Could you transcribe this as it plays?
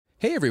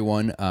Hey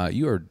everyone,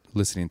 you are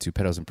listening to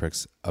Pedos and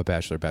Pricks, a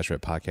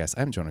Bachelorette podcast.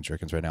 I'm Jonah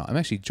Jerkins right now. I'm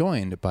actually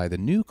joined by the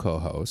new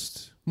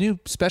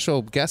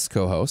special guest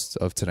co-host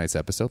of tonight's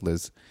episode,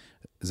 Liz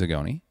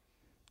Zagoni.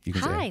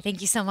 Hi, thank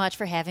you so much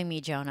for having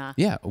me, Jonah.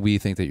 Yeah, we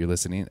think that you're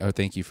listening, or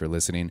thank you for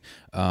listening.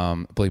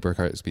 Blake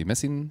Burkhart is going to be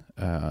missing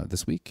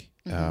this week,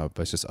 but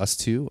it's just us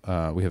two.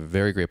 We have a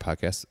very great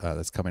podcast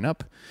that's coming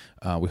up.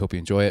 We hope you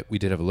enjoy it. We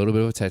did have a little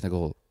bit of a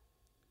technical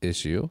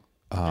issue.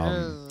 So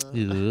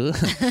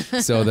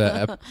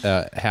the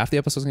half the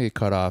episode's gonna get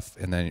cut off,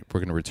 and then we're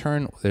gonna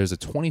return. There's a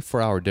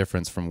 24-hour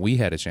difference from we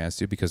had a chance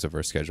to because of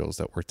our schedules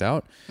that worked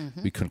out.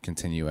 We couldn't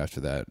continue after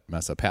that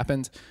mess up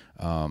happened.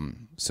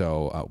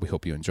 So we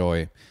hope you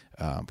enjoy.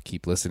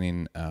 Keep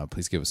listening.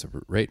 Please give us a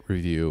rate,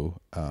 review,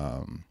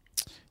 and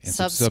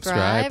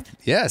subscribe.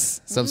 Yes,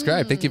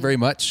 subscribe. Thank you very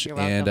much,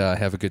 and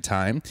have a good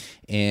time.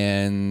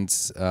 And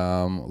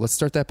let's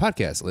start that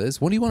podcast, Liz.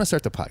 When do you want to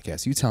start the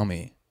podcast? You tell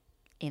me.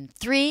 In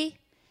 3,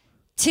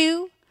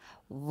 2,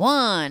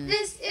 1.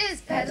 This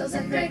is Petals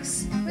and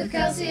Bricks with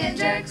Kelsey and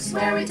Jerks,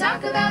 where we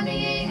talk about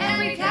me and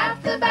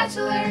recap The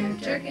Bachelor.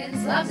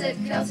 Jerkins loves it.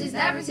 Kelsey's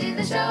never seen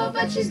the show,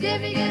 but she's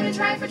giving it a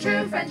try for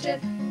true friendship.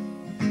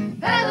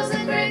 Petals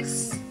and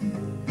Bricks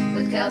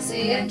with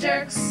Kelsey and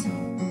Jerks.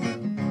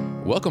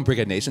 Welcome,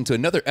 Brickhead Nation, to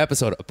another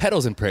episode of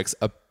Petals and Pricks,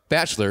 a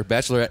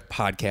Bachelorette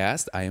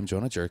podcast. I am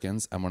Jonah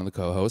Jerkins. I'm one of the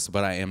co-hosts,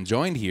 but I am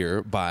joined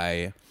here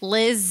by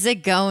Liz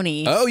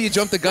Zagoni. Oh, you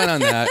jumped the gun on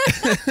that.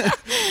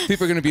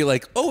 People are going to be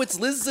like, oh, it's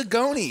Liz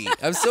Zagoni.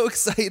 I'm so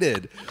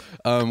excited.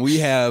 We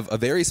have a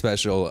very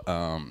special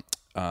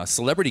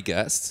celebrity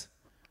guest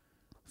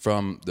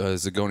from the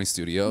Zagoni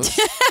Studios.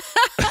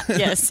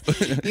 Yes.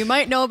 You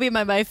might know me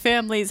by my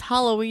family's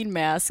Halloween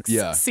masks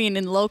seen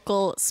in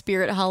local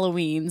spirit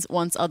Halloweens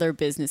once other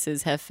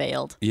businesses have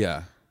failed.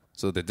 Yeah.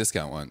 So the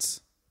discount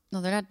ones. No,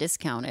 they're not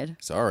discounted.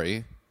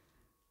 Sorry.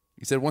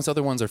 You said once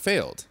other ones are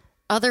failed.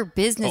 Other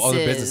businesses.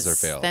 Other businesses are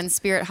failed. Then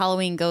Spirit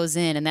Halloween goes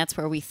in, and that's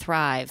where we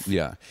thrive.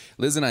 Yeah.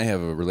 Liz and I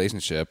have a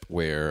relationship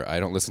where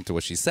I don't listen to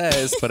what she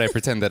says, but I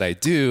pretend that I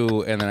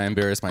do, and then I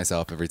embarrass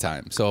myself every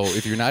time. So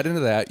if you're not into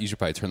that, you should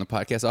probably turn the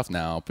podcast off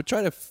now, but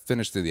try to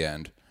finish to the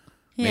end.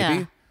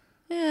 Maybe?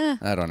 Yeah.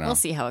 I don't know. We'll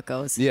see how it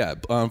goes. Yeah.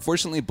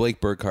 Unfortunately,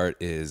 Blake Burkhart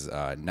is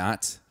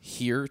not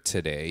here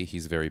today.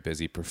 He's very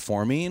busy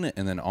performing.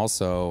 And then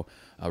also,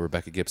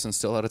 Rebecca Gibson's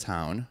still out of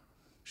town.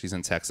 She's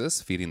in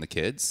Texas feeding the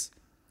kids.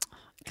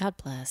 God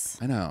bless.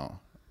 I know.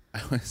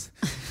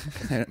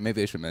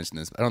 Maybe I should mention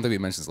this. I don't think we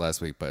mentioned this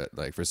last week, but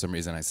like for some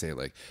reason I say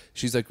like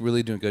she's like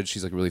really doing good.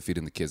 She's like really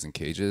feeding the kids in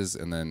cages,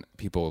 and then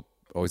people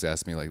always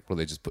ask me like, well,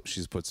 she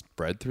just puts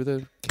bread through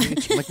the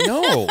cage. I'm like,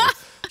 no,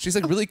 she's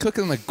like really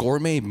cooking like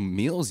gourmet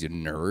meals, you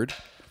nerd.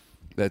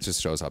 That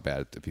just shows how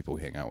bad the people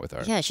we hang out with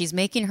are. Yeah, she's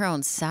making her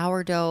own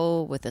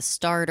sourdough with a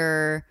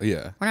starter.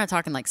 Yeah, we're not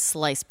talking like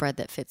sliced bread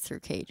that fits through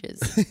cages.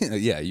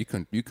 Yeah, you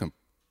can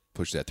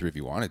push that through if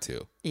you wanted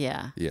to.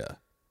 Yeah. Yeah.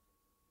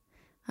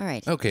 All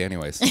right. Okay.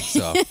 Anyways,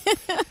 so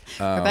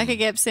Rebecca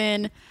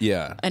Gibson.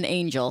 Yeah. An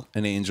angel.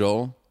 An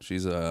angel.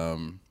 She's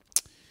an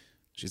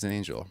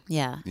angel.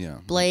 Yeah. Yeah.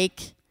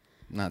 Blake.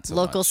 Not so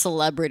local much.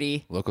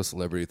 celebrity. Local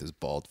celebrity with his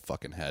bald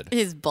fucking head.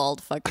 His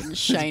bald fucking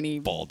shiny.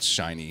 Bald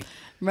shiny.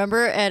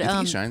 Remember at You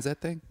think he shines that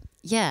thing?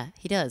 Yeah,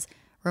 he does.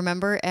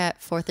 Remember at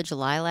 4th of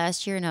July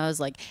last year, and I was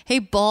like, "Hey,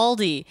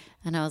 Baldy,"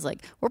 and I was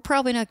like, "We're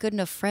probably not good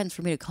enough friends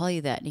for me to call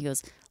you that." And he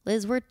goes,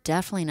 "Liz, we're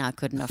definitely not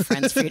good enough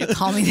friends for you to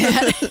call me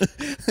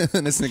that."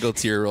 And a single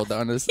tear rolled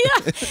down his.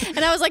 Yeah,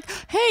 and I was like,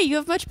 "Hey, you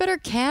have much better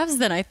calves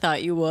than I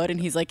thought you would." And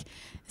he's like,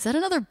 "Is that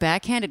another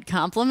backhanded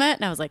compliment?"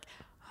 And I was like,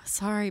 oh,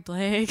 "Sorry,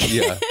 Blake."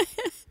 Yeah.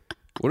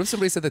 What if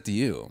somebody said that to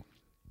you?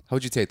 How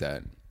would you take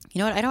that? You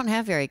know what? I don't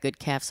have very good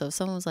calves. So if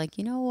someone was like,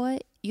 "You know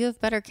what? You have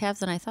better calves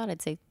than I thought,"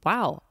 I'd say,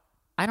 "Wow,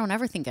 I don't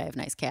ever think I have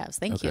nice calves.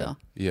 Thank you."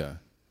 Yeah.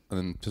 And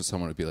then just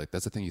someone would be like,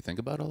 "That's the thing you think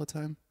about all the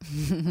time?"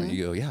 And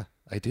you go, "Yeah,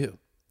 I do."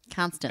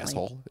 Constantly.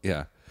 Asshole.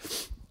 Yeah.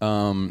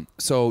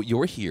 So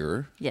you're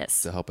here.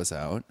 Yes. To help us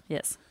out.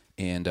 Yes.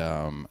 And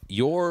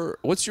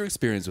what's your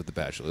experience with The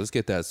Bachelor? Let's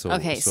get that so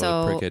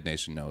Prickhead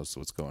Nation knows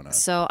what's going on.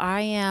 So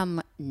I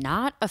am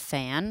not a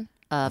fan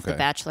of the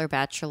Bachelor,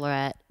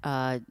 Bachelorette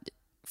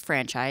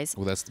franchise.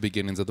 Well, that's the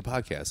beginnings of the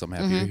podcast. So I'm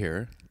happy you're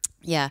here.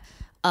 Yeah.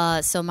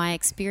 So my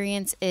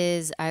experience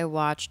is I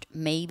watched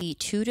maybe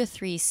 2 to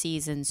 3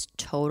 seasons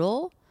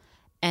total,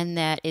 and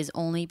that is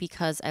only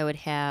because I would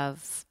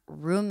have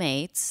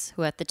roommates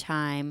who at the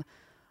time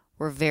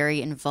were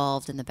very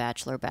involved in the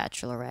Bachelor,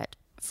 Bachelorette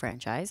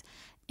franchise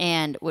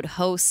and would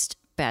host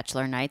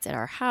Bachelor nights at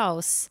our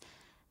house,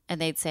 and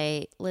they'd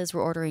say, "Liz,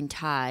 we're ordering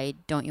Thai.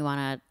 Don't you want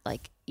to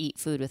like eat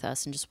food with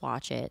us and just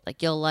watch it?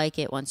 Like you'll like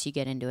it once you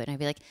get into it." And I'd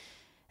be like,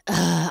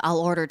 "I'll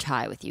order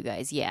Thai with you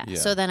guys." Yeah.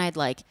 So then I'd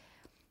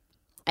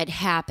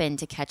happen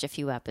to catch a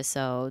few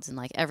episodes, and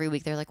like every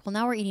week they're like, "Well,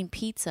 now we're eating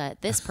pizza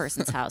at this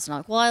person's house." And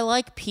I'm like, "Well, I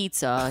like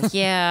pizza.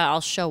 Yeah,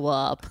 I'll show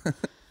up."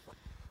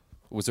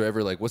 Was there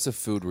ever like, what's a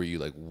food where you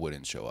like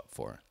wouldn't show up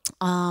for?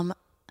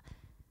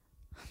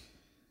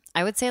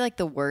 I would say like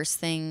the worst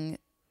thing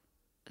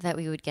that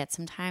we would get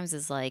sometimes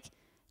is like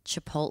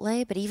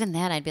Chipotle, but even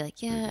that I'd be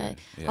like, Yeah.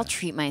 I'll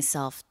treat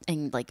myself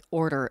and like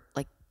order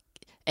like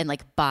and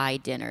like buy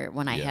dinner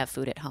when I Yeah. have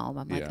food at home.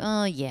 I'm like, Yeah.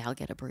 oh yeah, I'll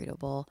get a burrito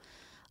bowl.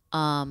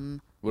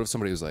 What if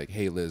somebody was like,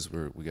 "Hey Liz,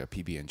 we got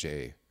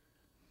PB&J."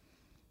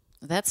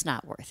 That's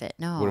not worth it.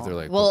 No. What if they're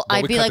like, well, well,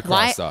 I'd we be cut like, the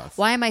why? crust off.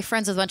 Why am I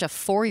friends with a bunch of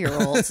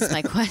 4-year-olds? Is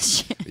my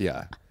question.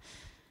 Yeah,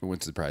 it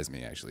wouldn't surprise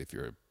me actually if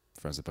you're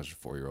friends with a bunch of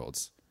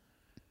 4-year-olds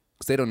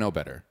because they don't know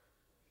better.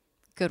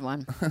 Good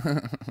one.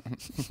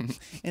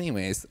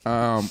 Anyways,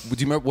 would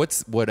you remember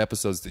what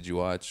episodes did you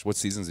watch? What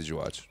seasons did you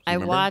watch? Do you I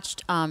remember?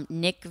 watched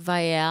Nick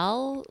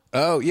Viall.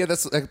 Oh yeah,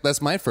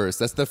 that's my first.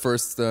 That's the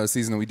first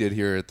season that we did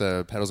here at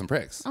the Pedals and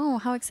Pricks. Oh,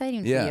 how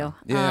exciting Yeah, for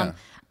you. yeah.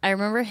 I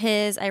remember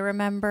his. I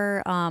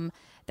remember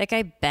that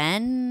guy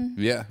Ben.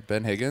 Yeah,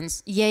 Ben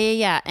Higgins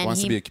Yeah. And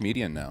wants he to be a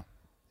comedian now.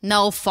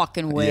 no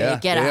fucking way. Yeah,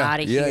 Get yeah, out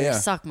of yeah, here. yeah.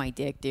 Suck my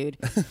dick, dude.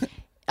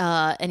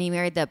 And he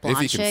married that blonde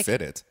If he can chick.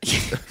 fit it.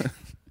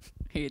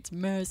 It's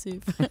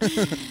massive.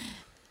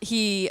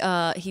 He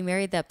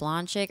married that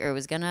blonde chick, or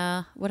was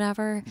gonna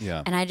whatever.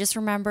 Yeah. And I just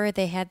remember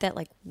they had that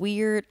like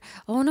weird.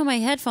 Oh no, my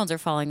headphones are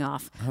falling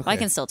off. Well, I Okay.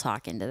 can still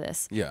talk into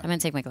this. Yeah. I'm gonna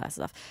take my glasses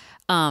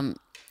off.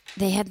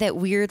 They had that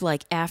weird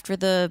like after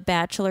the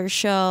Bachelor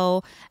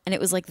show, and it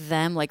was like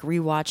them like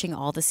rewatching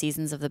all the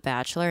seasons of The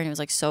Bachelor, and it was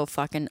like so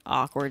fucking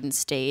awkward and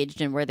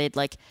staged, and where they'd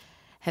like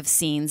have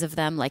scenes of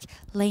them like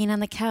laying on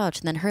the couch,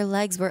 and then her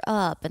legs were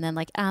up, and then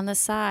like on the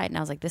side, and I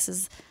was like, this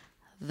is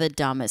the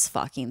dumbest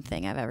fucking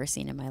thing I've ever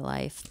seen in my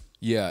life.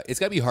 Yeah, it's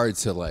got to be hard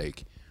to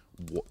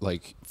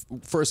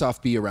first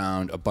off be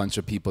around a bunch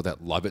of people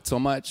that love it so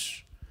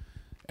much,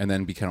 and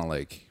then be kind of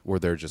like where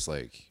they're just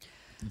like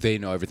they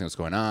know everything that's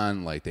going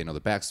on, like they know the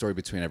backstory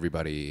between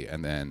everybody,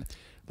 and then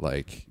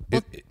like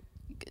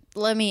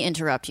Let me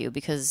interrupt you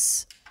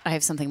because I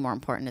have something more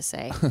important to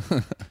say.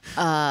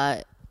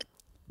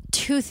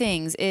 Two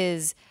things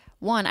is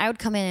one, I would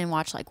come in and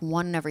watch like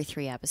one in every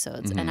 3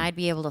 episodes, and I'd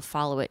be able to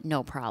follow it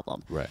no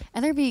problem. Right.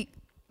 And there'd be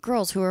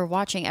girls who are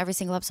watching every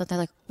single episode. They're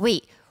like,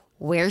 "Wait,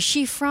 where's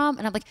she from?"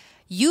 And I'm like,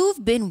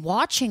 "You've been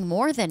watching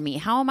more than me.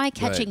 How am I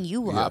catching Right.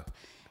 you Yeah. up?"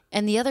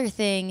 And the other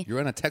thing, you're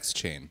on a text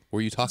chain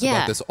where you talk yeah,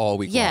 about this all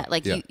week yeah, long.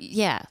 like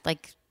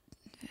like.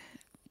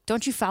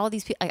 Don't you follow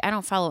these people? Like, I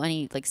don't follow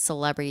any like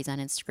celebrities on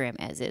Instagram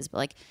as is, but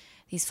like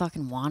these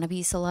fucking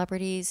wannabe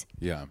celebrities.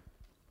 yeah.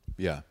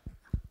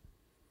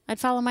 I'd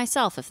follow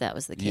myself if that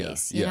was the Yeah,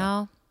 case, you yeah.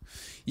 know?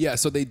 Yeah,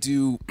 so they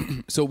do.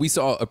 So we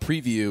saw a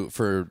preview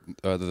for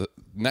the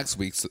next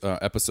week's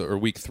episode or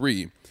week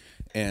 3,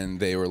 and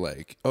they were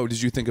like, "Oh,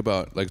 did you think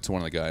about like?" To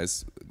one of the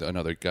guys,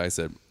 another guy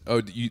said,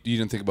 "Oh, you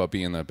didn't think about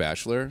being the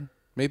Bachelor?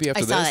 Maybe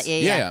after I saw this." that,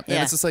 yeah.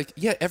 And it's just like,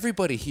 yeah,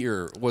 everybody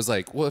here was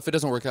like, "Well, if it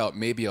doesn't work out,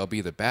 maybe I'll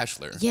be the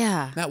Bachelor."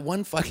 Yeah. Not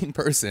one fucking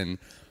person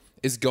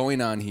is going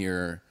on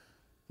here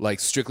like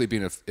strictly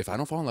being. If I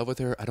don't fall in love with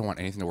her, I don't want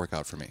anything to work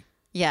out for me.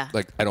 Yeah.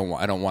 Like I don't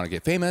want to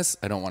get famous.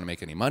 I don't want to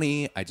make any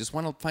money. I just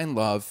want to find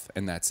love,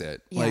 and that's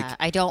it. Yeah, Like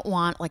I don't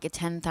want like a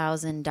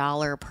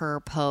 $10,000 per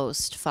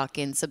post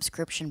fucking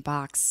subscription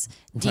box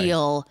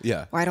deal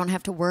Yeah. where I don't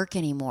have to work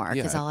anymore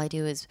because Yeah. all I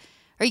do is.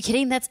 Are you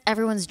kidding? That's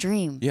everyone's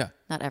dream. Yeah.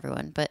 Not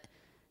everyone, but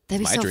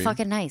that'd be My so dream.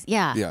 fucking nice.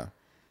 Yeah. yeah,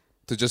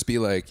 to just be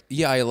like,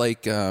 yeah, I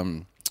like.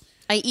 I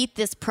eat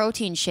this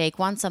protein shake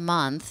once a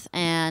month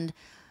and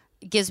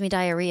it gives me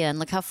diarrhea, and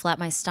look how flat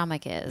my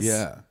stomach is.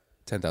 Yeah,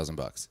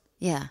 $10,000.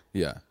 Yeah.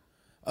 Yeah.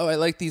 Oh, I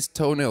like these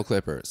toenail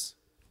clippers.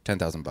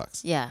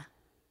 $10,000. Yeah. Are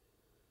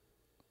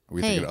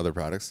we Hey. thinking other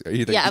products? Are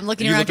you Yeah, I'm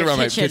looking you around looked your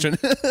my kitchen.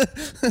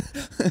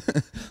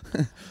 kitchen.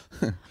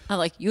 I'm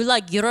like, you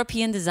like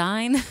European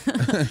design?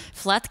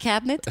 Flat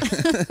cabinet?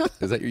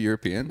 Is that your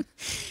European?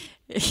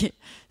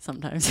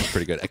 Sometimes.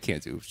 Pretty good. I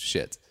can't do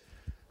shit.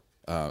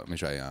 Let me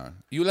try.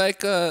 You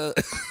like? I'll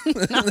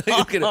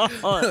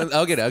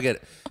get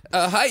it.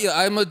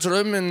 Hi, I'm a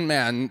German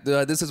man.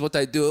 This is what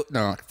I do.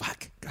 No,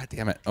 fuck. God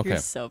damn it. Okay. You're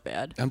so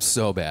bad. I'm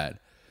so bad.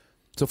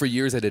 So for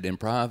years I did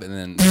improv, and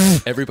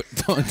then everybody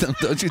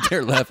don't you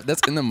dare laugh.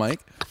 That's in the mic.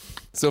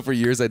 So for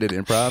years I did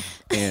improv,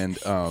 and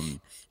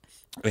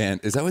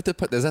is that what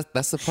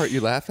that's the part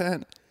you laugh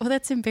at? Well,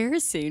 that's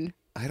embarrassing.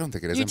 I don't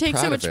think it is. You I'm take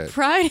proud so much of it.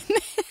 pride in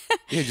it.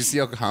 Yeah, did you see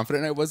how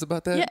confident I was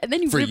about that? Yeah, and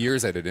then you for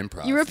years I did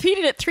improv. You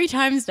repeated it 3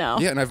 times now.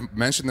 Yeah, and I've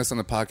mentioned this on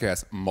the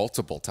podcast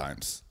multiple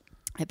times.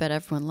 I bet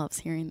everyone loves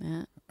hearing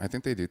that. I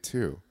think they do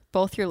too.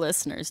 Both your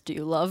listeners, do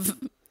you love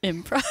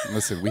improv?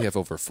 Listen, we have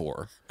over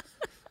 4.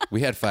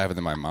 We had 5 and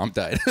then my mom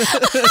died.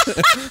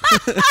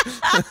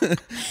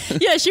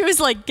 Yeah, she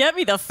was like, get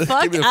me the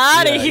fuck Give me a-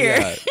 out of yeah, here.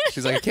 yeah.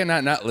 She's like, I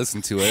cannot not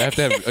listen to it. I have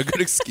to have a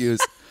good excuse.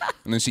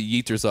 And then she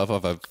yeets herself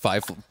off a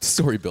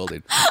 5-story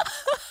building.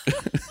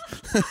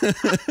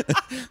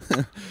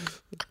 And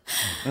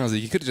I was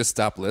like, you could have just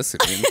stopped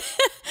listening.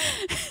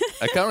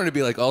 I kind of want to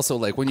be like, also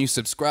like when you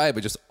subscribe,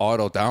 it just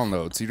auto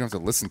downloads, so you don't have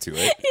to listen to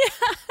it.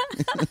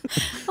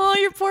 Oh,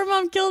 your poor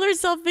mom killed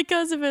herself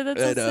because of it.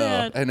 That's so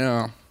sad. I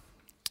know.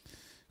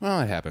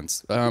 Well, it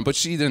happens. But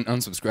she didn't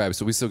unsubscribe,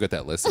 so we still got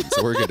that listen,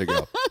 so we're good to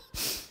go.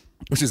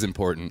 which is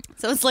important.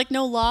 So it's like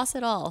no loss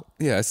at all.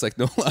 Yeah, it's like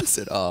no loss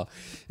at all.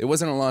 It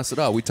wasn't a loss at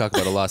all. We talk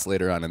about a loss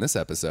later on in this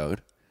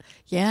episode,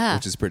 Yeah.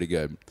 which is pretty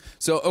good.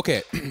 So,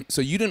 okay,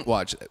 so you didn't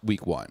watch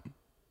week 1.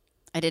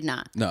 I did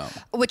not. No.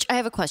 Which I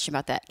have a question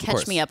about that. Catch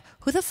course. me up.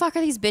 Who the fuck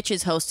are these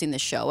bitches hosting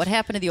this show? What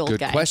happened to the old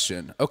Good guy?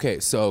 question. Okay,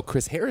 so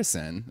Chris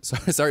Harrison.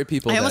 Sorry,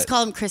 people. I almost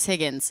called him Chris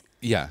Higgins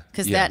Yeah.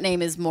 because yeah. that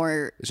name is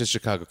more. It's just a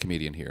Chicago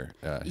comedian here.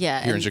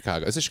 Yeah, Here in and-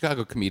 Chicago. It's a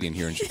Chicago comedian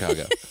here in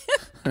Chicago.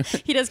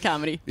 He does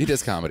comedy. He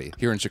does comedy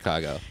here in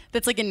Chicago.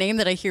 That's like a name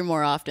that I hear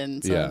more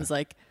often. So Yeah. I was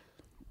like,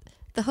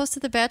 the host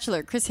of The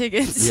Bachelor, Chris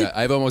Higgins. Yeah,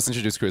 I've almost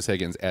introduced Chris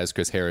Higgins as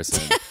Chris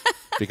Harrison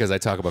because I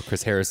talk about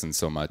Chris Harrison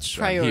so much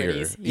on here.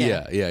 Priorities,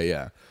 yeah.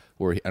 Yeah.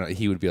 Where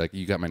he would be like,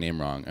 "You got my name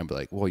wrong," and be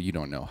like, "Well, you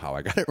don't know how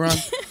I got it wrong,"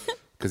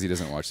 because he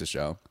doesn't watch the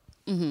show.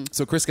 Mm-hmm.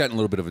 So Chris got in a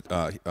little bit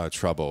of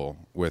trouble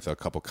with a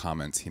couple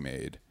comments he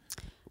made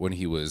when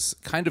he was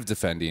kind of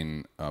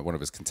defending one of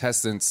his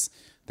contestants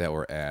that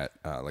were at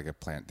like a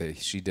plant.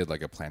 She did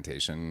like a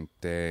plantation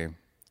day.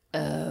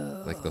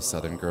 Like those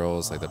Southern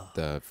girls, like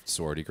the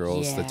sorority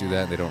girls that do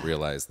that, and they don't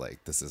realize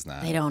like this is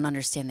not. They don't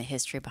understand the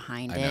history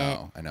behind it.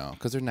 I know,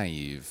 because they're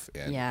naive,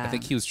 and Yeah. I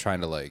think he was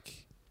trying to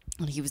like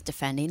And he was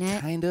defending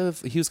it.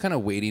 he was kind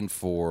of waiting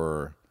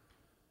for.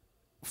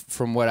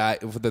 From what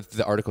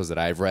the articles that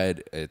I've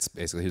read, it's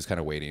basically he was kind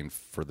of waiting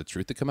for the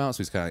truth to come out.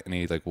 So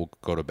he like will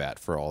go to bat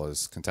for all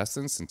his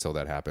contestants until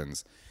that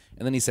happens,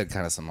 and then he said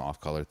kind of some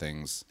off-color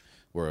things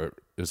where it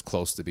was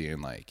close to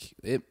being like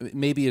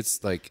maybe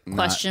it's like not,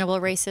 Questionable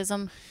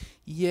racism.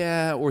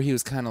 yeah, or he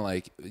was kind of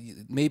like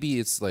maybe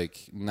it's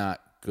like not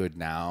good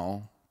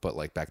now, but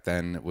like back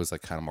then it was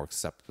like kind of more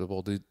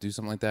acceptable to do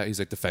something like that. He's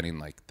like defending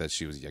like that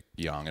she was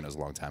young and it was a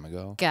long time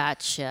ago.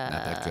 Gotcha.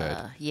 Not that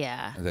good.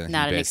 Yeah. And then he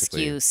Not an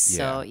basically- excuse.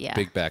 So, yeah.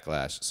 Big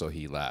backlash. So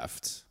he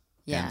left.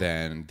 Yeah. And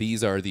then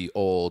these are the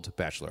old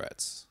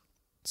bachelorettes.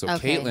 So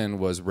Okay. Caitlyn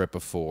was right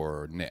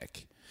before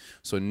Nick.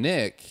 So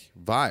Nick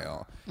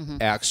Vile Mm-hmm.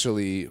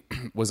 actually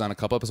was on a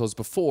couple episodes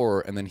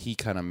before, and then he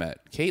kind of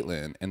met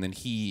Caitlyn, and then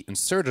he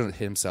inserted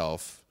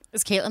himself.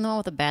 Is Caitlyn the one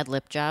with a bad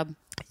lip job?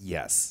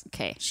 Yes.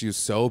 Okay. She was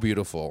so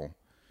beautiful,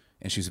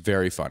 and she's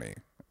very funny.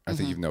 I Mm-hmm.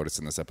 think you've noticed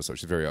in this episode.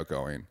 She's very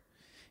outgoing,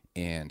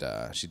 and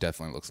she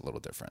definitely looks a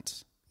little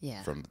different.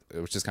 Yeah.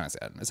 Which is kind of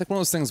sad. It's like one of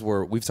those things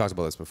where we've talked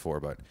about this before,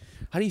 but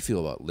how do you feel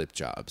about lip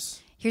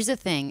jobs? Here's the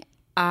thing.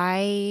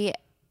 I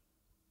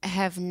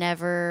have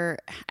never,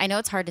 I know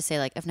it's hard to say,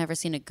 like, I've never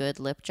seen a good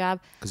lip job.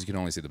 Because you can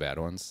only see the bad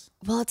ones.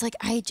 Well, it's like,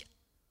 I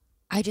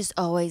just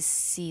always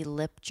see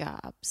lip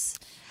jobs.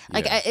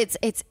 Like, Yeah. it's,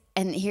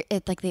 and here,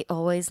 it like, they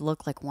always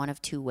look like one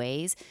of two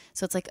ways.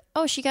 So it's like,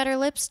 oh, she got her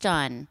lips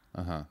done.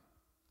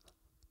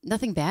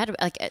 Nothing bad.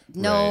 Like,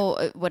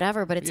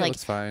 whatever. But it's Yeah, like,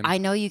 looks fine. I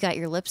know you got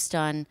your lips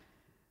done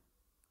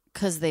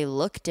because they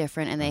look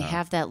different and they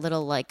have that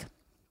little, like,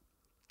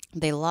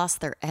 they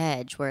lost their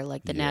edge where,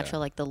 like, the Yeah. natural,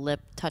 like, the lip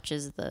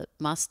touches the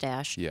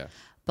mustache. Yeah.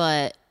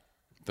 But,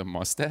 The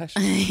mustache?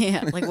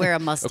 yeah, like, where a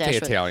mustache Okay,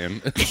 would,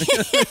 Italian.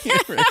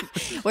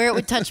 where it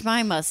would touch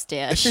my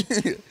mustache.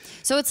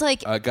 So it's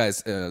like,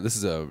 Guys, this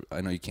is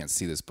I know you can't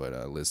see this,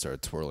 but Liz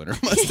started twirling her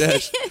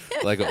mustache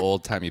like an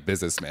old timey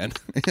businessman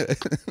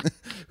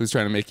who's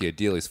trying to make you a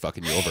deal he's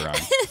fucking you over on.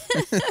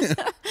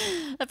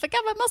 I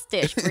forgot my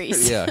mustache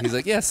grease. Yeah, he's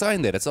like, yeah,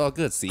 sign that. It's all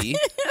good. See,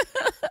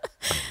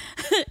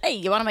 Hey,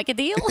 you want to make a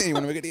deal? you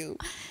want to make a deal?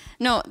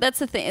 No, that's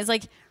the thing. It's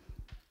like,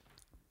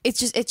 it's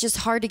just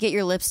hard to get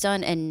your lips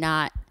done and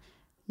not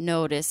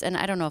notice. And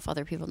I don't know if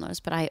other people notice,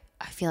 but I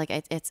feel like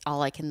it's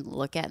all I can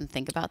look at and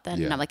think about then.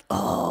 Yeah. And I'm like,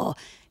 oh,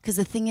 because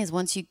the thing is,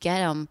 once you get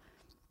them,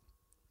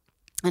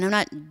 and I'm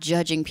not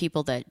judging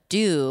people that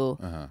do,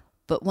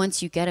 but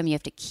once you get them, you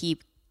have to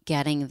keep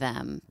getting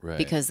them Right.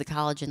 because the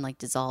collagen like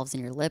dissolves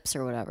in your lips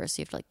or whatever. So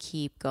you have to like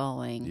keep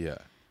going. Yeah.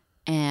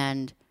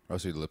 And Oh,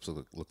 so your lips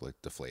look like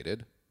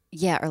deflated?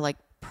 yeah, or like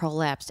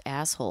prolapsed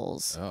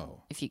assholes.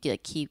 Oh. If you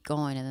like keep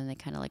going and then they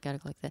kind of like gotta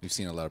go like that. You've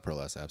seen a lot of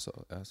prolapsed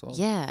assholes?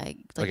 Yeah, I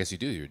like guess you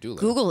do. You're a doula.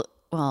 Google.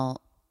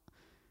 Well,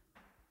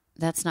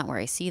 that's not where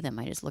I see them.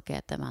 I just look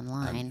at them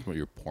online. What,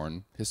 your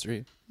porn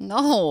history?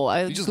 No,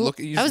 I You was just Goo- look.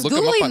 You I just was look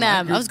 'em up googling online?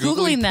 them. You're I was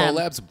googling them.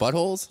 Prolapsed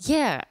buttholes?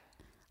 Yeah,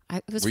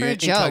 it was Were for you a in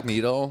joke.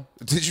 incognito?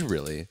 Did you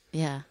really?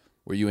 Yeah.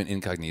 Were you in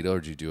incognito, or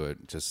did you do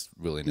it just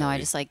willy nilly? No, I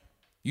just like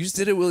You just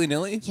did it willy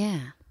nilly. yeah.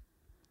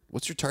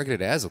 What's your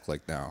targeted ads look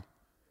like now?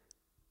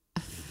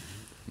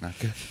 Not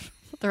good.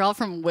 They're all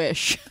from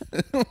Wish.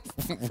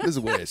 What is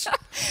Wish?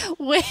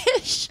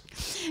 Wish.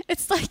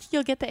 It's like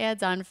you'll get the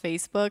ads on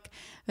Facebook.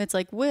 And it's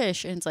like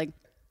Wish, and it's like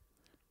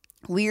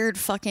weird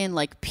fucking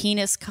like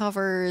penis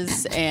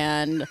covers,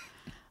 and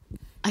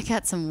I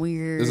got some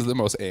weird. This is the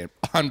most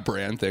on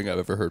brand thing I've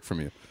ever heard from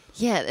you.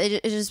 Yeah,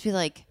 it just be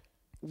like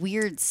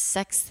weird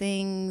sex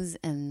things,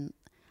 and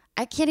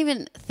I can't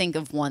even think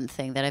of one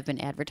thing that I've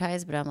been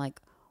advertised, but I'm like,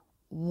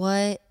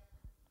 what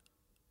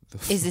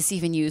is this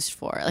even used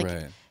for? Like,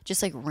 Right.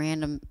 just like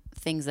random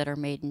things that are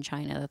made in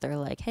China that they're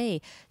like,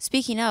 hey,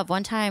 speaking of,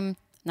 probably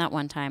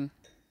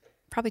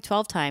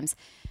 12 times,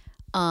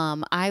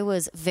 I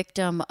was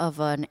victim of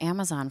an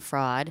Amazon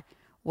fraud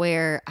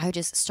where I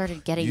just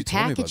started getting You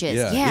told me about-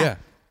 packages. yeah.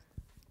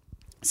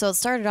 So it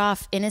started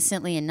off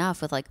innocently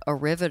enough with like a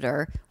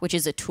riveter, which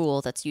is a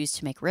tool that's used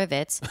to make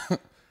rivets.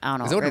 I don't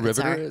know. Is that what a rivets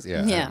riveter are. is?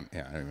 Yeah. Yeah.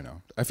 I don't even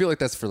know. I feel like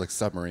that's for like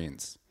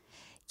submarines.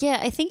 Yeah,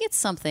 I think it's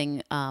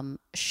something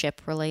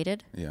ship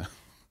related. Yeah.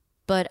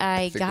 But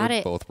I think got we're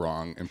it. both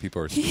wrong, and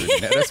people are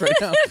screaming at us right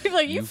now. People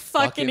are like, you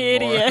fucking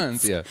idiots.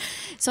 morons. Yeah.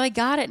 So I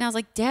got it, and I was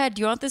like, Dad,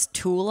 do you want this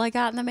tool I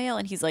got in the mail?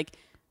 And he's like,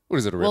 What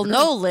is it? A well, riveter?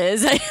 no,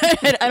 Liz,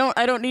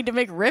 I don't need to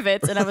make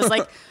rivets. And I was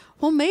like,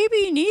 well, maybe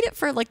you need it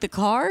for like the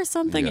car or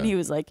something. And Yeah. he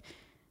was like,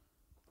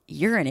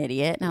 you're an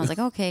idiot. And I was like,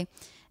 okay.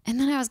 And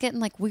then I was getting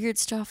like weird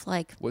stuff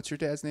like What's your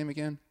dad's name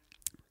again?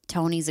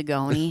 Tony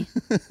Zagoni.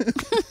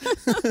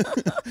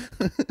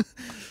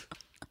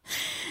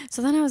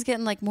 So then I was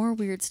getting like more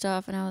weird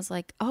stuff, and I was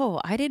like, oh,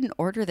 I didn't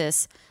order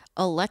this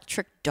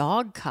electric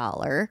dog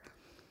collar.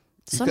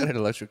 So You got an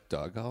electric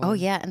dog collar? oh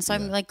yeah, and so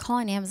I'm like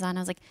calling Amazon. I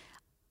was like,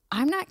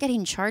 I'm not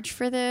getting charged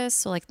for this,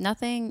 so like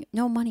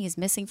no money is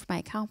missing from my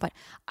account, but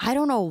I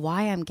don't know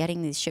why I'm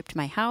getting these shipped to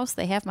my house.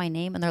 They have my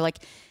name, and they're like,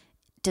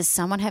 does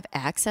someone have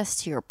access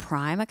to your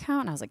Prime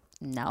account? And I was like,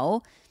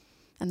 no.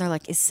 And they're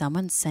like, is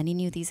someone sending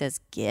you these as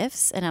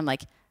gifts? And I'm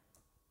like,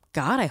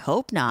 God, I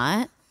hope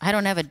not. I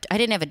didn't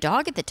have a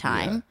dog at the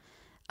time.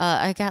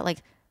 I got like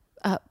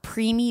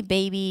preemie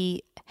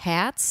baby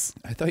hats.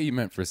 I thought you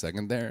meant for a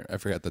second there. I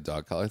forgot the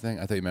dog collar thing.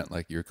 I thought you meant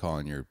like you're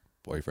calling your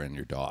boyfriend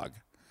your dog.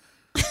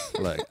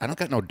 Like, I don't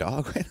got no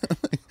dog right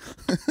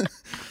now.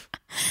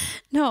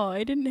 No,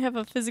 I didn't have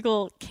a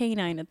physical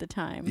canine at the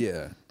time.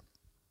 Yeah.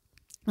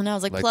 And I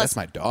was like, Like, plus, that's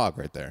my dog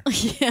right there.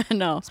 yeah,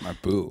 no. It's my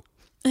boo.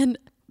 And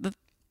the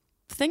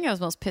thing I was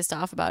most pissed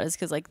off about is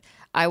because like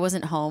I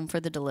wasn't home for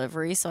the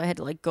delivery, so I had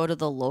to like go to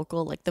the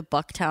local, like the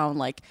Bucktown,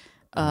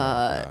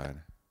 God.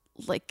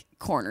 like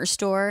corner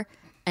store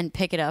and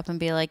pick it up and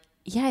be like,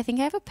 yeah, I think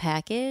I have a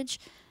package.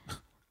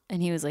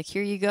 And he was like,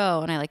 here you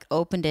go. And I like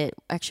opened it,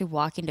 actually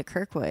walking to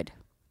Kirkwood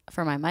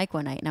for my mic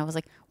one night. And I was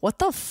like, what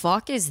the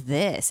fuck is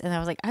this? And I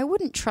was like, I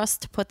wouldn't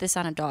trust to put this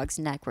on a dog's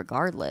neck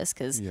regardless,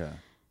 because Yeah.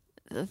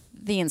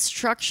 the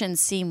instructions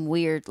seem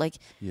weird. Like,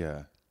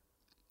 Yeah.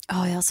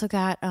 oh, I also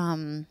got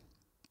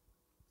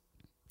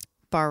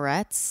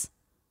barrettes,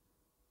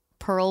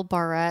 pearl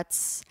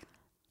barrettes.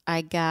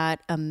 I got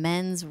a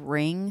men's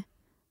ring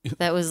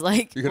that was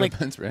like, You got like a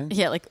men's ring?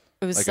 yeah, like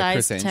it was Like a size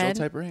Chris Angel 10.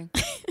 type ring?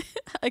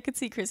 I could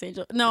see Chris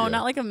Angel. No, Yeah.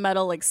 not like a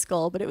metal like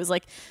skull, but it was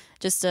like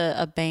just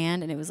a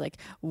band, and it was like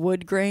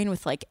wood grain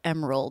with like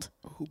emerald.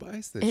 Who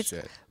buys this It's-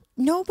 shit?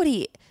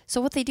 Nobody.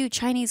 So what they do,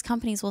 Chinese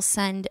companies will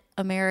send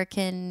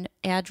American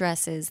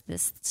addresses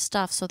this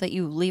stuff so that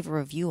you leave a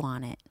review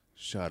on it.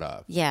 Shut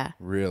up. Yeah.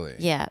 Really?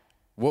 Yeah.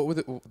 What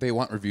would they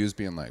want reviews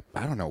being like?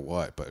 I don't know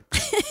what, but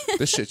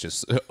this shit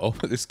just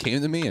this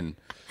came to me and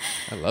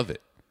I love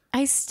it.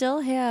 I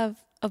still have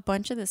a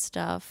bunch of this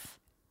stuff.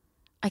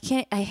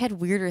 I had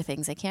weirder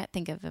things. I can't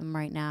think of them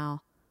right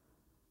now.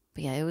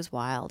 But yeah, it was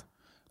wild.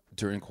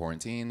 During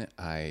quarantine,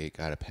 I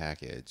got a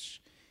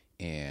package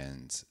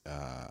and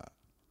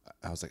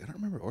I was like, I don't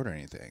remember ordering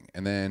anything.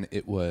 And then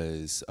it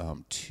was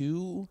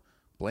 2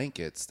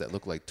 blankets that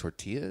look like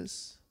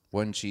tortillas,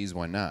 one cheese,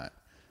 one not.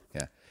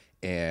 Yeah.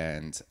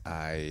 And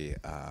I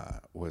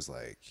was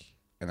like,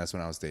 and that's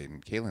when I was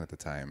dating Caitlin at the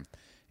time.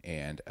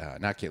 And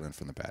not Caitlin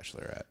from The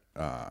Bachelorette.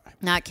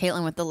 Not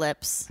Caitlin with the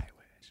lips. I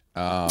wish.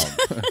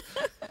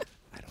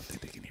 I don't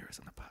think they can hear us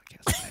on the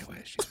podcast. But I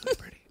wish. She's really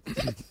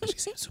pretty. She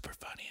seems super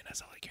funny, and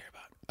that's all I care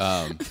about.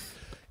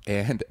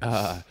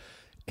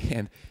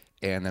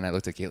 And then I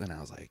looked at Caitlin, and I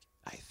was like,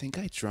 I think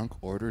I drunk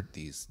ordered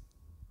these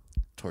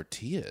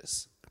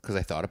tortillas because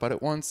I thought about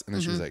it once, and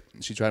then she was like,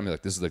 she tried me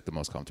like, this is like the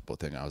most comfortable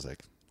thing. I was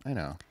like, I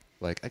know,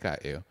 like I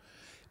got you.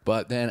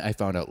 But then I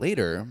found out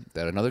later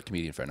that another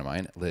comedian friend of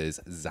mine, Liz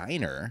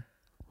Ziner,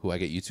 who I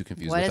get you two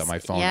confused with on my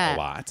phone a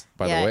lot,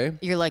 by the way.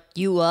 You're like,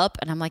 you up?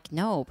 And I'm like,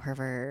 no,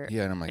 pervert.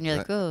 Yeah, and I'm like, and you're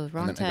like, oh,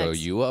 wrong and then text. I go,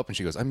 you up? And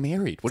she goes, I'm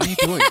married. What are you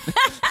doing?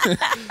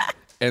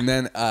 And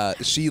then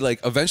she like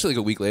eventually like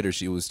a week later,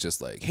 she was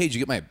just like, hey, did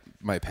you get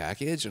my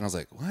package? And I was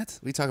like, what? What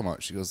are you talking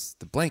about? She goes,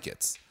 the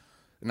blankets.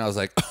 And I was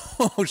like,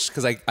 oh,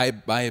 because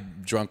I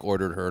drunk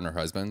ordered her and her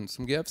husband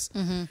some gifts.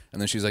 And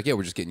then she was like, yeah,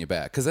 we're just getting you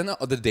back. Because then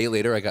the day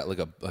later, I got like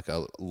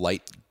a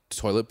light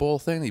toilet bowl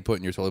thing that you put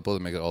in your toilet bowl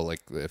to make it all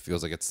like, it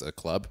feels like it's a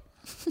club.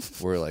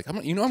 We're like, I'm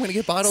going to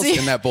get bottles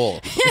in that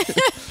bowl.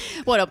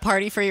 What, a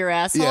party for your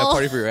asshole? Yeah,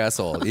 party for your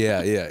asshole.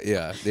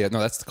 Yeah. No,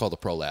 that's called a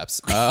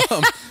prolapse.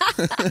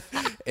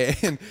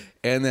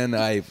 And then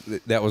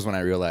that was when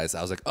I realized,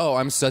 I was like, oh,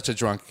 I'm such a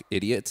drunk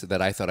idiot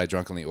that I thought I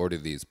drunkenly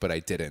ordered these, but I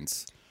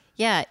didn't.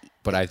 Yeah.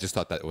 But I just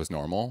thought that it was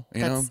normal,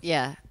 you know?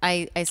 Yeah.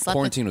 I slept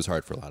Quarantine was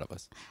hard for a lot of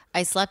us.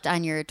 I slept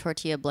on your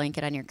tortilla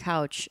blanket on your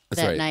couch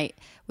That's that right. night.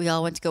 We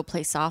all went to go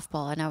play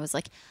softball, and I was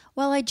like,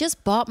 well, I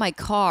just bought my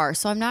car,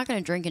 so I'm not going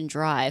to drink and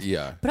drive.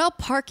 Yeah. But I'll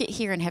park it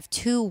here and have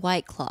 2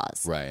 White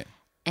Claws. Right.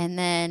 And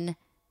then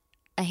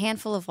a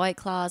handful of White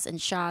Claws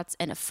and shots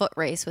and a foot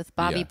race with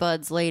Bobby Yeah.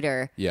 Buds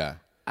later. Yeah.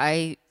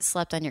 I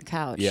slept on your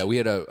couch. Yeah, we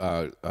had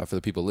for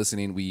the people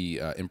listening, we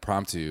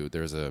impromptu.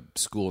 There's a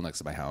school next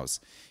to my house,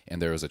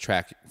 and there was a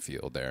track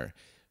field there.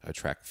 A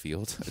track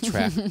field, a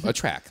track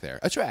there,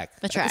 a track.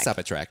 I can stop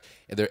at track,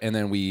 and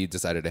then we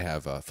decided to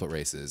have foot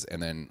races, and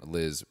then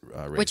Liz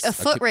raced. Which a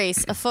foot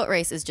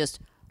race is just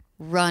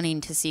running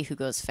to see who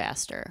goes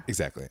faster.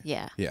 Exactly.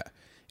 Yeah. Yeah,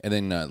 and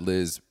then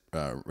Liz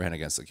ran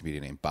against a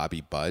comedian named Bobby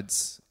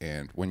Buds,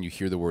 and when you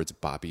hear the words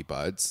Bobby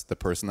Buds, the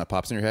person that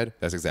pops in your head,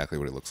 that's exactly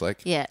what it looks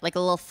like. Yeah, like a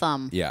little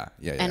thumb. Yeah.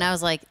 And I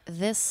was like,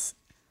 this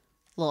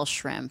little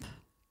shrimp.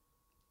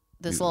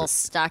 This little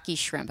stocky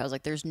shrimp. I was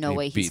like, there's no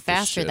way he's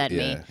faster than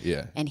me.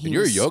 Yeah. And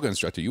you're a yoga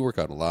instructor. You work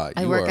out a lot.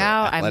 I work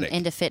out. Athletic. I'm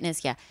into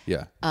fitness. Yeah.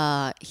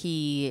 Yeah.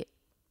 He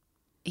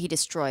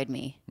destroyed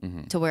me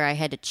to where I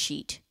had to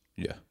cheat.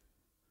 Yeah.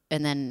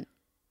 And then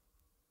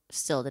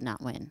still did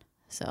not win.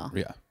 So.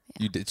 Yeah.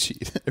 You did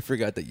cheat. I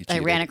forgot that you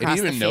cheated. I ran across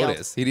the field.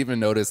 He didn't even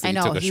notice that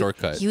you took a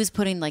shortcut. He was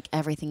putting like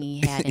everything he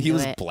had into it. He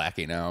was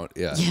blacking out.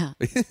 Yeah.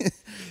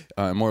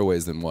 Yeah. In more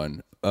ways than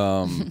one.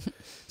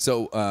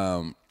 So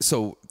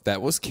that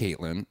was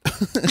Caitlin.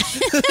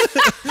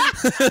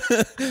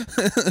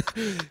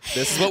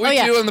 This is what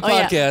we do on the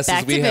podcast: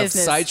 is we have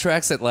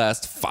sidetracks that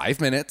last 5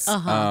 minutes,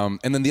 and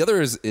then the other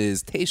is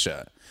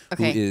Tasha,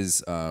 who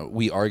is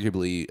we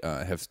arguably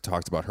have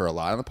talked about her a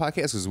lot on the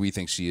podcast because we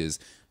think she is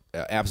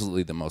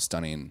absolutely the most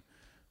stunning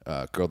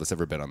girl that's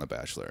ever been on The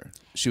Bachelor.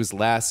 She was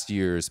last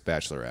year's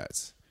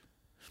Bachelorette.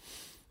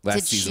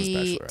 Season's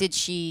Bachelorette. Did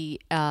she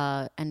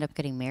end up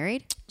getting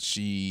married?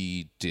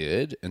 She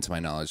did, and to my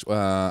knowledge,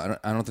 I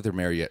don't think they're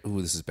married yet.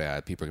 Ooh, this is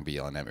bad. People are gonna be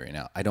yelling at me right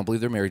now. I don't believe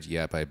they're married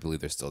yet, but I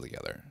believe they're still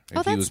together.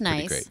 Oh, that's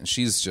nice. Pretty great. And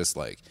she's just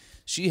like,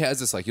 she has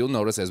this like, you'll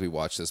notice as we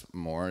watch this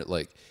more,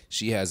 like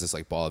she has this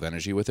like ball of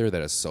energy with her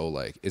that is so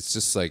like, it's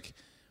just like,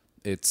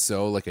 it's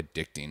so like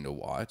addicting to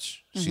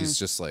watch. She's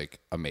just like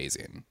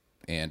amazing.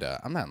 And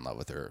I'm not in love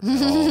with her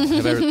at all.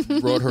 Have I ever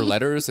wrote her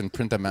letters and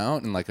print them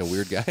out and like a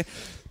weird guy?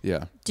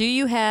 Yeah. Do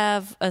you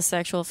have a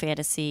sexual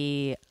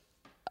fantasy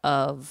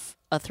of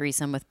a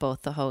threesome with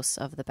both the hosts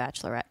of The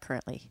Bachelorette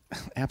currently?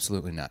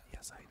 Absolutely not.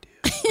 Yes, I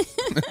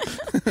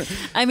do.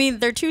 I mean,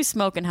 they're two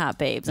smoking hot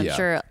babes. I'm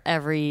sure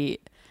every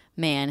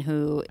man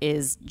who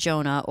is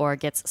Jonah or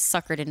gets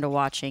suckered into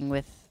watching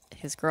with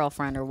his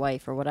girlfriend or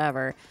wife or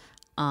whatever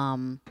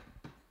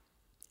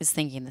is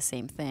thinking the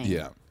same thing.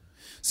 Yeah.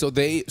 So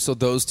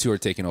those two are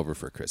taking over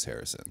for Chris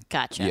Harrison.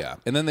 Gotcha. Yeah,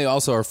 and then they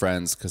also are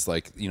friends because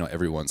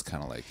everyone's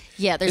kind of like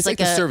there's it's like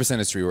the service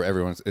industry where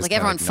everyone's like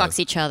everyone fucks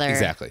each other.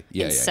 Exactly.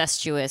 Yeah.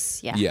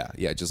 Incestuous.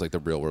 Yeah. Just like the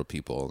real world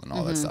people and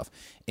all that stuff.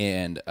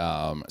 And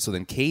so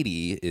then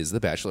Katie is the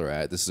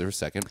Bachelorette. This is her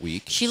second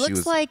week. She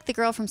looks like the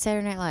girl from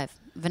Saturday Night Live,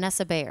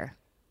 Vanessa Bayer.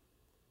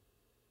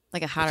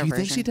 Like a hotter version. Do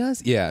you think she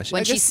does? Yeah.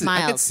 When she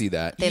smiles, I could see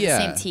that. They have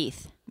the same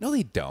teeth. No,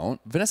 they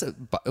don't. Vanessa.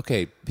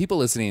 Okay, people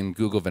listening,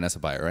 Google Vanessa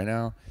Bayer right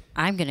now.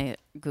 I'm going to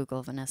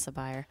Google Vanessa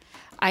Bayer.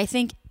 I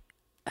think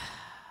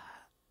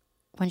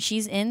when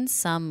she's in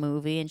some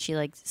movie and she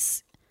like,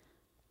 is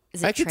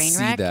it I could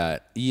Trainwreck? see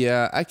that.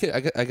 Yeah, I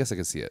guess I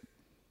could see it.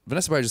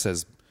 Vanessa Bayer just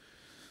has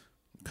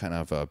kind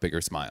of a bigger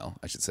smile,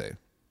 I should say.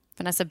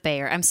 Vanessa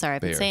Bayer. I'm sorry,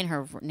 I've been saying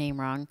her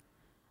name wrong.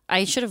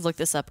 I should have looked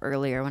this up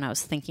earlier when I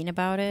was thinking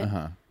about it.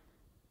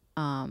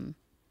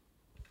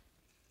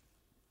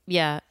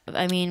 Yeah,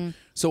 I mean.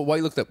 So while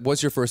you looked up,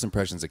 what's your first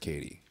impressions of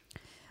Katie?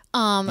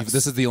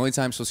 This is the only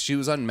time. So she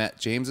was on Matt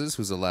James's,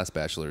 who's the last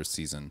Bachelor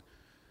season.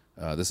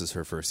 This is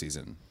her first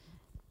season.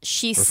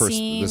 This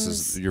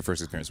is your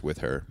first experience with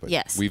her. But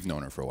yes, we've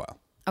known her for a while.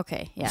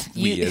 Okay, yeah.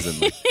 We as in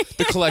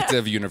the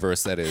collective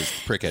universe that is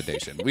Prickhead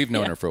Nation. We've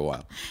known her for a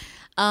while.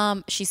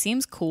 She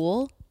seems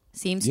cool.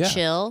 Seems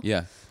chill.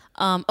 Yeah.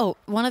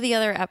 One of the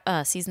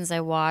other seasons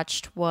I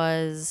watched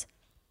was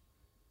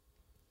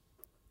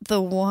the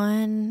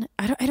one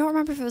I don't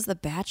remember if it was The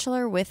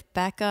Bachelor with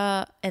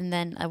Becca, and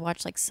then I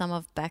watched like some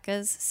of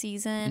Becca's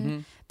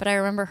season, but I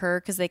remember her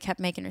because they kept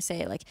making her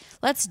say like,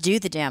 "Let's do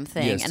the damn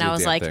thing," and I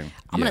was like,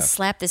 "I'm gonna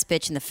slap this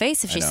bitch in the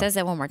face if she says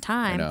that one more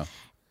time." I know.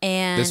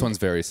 And this one's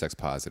very sex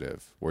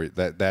positive. Where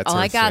that's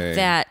I got thing.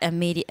 that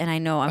immediate, and I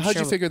know How'd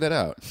you figure that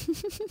out?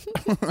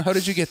 How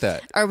did you get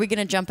that? Are we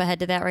gonna jump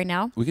ahead to that right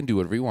now? We can do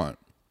whatever you want.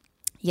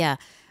 Yeah.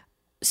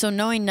 So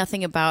knowing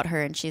nothing about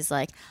her, and she's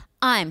like,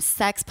 I'm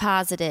sex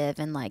positive,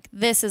 and like,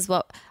 this is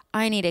what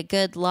I need, a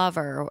good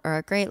lover or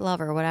a great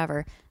lover or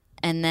whatever.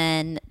 And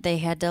then they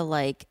had to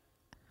like,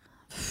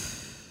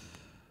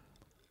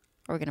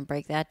 are we going to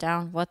break that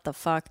down? What the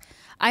fuck?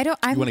 You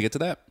want to get to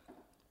that?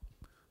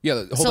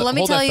 Yeah. Let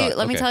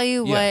me tell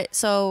you what,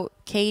 so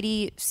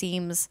Katie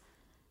seems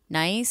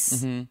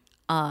nice,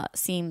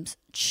 seems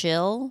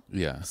chill.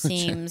 Yeah.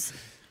 Seems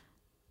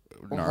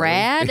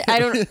rad. I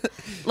don't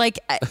like,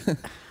 I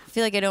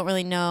feel like I don't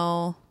really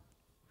know.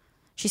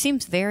 She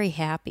seems very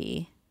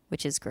happy,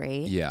 which is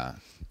great. Yeah.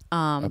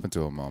 Up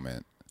until a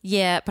moment.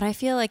 Yeah, but I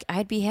feel like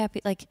I'd be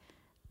happy. Like,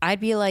 I'd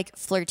be like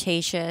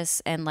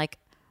flirtatious and like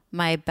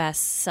my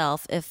best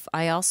self if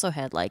I also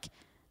had like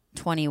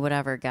 20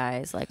 whatever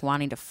guys like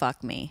wanting to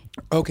fuck me.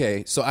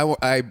 Okay, so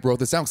I wrote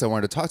this down because I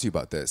wanted to talk to you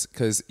about this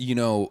because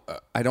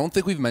I don't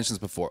think we've mentioned this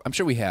before. I'm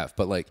sure we have,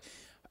 but like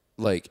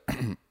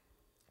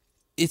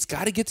it's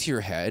got to get to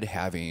your head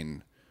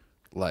having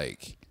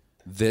like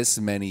this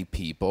many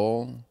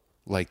people,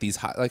 like these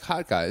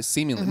hot guys.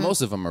 Seemingly,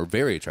 most of them are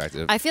very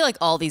attractive. I feel like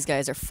all these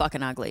guys are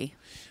fucking ugly.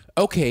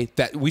 Okay,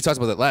 that we talked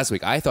about that last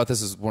week. I thought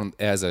this is one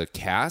as a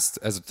cast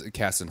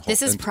and whole.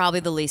 This is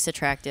probably the least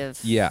attractive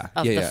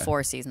of the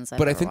 4 seasons I've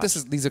But I ever think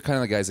watched. these are kind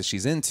of the guys that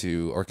she's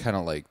into, or kind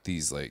of like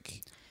these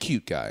like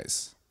cute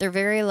guys. They're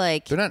very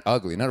like, They're not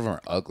ugly. None of them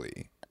are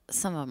ugly.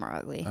 some of them are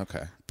ugly.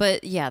 Okay.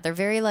 But yeah, they're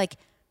very like,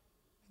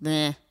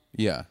 bleh,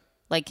 Yeah.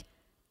 like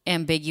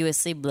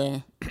ambiguously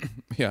bleh.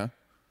 Yeah.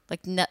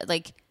 Like,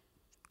 like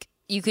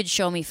you could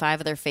show me 5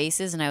 of their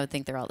faces and I would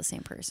think they're all the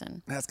same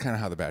person. That's kind of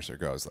how The Bachelor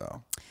goes,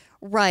 though.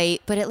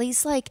 Right. But at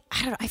least like,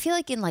 I don't know. I feel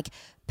like in like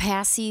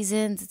past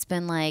seasons, it's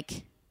been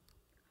like,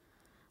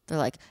 they're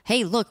like,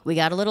 hey, look, we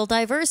got a little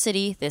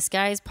diversity. This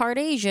guy's part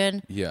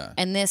Asian. Yeah.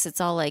 And this, it's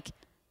all like,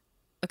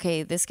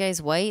 okay, this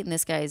guy's white and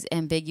this guy's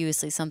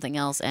ambiguously something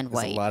else and There's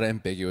white. a lot of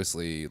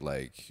ambiguously,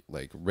 like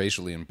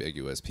racially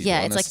ambiguous people Yeah,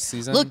 in it's this like,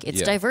 season. look, it's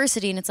Yeah.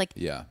 diversity. And it's like,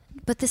 Yeah.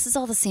 but this is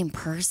all the same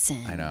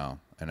person. I know.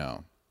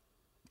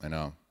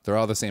 They're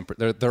all the same.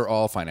 They're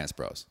all finance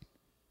bros.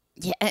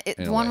 Yeah.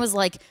 In a One way. was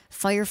like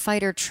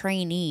firefighter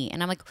trainee.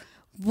 And I'm like,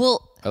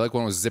 well, I like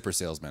one was zipper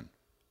salesman.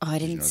 oh, I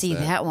Did you didn't notice see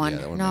that one.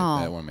 Yeah, No.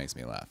 that one makes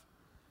me laugh.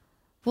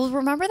 Well,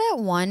 remember that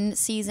one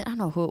season? I don't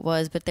know who it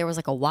was, but there was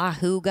like a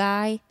Wahoo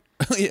guy.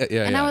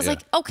 yeah. And I was yeah.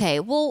 like,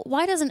 okay, well,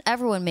 why doesn't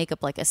everyone make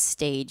up like a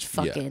stage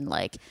fucking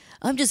like,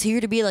 I'm just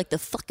here to be like the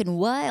fucking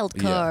wild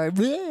card.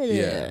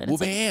 Yeah, And well,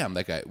 it's like, bam,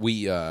 that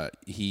guy.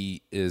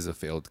 He is a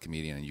failed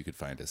comedian, and you could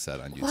find his set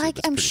on YouTube. like,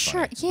 It's I'm pretty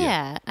sure. funny.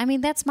 Yeah. I mean,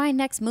 that's my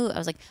next move. I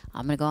was like,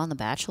 I'm going to go on The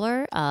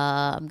Bachelor.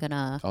 I'm going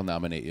to. I'll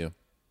nominate you.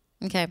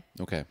 Okay.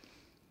 Okay,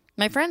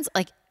 My friends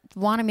like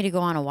wanted me to go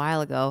on a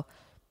while ago.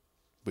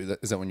 but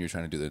is that when you were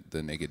trying to do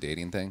the naked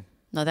dating thing?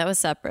 No, that was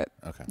separate.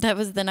 Okay. That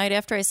was the night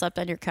after I slept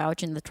on your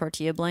couch in the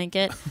tortilla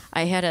blanket.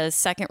 I had a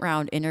second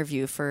round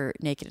interview for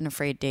Naked and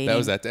Afraid Dating. That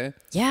was that day.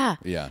 Yeah.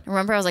 Yeah. And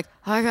remember, I was like,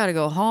 I got to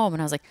go home.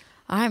 And I was like,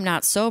 I'm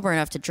not sober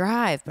enough to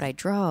drive, but I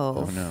drove.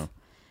 Oh no,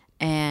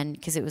 And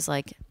because it was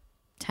like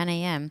 10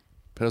 a.m.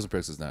 Pedals and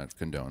Bricks does not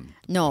condone.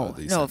 No,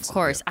 these no, of things.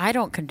 course. I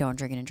don't condone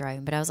drinking and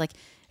driving, but I was like,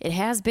 it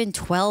has been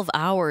 12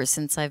 hours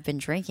since I've been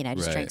drinking. I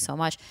just Right. drank so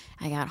much.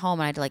 I got home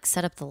and I had to like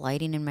set up the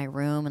lighting in my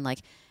room and like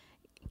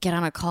get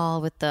on a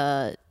call with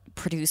the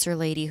producer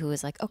lady who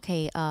was like,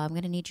 okay, I'm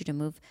going to need you to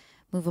move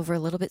over a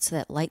little bit so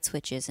that light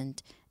switch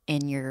isn't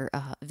in your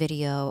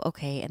video.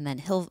 Okay. And then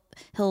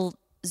he'll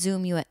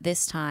zoom you at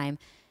this time.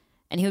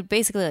 And he would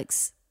basically like,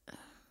 so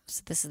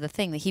this is the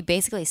thing that he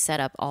basically set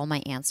up all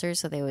my answers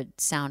so they would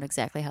sound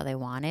exactly how they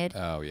wanted.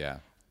 Oh yeah.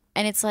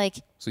 And it's like,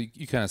 So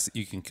you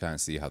can kind of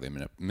see how they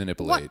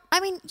manipulate. what? I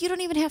mean, you don't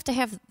even have to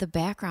have the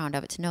background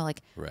of it to know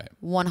like Right.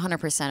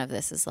 100% of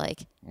this is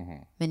like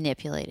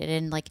manipulated.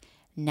 And like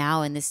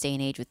now in this day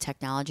and age with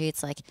technology,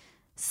 it's like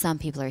some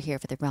people are here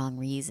for the wrong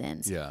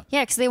reasons. Yeah.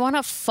 Yeah, because they want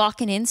a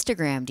fucking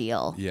Instagram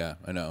deal. Yeah,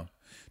 I know.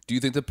 Do you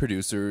think the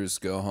producers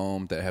go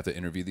home that have to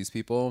interview these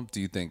people?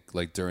 Do you think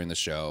like during the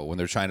show when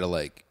they're trying to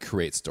like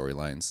create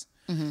storylines,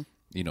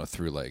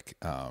 through like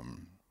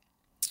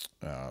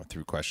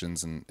through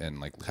questions and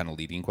like kind of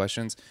leading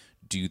questions,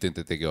 do you think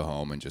that they go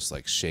home and just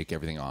like shake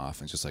everything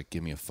off and just like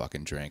give me a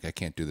fucking drink? I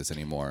can't do this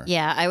anymore.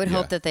 Yeah, I would Yeah.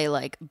 hope that they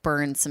like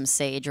burn some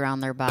sage around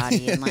their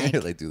body and like,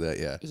 they do that.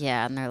 Yeah.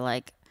 yeah, and they're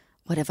like,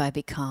 what have I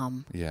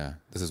become? Yeah,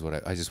 this is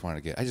what I just wanted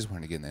to get. I just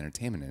wanted to get in the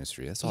entertainment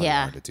industry. That's all I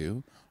Yeah. wanted to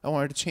do. I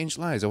wanted to change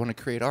lives. I want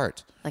to create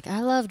art. Like,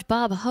 I loved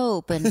Bob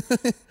Hope and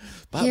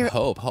Bob Here-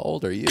 Hope, how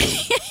old are you?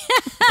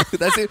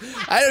 That's it.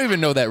 I don't even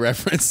know that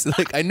reference.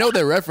 Like I know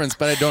that reference,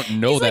 but I don't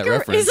know that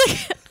reference.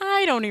 He's like,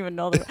 I don't even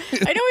know that.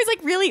 I know he's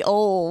like really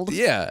old.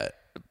 Yeah,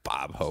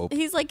 Bob Hope.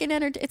 He's like an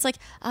it's like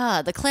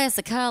the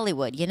classic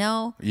Hollywood, you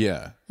know?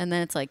 Yeah, And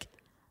then it's like,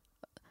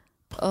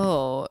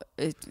 oh,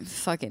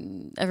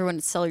 fucking everyone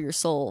sell your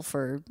soul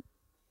for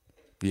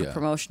yeah.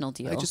 promotional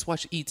deal. I just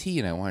watched E.T.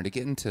 and I wanted to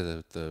get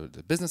into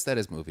the business that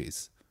is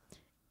movies.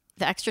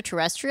 The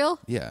extraterrestrial?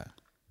 Yeah,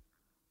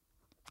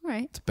 All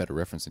right. it's a better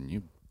reference than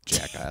you,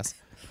 jackass.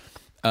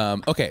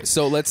 Okay,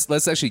 so let's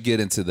actually get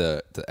into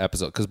the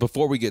episode because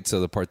before we get to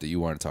the part that you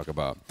want to talk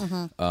about,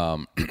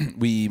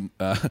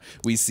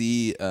 we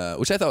see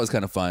which I thought was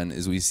kind of fun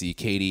is we see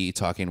Katie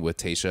talking with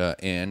Tayshia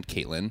and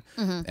Caitlin,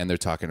 and they're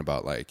talking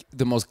about like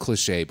the most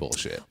cliche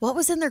bullshit. What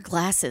was in their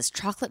glasses?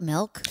 Chocolate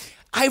milk?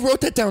 I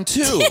wrote that down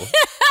too.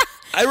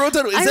 I wrote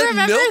down. Is I that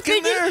remember milk in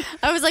thinking, there?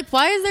 I was like,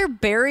 why is there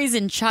berries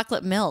in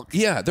chocolate milk?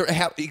 Yeah, they're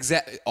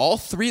exact. All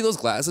three of those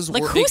glasses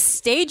Like, were who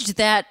staged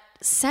that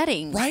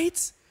setting?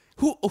 right.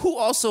 Who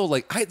also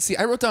like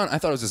I wrote down. I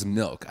thought it was just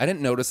milk. I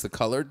didn't notice the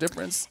color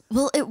difference.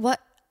 Well,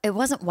 it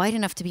wasn't white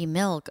enough to be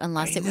milk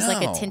unless I it was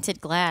like a know.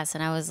 tinted glass.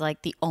 And I was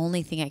like, the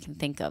only thing I can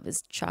think of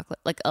is chocolate.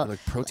 Like,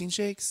 Like protein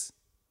shakes,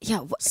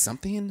 yeah,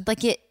 something.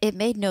 like it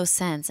made no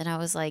sense. And I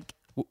was like,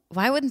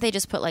 why wouldn't they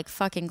just put like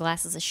fucking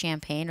glasses of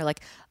champagne or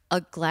like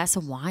a glass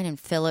of wine and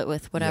fill it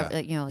with whatever,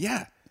 you know.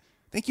 Yeah.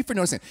 Thank you for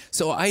noticing.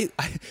 So I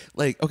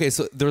like, okay,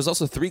 so there was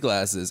also 3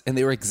 glasses and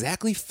they were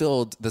exactly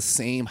filled the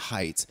same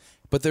height,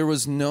 but there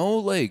was no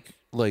like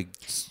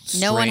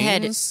No one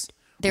had. strings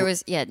There or-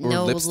 was or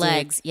no lipstick.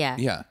 legs. Yeah.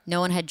 Yeah. No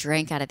one had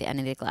drank out of the end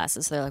of the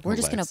glasses. So they're like, we're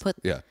just gonna Legs. put.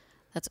 Yeah.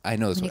 That's. I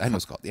know this. what do you I know call-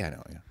 it's called. Yeah, I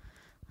know. Yeah.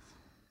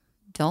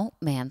 Don't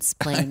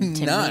mansplain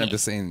to not. me. I'm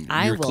just saying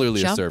I you're will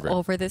clearly a jump server.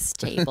 over this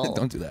table.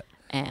 Don't do that.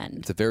 And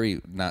It's a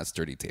very not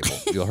sturdy table.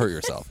 You'll hurt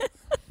yourself.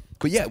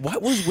 But yeah,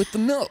 what was with the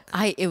milk?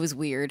 it was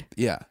weird.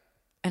 Yeah.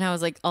 And I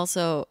was like,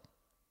 also,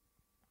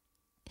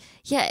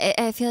 yeah,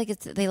 I feel like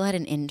they let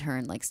an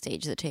intern like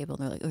stage the table.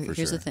 And they're like, okay,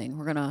 here's sure. the thing.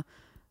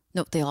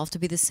 No, they all have to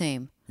be the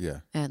same. Yeah.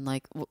 And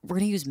like, we're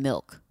going to use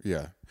milk.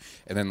 Yeah.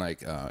 And then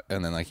like you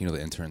know,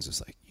 the intern's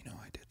just like, you know,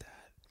 I did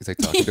that. He's like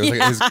talking to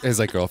his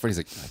like girlfriend.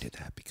 He's like, I did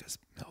that because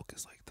milk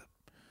is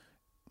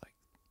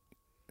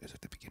is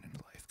at the beginning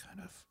of life, kind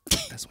of.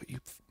 That's what you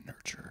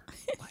nurture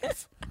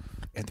life,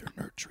 and they're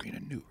nurturing a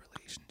new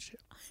relationship.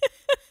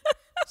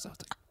 So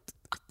it's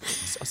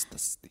like, it's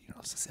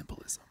the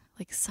symbolism.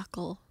 Like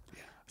suckle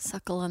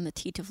on the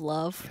teat of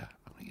love. Yeah,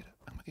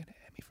 I'm gonna get an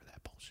Emmy for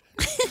that bullshit.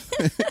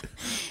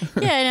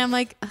 Yeah, and I'm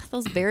like, "Ugh,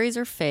 those berries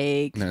are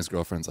fake. And then his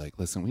girlfriend's like,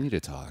 listen, we need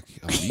to talk. You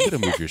gotta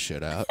move your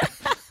shit out.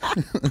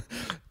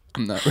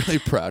 I'm not really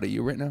proud of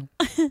you right now.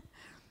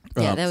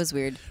 Yeah, that was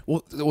weird.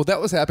 Well,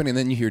 that was happening, and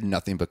then you hear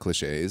nothing but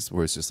cliches,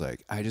 where it's just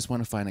like, I just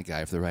want to find a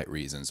guy for the right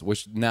reasons,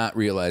 which not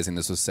realizing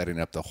this was setting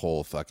up the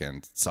whole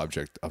fucking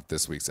subject of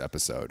this week's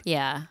episode.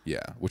 Yeah.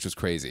 Yeah, which was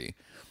crazy.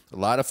 A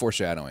lot of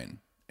foreshadowing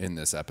in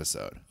this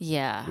episode,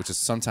 Yeah. which is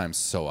sometimes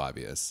so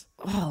obvious.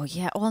 Oh,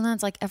 yeah. Well, and then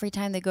it's like every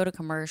time they go to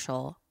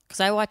commercial, because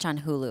I watch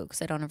on Hulu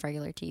because I don't have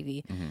regular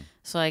TV.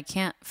 So I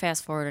can't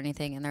fast forward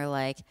anything. And they're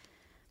like,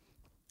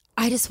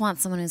 I just want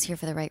someone who's here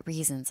for the right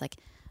reasons. Like,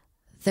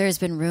 there's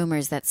been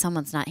rumors that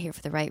someone's not here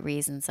for the right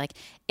reasons. Like,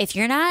 if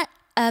you're not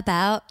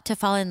about to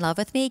fall in love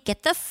with me,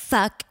 get the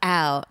fuck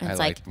out. And I it's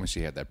liked like, when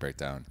she had that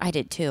breakdown. I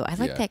did too. I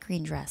like Yeah. that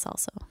green dress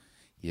also.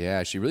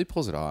 Yeah, she really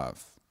pulls it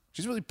off.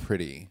 She's really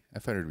pretty. I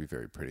find her to be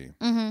very pretty.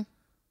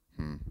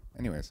 Mm-hmm.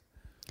 Anyways,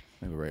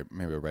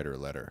 maybe I'll write her a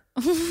letter.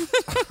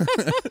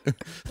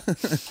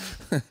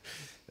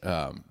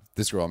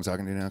 This girl I'm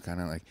talking to now,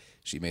 kind of like,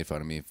 she made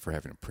fun of me for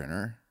having a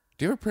printer.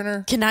 Do you have a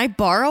printer? Can I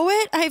borrow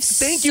it? I have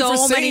Thank so you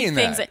for many saying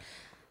things. that.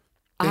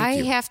 I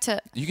you. have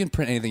to. You can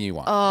print anything you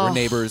want. We're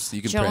neighbors.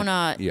 You can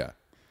Jonah. print. Yeah.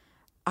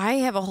 I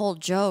have a whole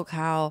joke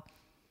how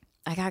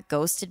I got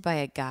ghosted by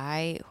a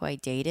guy who I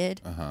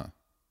dated.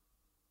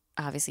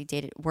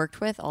 Obviously worked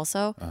with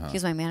also. He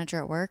was my manager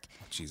at work.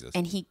 Jesus.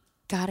 And he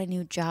got a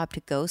new job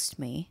to ghost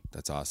me.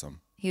 That's awesome.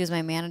 He was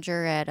my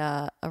manager at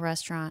a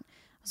restaurant. I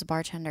was a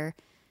bartender.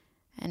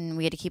 And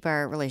we had to keep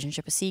our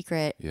relationship a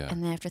secret. Yeah.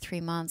 And then after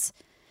 3 months,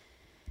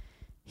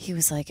 he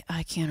was like,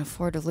 I can't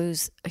afford to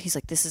lose. He's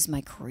like, this is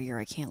my career.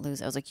 I can't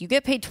lose. I was like, you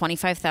get paid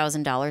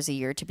 $25,000 a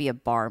year to be a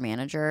bar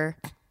manager.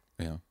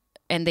 Yeah.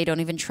 And they don't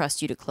even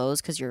trust you to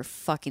close because you're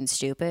fucking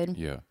stupid.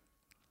 Yeah.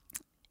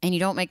 And you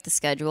don't make the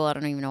schedule. I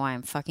don't even know why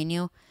I'm fucking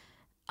you.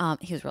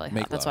 He was really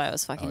hot. That's why I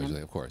was fucking him.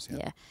 Obviously, of course. Yeah.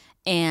 Yeah.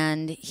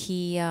 And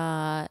he,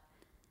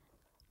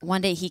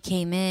 one day he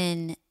came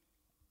in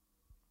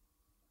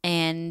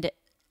and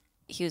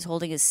he was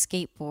holding his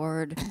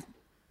skateboard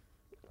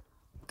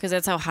because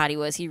that's how hot he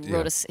was. He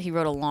rode a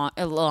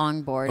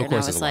longboard. Of And course, I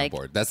was it's a like,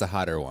 longboard. That's the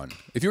hotter one.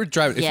 If you were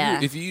driving, Yeah.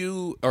 if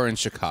you are in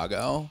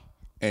Chicago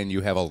and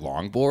you have a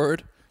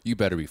longboard, you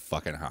better be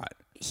fucking hot.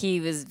 he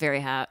was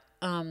very hot.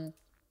 That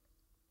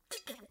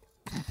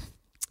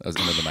was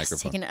into the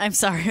microphone. I'm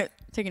sorry,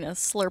 taking a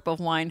slurp of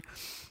wine.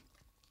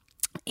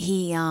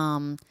 He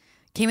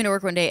came into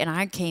work one day, and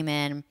I came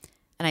in,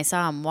 and I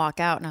saw him walk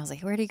out, and I was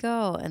like, "Where'd he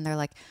go?" And they're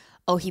like,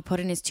 "Oh, he put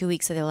in his 2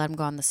 weeks, so they let him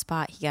go on the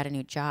spot. He got a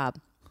new job."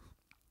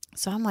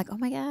 So I'm like, "Oh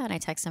my god!" And I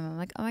text him. I'm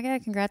like, "Oh my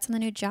god, congrats on the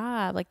new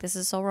job! Like, this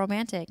is so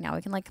romantic. Now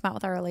we can like come out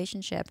with our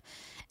relationship."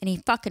 And he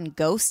fucking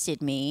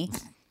ghosted me.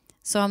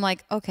 So I'm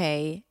like,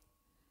 okay,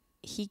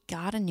 he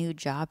got a new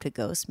job to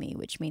ghost me,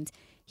 which means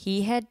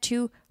he had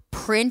to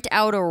print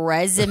out a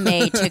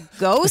resume to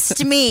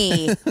ghost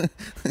me.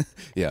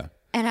 Yeah.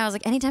 And I was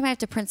like, anytime I have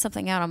to print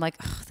something out, I'm like,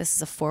 this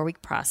is a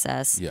 4-week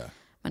process. Yeah.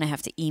 I'm going to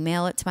have to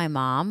email it to my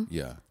mom,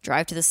 Yeah.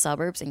 drive to the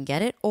suburbs and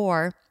get it,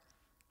 or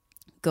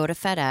go to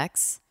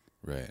FedEx,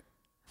 Right.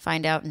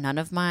 find out none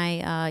of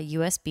my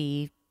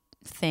USB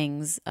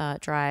things,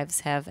 drives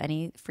have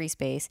any free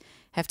space,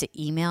 have to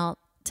email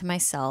to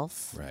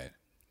myself, Right.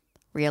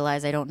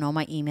 realize I don't know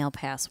my email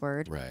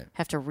password, Right.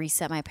 have to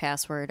reset my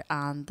password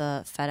on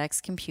the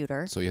FedEx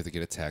computer. So you have to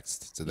get a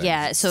text to that.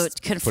 Yeah, so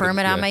confirm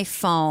it on my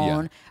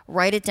phone, Yeah.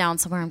 write it down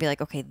somewhere and be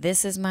like, okay,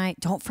 this is my,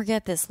 don't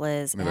forget this,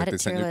 Liz. Maybe Add like it they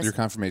to send your your list.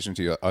 confirmation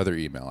to your other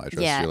email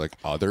address. Yeah. You're like,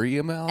 other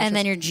email address? And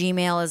then your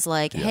Gmail is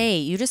like, hey,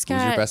 you just Who's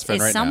got, your best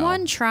friend is right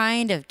someone now?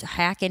 trying to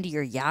hack into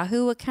your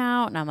Yahoo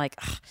account? And I'm like,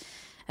 ugh,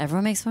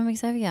 everyone makes fun of me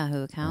because I have a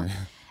Yahoo account.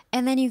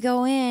 And then you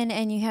go in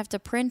and you have to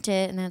print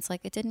it, and then it's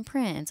like, it didn't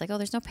print. It's like, oh,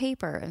 there's no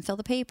paper, and fill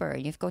the paper.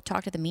 And you have to go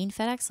talk to the mean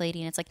FedEx lady,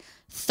 and it's like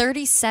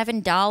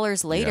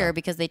 $37 later Yeah.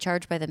 because they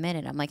charge by the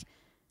minute. I'm like,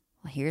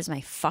 well, here's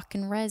my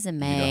fucking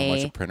resume. You know how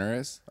much a printer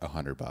is?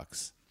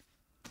 $100.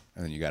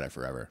 And then you got it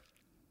forever.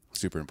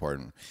 Super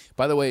important.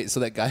 By the way, so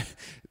that guy,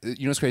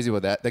 you know what's crazy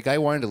about that? That guy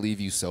wanted to leave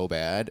you so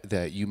bad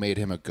that you made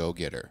him a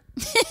go-getter.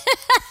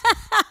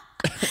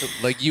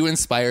 Like you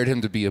inspired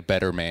him to be a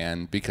better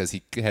man because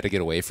he had to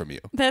get away from you.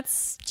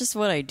 That's just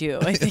what I do.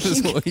 I This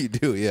is think. what you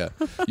do, yeah.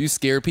 You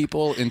scare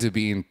people into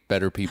being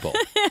better people.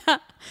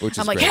 Which is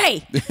I'm like,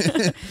 great.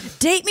 hey,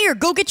 date me or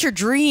go get your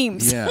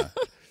dreams. Yeah.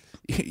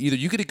 Either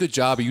you get a good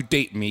job or you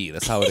date me.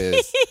 That's how it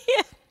is.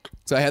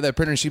 So I had that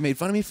printer and she made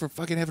fun of me for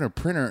fucking having a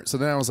printer. So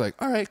then I was like,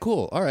 all right,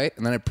 cool. All right.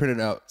 And then I printed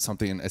out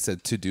something. I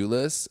said to-do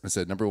list. I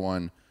said, number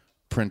 1,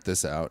 print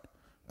this out.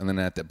 And then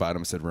at the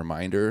bottom it said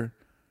reminder.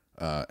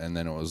 And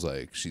then it was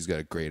like, she's got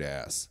a great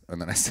ass. And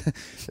then I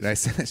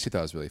said, she thought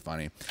it was really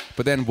funny.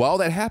 But then while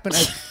that happened, I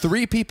had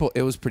 3 people.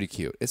 It was pretty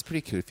cute. It's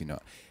pretty cute if you know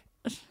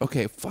it.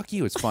 Okay, fuck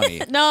you. It's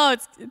funny. No,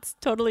 it's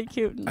totally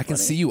cute. And I can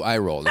funny. see you eye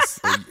roll.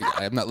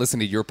 I'm not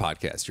listening to your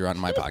podcast. You're on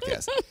my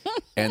podcast.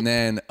 And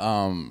then,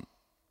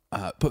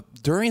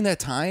 but during that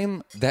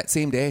time, that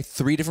same day,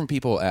 3 different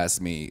people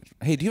asked me,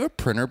 hey, do you have a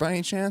printer by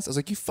any chance? I was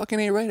like, you fucking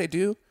ain't right. I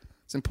do.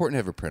 It's important to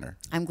have a printer.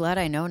 I'm glad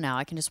I know now.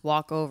 I can just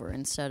walk over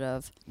instead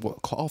of. Well,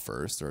 call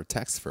first or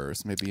text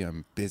first. Maybe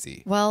I'm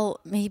busy. Well,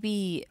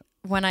 maybe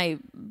when I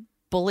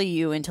bully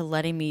you into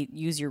letting me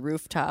use your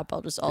rooftop,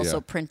 I'll just also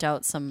Yeah. print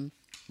out some.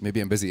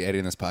 Maybe I'm busy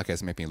editing this podcast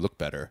and make me look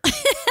better.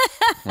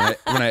 when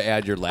I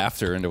add your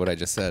laughter into what I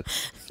just said.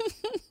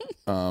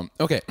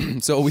 Okay,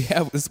 so we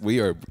have this. We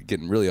are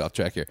getting really off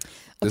track here.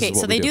 This Okay, is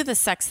what so we they do the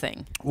sex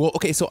thing. Well,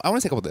 okay, so I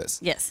want to talk about this.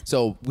 Yes.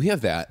 So we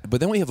have that,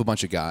 but then we have a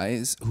bunch of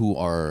guys who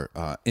are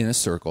in a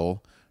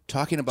circle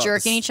talking about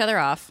Jerking each other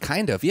off.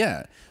 Kind of,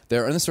 yeah.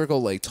 They're in a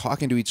circle, like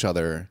talking to each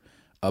other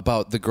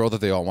about the girl that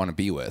they all want to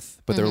be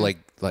with, but they're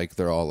like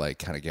they're all like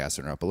kind of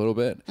gassing her up a little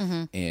bit.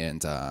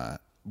 And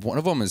one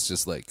of them is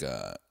just like,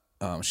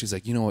 she's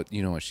like, you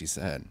know what she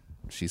said?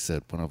 She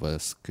said one of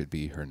us could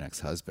be her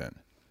next husband,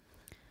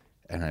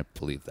 and I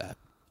believe that.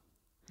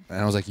 And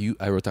I was like,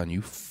 I wrote down,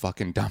 you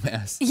fucking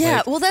dumbass. Yeah,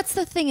 Like, well, that's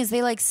the thing is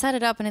they like set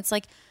it up and it's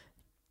like,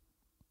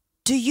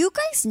 do you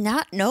guys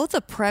not know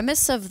the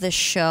premise of the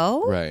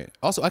show? right.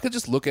 Also, I could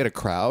just look at a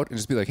crowd and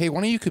just be like, hey,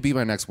 one of you could be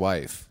my next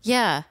wife.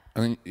 Yeah. I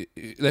mean,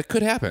 that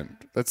could happen.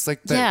 That's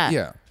like, that,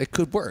 Yeah. it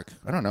could work.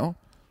 I don't know.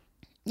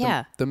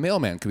 Yeah. The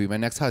mailman could be my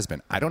next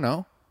husband. I don't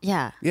know.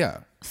 Yeah. Yeah.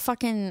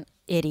 Fucking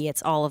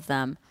idiots, all of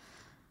them.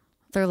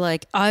 They're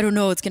like, I don't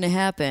know what's going to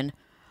happen.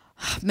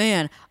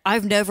 Man,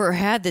 I've never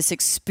had this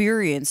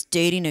experience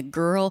dating a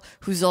girl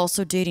who's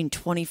also dating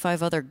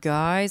 25 other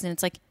guys. And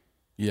it's like,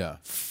 Yeah.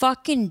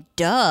 fucking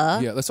duh.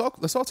 Yeah. Let's all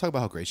talk about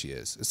how great she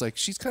is. It's like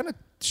she's kind of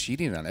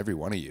cheating on every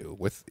one of you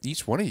with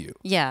each one of you.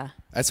 Yeah.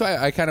 That's why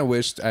I kind of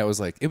wished I was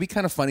like, it'd be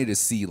kind of funny to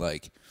see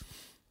like,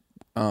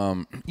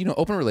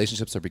 open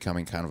relationships are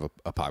becoming kind of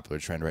a popular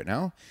trend right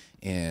now.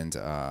 And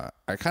I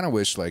kind of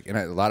wish like, and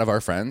a lot of our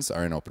friends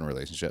are in open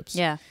relationships.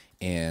 Yeah.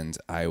 And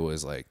I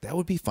was like, that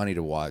would be funny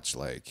to watch.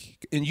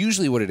 Like, and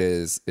usually what it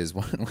is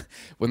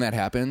when that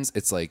happens,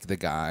 it's like the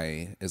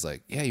guy is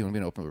like, yeah, you want to be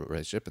in an open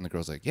relationship? And the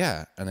girl's like,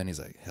 yeah. And then he's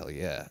like, hell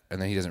yeah. And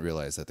then he doesn't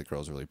realize that the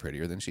girl's really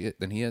prettier than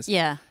he is.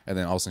 Yeah. And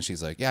then all of a sudden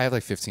she's like, yeah, I have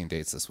like 15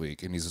 dates this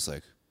week. And he's just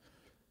like,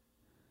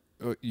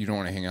 oh, you don't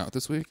want to hang out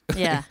this week?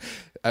 Yeah.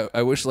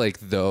 I wish like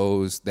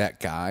that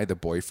guy, the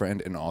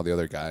boyfriend, and all the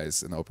other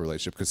guys in the open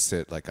relationship could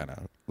sit like on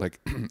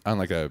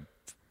a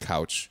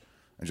couch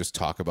and just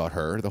talk about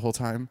her the whole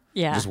time.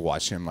 Yeah. Just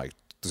watch him like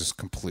just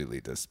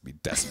completely just be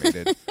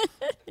decimated.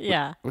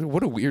 Yeah.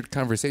 What a weird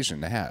conversation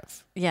to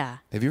have. Yeah.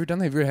 Have you ever done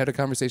that? Have you ever had a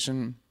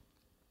conversation?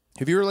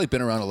 Have you ever like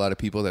been around a lot of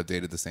people that have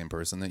dated the same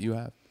person that you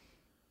have?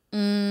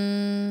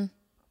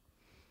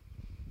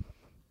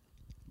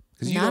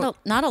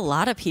 Not a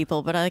lot of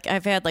people, but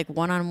I've had like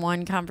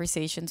one-on-one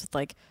conversations with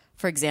like,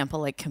 for example,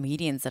 like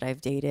comedians that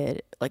I've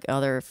dated, like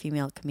other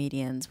female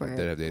comedians where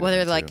That have dated whether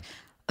me like, too.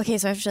 okay,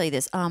 so I have to tell you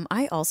this.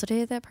 I also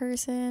dated that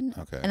person.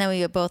 Okay. And then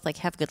we would both like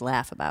have a good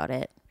laugh about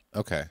it.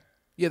 Okay.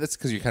 Yeah, that's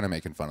because you're kind of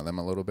making fun of them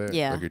a little bit.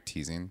 Yeah. Like you're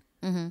teasing.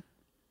 Mm-hmm.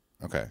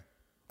 Okay.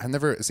 I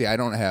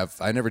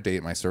never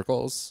date my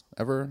circles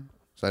ever.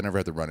 So I never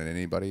had to run into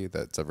anybody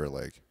that's ever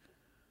like,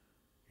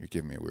 you're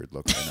giving me a weird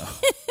look right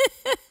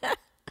now.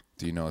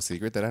 Do you know a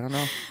secret that I don't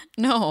know?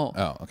 No.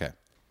 Oh, okay.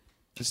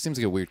 Just seems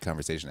like a weird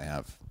conversation to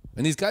have.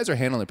 And these guys are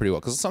handling it pretty well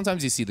because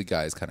sometimes you see the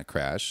guys kind of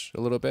crash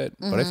a little bit,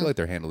 but I feel like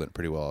they're handling it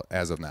pretty well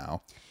as of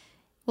now.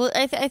 Well,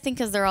 I think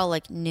because they're all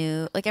like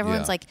new, like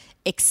everyone's Yeah. like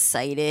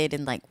excited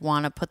and like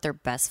want to put their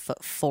best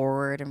foot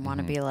forward and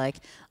want to be like,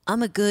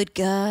 I'm a good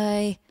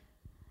guy.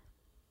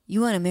 You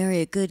want to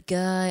marry a good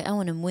guy. I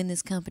want to win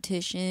this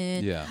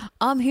competition. Yeah.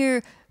 I'm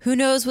here. Who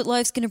knows what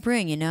life's going to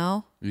bring, you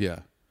know? Yeah.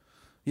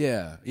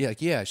 Yeah. Yeah.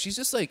 Yeah. She's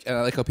just like, and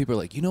I like how people are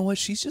like, you know what?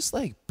 She's just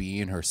like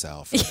being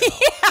herself. Right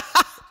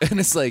now. And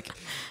it's like,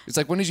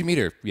 when did you meet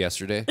her?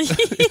 Yesterday.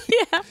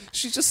 Yeah.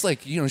 She's just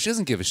like, she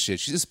doesn't give a shit.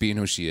 She's just being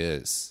who she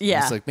is. And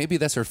Yeah. it's like, maybe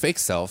that's her fake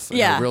self. And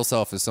Yeah. her real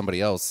self is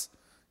somebody else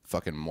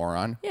fucking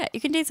moron. Yeah, you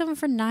can date someone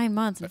for 9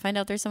 months and find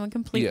out there's someone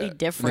completely And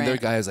different. the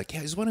other guy is like, yeah,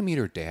 I just want to meet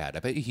her dad. I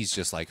bet he's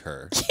just like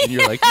her. And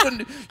you're like,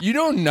 you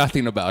know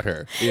nothing about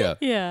her. Yeah.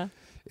 Yeah.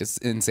 It's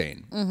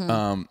insane.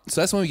 So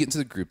that's when we get into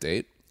the group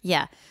date.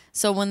 Yeah.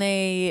 So when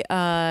they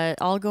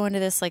all go into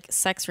this like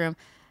sex room,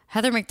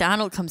 Heather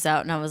McDonald comes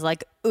out and I was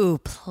like, ooh,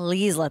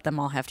 please let them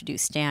all have to do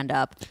stand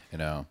up. You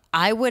know.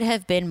 I would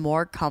have been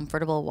more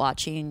comfortable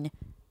watching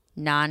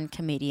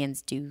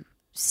non-comedians do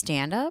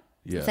stand up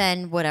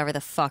than whatever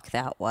the fuck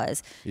that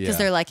was. Because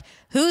they're like,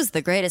 who's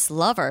the greatest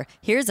lover?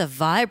 Here's a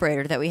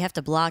vibrator that we have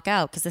to block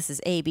out because this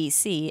is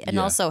ABC. And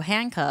also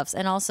handcuffs.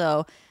 And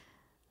also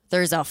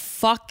there's a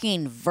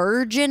fucking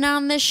virgin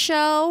on this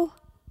show.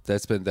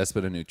 That's been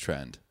a new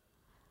trend.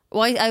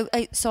 Well, I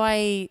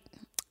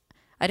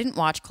didn't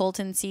watch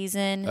Colton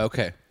season.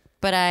 Okay.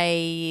 But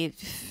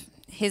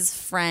his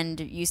friend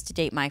used to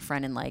date my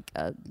friend in like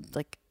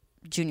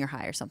junior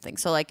high or something.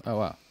 So like, Oh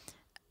wow.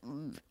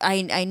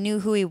 I knew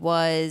who he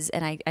was,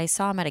 and I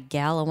saw him at a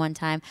gala one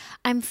time.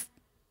 I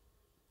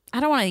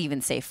don't want to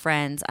even say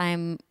friends.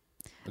 I'm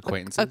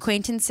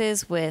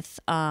acquaintances with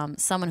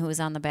someone who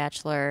was on The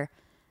Bachelor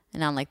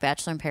and on like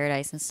Bachelor in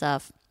Paradise and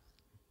stuff.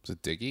 Was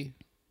it Diggy?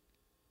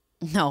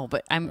 No,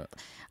 but I'm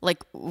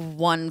like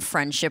one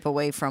friendship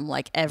away from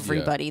like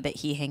everybody that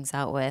he hangs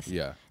out with.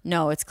 Yeah.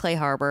 No, it's Clay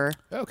Harbor.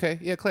 Okay.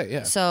 Yeah, Clay.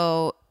 Yeah.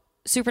 So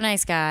super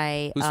nice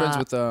guy. Who's friends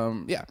with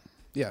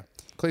yeah.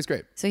 Clay's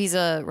great. So he's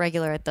a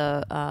regular at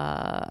the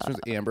So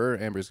Amber.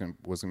 Amber's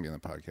was gonna be on the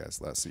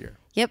podcast last year.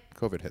 Yep.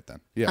 COVID hit then.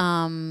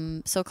 Yeah.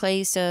 So Clay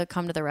used to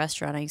come to the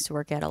restaurant I used to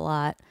work at a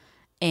lot,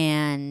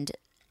 and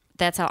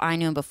that's how I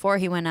knew him before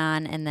he went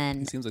on. And then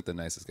He seems like the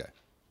nicest guy.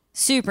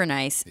 super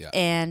nice. Yeah.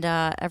 And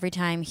every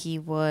time he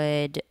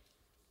would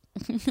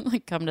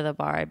like come to the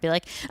bar, I'd be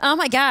like, "Oh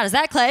my god, is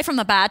that Clay from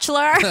The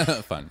Bachelor?"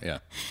 Fun. Yeah.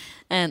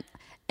 and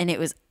it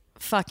was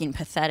fucking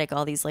pathetic.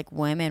 All these like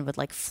women would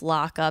like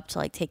flock up to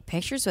like take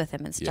pictures with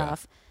him and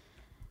stuff.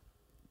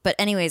 But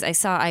anyways, I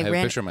have a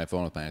ran picture on my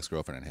phone with my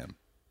ex-girlfriend and him.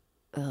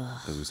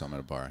 Because we saw him at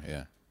a bar.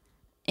 Yeah.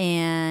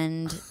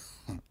 and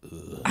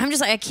I'm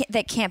just like,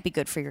 that can't be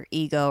good for your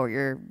ego or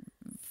your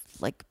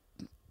like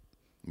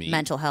Me.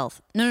 mental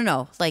health.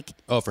 No. Like,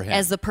 Oh, for him.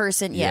 as the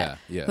person, Yeah.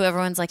 who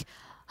everyone's like,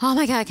 oh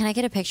my god, can I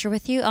get a picture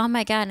with you? Oh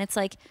my god, and it's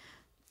like,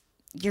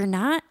 you're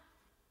not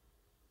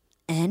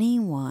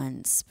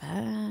anyone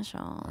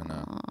special. I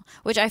know.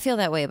 Which I feel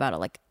that way about it,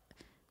 like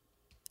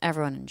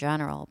everyone in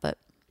general, but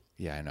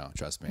Yeah, I know.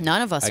 Trust me.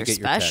 None of us I are get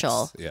your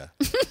special. texts. Yeah.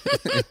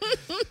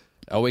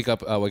 I'll wake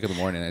up in the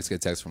morning and I just get a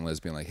text from Liz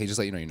being like, "Hey, just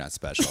let you know you're not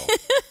special."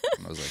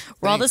 And I was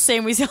like, we're all the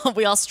 "Thanks." same.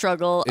 We all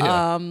struggle.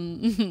 Yeah.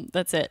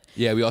 That's it.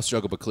 Yeah, we all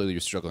struggle, but clearly you're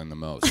struggling the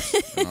most.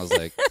 And I was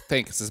like,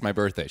 "Thanks. This is my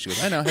birthday." She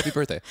goes, "I know. Happy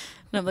birthday."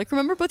 And I'm like,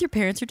 remember both your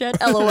parents are dead?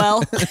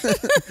 LOL.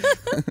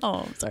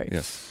 Oh, sorry.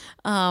 Yeah.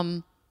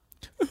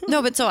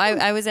 No, but so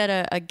I was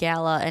at a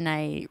gala and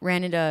I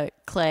ran into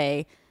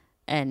Clay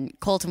and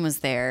Colton was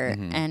there.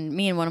 Mm-hmm. And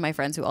me and one of my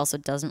friends who also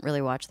doesn't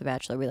really watch The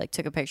Bachelor, we like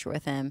took a picture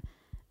with him.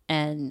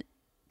 And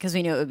because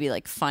we knew it would be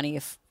like funny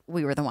if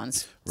we were the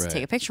ones to Right.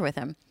 take a picture with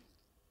him.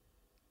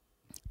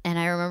 And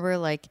I remember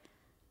like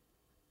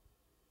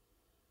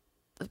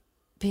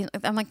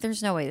I'm like,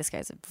 there's no way this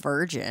guy's a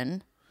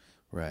virgin.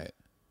 Right.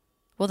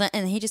 Well, then,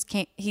 and he just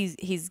can't.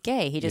 He's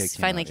gay. He just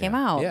came finally out, came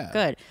yeah. out. Yeah.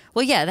 Good.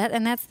 Well, yeah.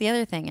 That's the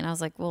other thing. And I was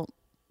like, well,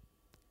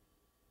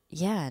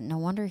 yeah. No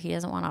wonder he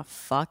doesn't want to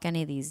fuck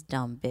any of these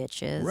dumb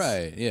bitches.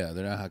 Right. Yeah.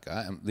 They're not.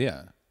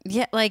 Yeah.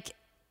 Yeah. Like,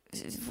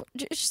 it's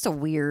just a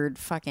weird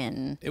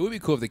fucking It would be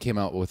cool if they came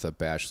out with a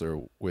Bachelor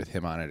with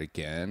him on it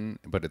again,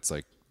 but it's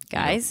like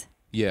guys.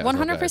 Yeah. it's all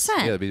 100%. guys.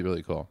 Yeah, that'd be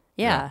really cool.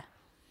 Yeah.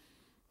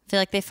 I feel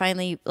like they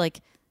finally like.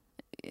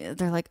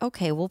 They're like,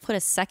 okay, we'll put a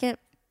second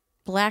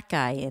black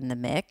guy in the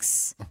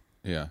mix,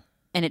 Yeah.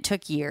 and it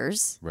took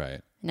years.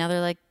 Right. Now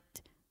they're like,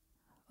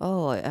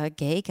 oh, a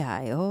gay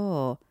guy.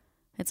 Oh,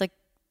 it's like,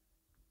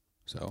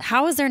 So.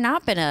 how has there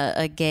not been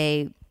a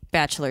gay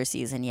Bachelor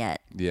season yet?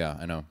 Yeah,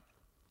 I know.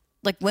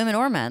 Like women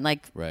or men,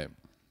 like, Right.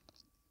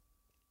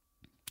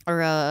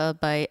 or a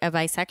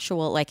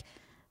bisexual, like,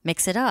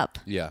 mix it up.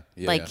 Yeah.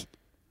 Yeah. Like, yeah.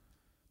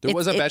 There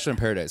was a it- Bachelor in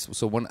Paradise.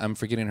 So one, I'm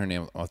forgetting her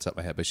name off the top of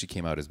my head, but she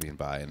came out as being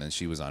bi, and then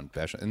she was on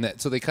Bachelor, and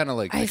that, so they kind of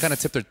like they kind of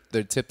tipped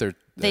their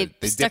they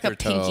they stuck dipped a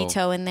their pinky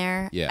toe in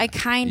there. Yeah. I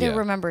kind of Yeah.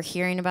 remember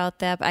hearing about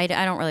that, but I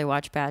don't really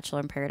watch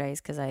Bachelor in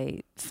Paradise because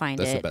I find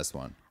That's the it best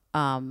one.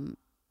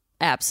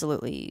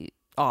 absolutely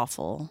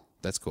awful.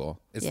 That's cool.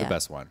 It's Yeah. the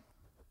best one.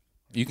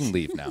 You can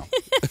leave now.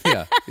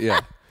 Yeah,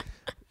 yeah.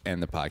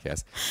 And the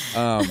podcast.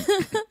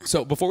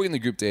 So before we get in the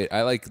group date,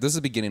 this is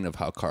the beginning of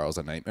how Carl's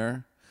a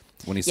nightmare.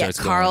 When he starts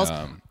Carl's-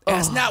 going,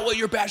 that's not what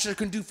your bachelor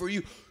can do for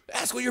you.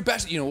 Ask what your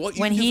best. You know what?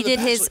 You when can do he for the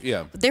did his, Bachelor.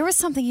 Yeah. there was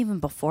something even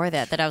before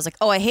that I was like,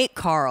 oh, I hate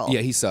Carl.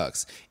 Yeah, he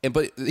sucks.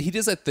 But he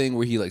does that thing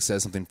where he like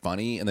says something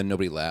funny and then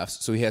nobody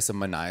laughs. So he has to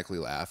maniacally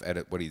laugh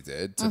at what he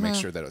did to make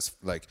sure that it was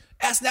like,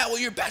 ask not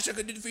what your bachelor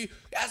could do for you.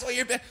 Ask what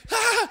your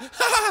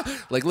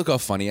like, look how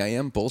funny I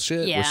am.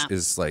 Bullshit. Yeah. Which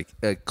is like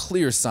a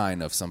clear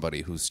sign of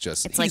somebody who's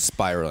just It's he's like,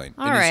 spiraling.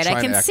 All and he's right, I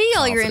trying can to act see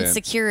all your confident.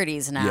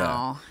 insecurities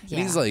now. Yeah.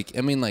 And he's like,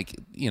 I mean, like,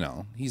 you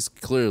know, he's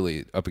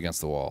clearly up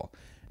against the wall.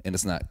 And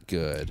it's not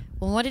good.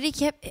 Well, what did he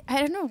keep? I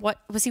don't know. What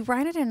was he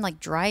writing in like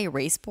dry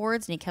erase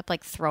boards and he kept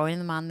like throwing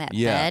them on that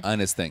bed? On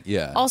his thing.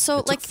 Yeah. Also, it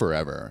took like,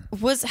 forever.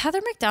 Was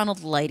Heather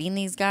McDonald lighting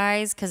these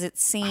guys? Because it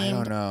seemed. I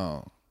don't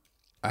know.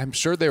 I'm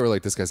sure they were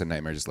like, this guy's a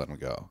nightmare. Just let him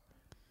go.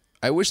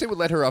 I wish they would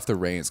let her off the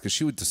reins because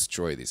she would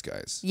destroy these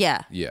guys.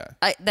 Yeah. Yeah.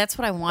 That's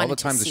what I wanted. All the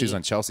times to that see. she was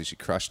on Chelsea, she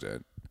crushed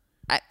it.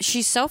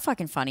 She's so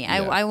fucking funny.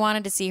 Yeah. I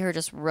wanted to see her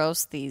just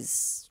roast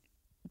these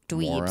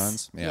dweebs.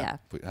 Morons. Yeah.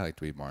 I like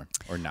dweeb more.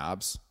 Or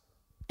knobs.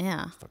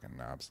 Yeah. Fucking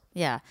knobs.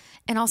 Yeah.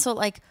 And also,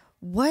 like,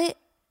 what?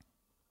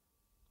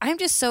 I'm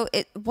just so.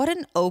 What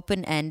an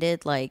open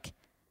ended, like,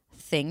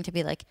 thing to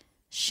be like,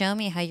 show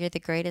me how you're the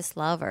greatest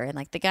lover. And,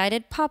 like, the guy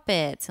did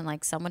puppets and,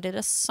 like, someone did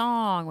a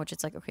song, which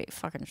it's like, okay,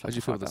 fucking shut How'd the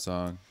you feel fuck with the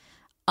up.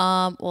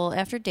 song? Well,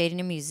 after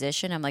dating a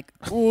musician, I'm like,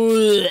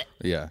 ugh.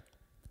 Yeah.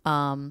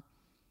 But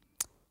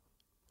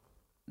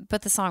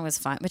the song was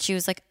fine. But she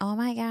was like, oh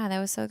my God, that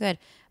was so good.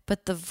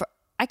 But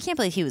I can't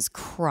believe he was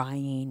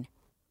crying.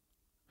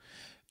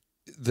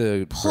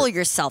 Pull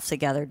yourself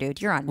together,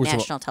 dude. You're on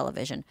national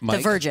television. Mike?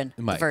 The Virgin.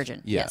 Mike. The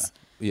Virgin. Yeah. Yes.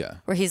 Yeah.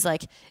 Where he's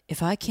like,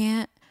 if I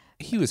can't.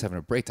 He was having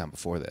a breakdown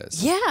before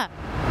this.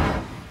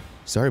 Yeah.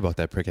 Sorry about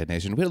that, Prickhead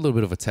Nation. We had a little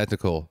bit of a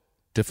technical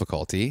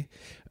difficulty.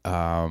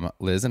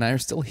 Liz and I are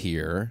still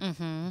here.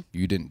 Mm-hmm.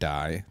 You didn't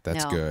die.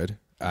 That's No. good.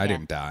 I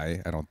didn't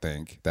die, I don't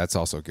think. That's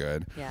also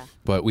good. Yeah.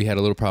 But we had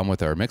a little problem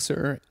with our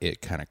mixer.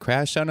 It kind of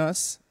crashed on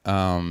us.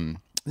 It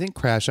didn't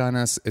crash on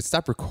us. It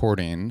stopped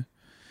recording.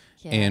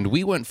 Yeah. And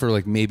we went for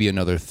like maybe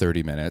another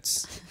 30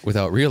 minutes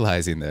without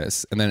realizing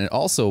this. And then it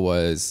also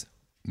was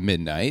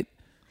midnight,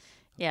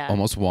 Yeah.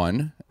 almost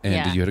 1, and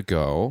Yeah. you had to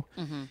go.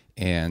 Mm-hmm.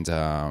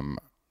 And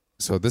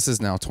so this is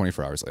now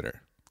 24 hours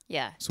later.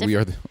 Yeah. So we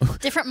are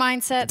different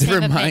mindset.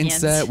 different same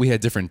opinions. mindset. We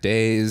had different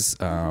days.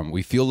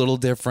 We feel a little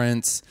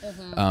different.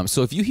 Mm-hmm.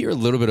 So if you hear a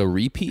little bit of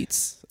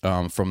repeats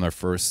from the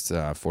first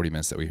 40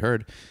 minutes that we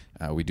heard,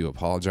 we do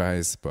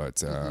apologize, but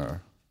Mm-hmm.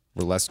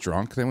 we're less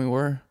drunk than we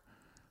were.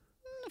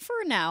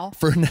 For now.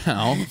 For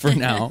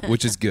now,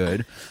 which is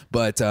good.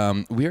 But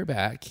we are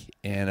back,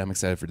 and I'm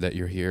excited that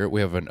you're here. We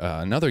have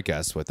another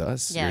guest with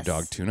us. Yes. Your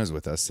dog Tuna's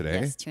with us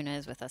today. Yes, Tuna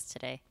is with us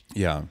today.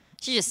 Yeah.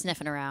 She's just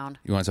sniffing around.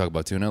 You want to talk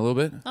about Tuna a little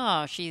bit?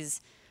 Oh,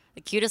 she's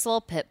the cutest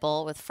little pit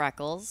bull with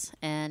freckles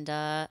and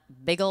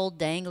big old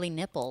dangly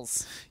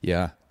nipples.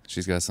 Yeah.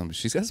 She's got some little.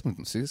 She's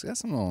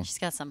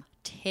got some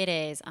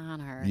titties on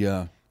her.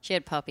 Yeah. She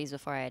had puppies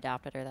before I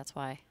adopted her. That's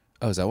why.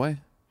 Oh, is that why?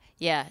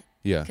 Yeah.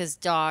 Yeah. Because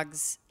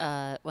dogs,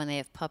 when they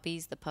have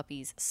puppies, the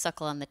puppies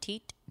suckle on the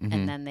teat, Mm-hmm.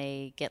 and then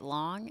they get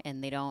long,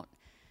 and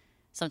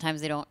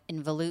sometimes they don't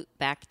involute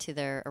back to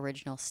their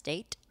original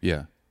state.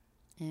 Yeah.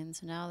 And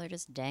so now they're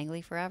just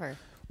dangly forever.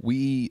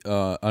 We,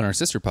 on our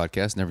sister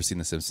podcast, Never Seen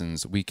The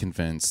Simpsons, we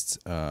convinced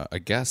a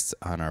guest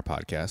on our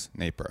podcast,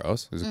 Nate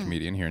Burrows, who's a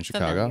comedian here in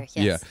Chicago. Familiar,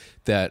 yes.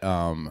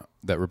 Yeah.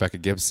 That Rebecca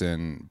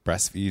Gibson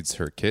breastfeeds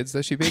her kids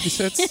that she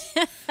babysits.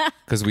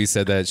 Because we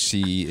said that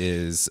she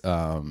is,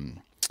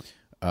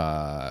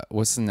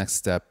 what's the next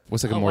step?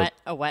 What's like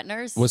A wet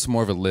nurse? What's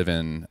more of a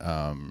live-in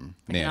nanny?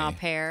 An au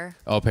pair.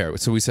 Au pair.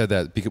 So we said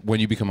that when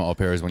you become an au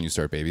pair is when you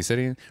start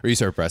babysitting or you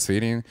start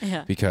breastfeeding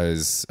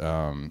because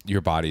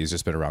your body has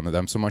just been around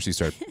them so much. You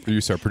start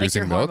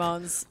producing your milk.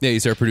 hormones Yeah, you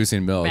start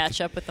producing milk. match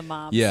up with the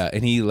moms. Yeah,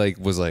 and he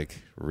was like,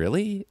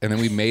 really? And then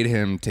we made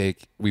him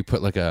we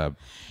put like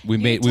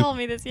You told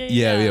me this.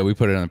 Yeah, we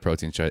put it on a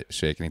protein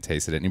shake and he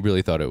tasted it and he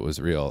really thought it was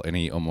real and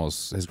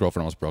his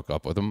girlfriend almost broke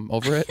up with him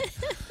over it.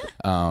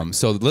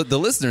 So the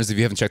listeners, if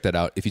you haven't checked that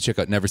out, if you check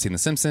out Never Seen The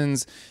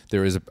Simpsons,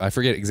 there is I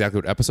forget exactly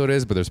what episode it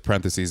is, but there's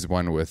parentheses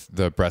one with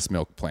the breast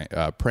milk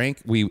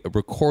prank. We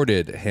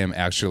recorded him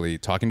actually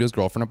talking to his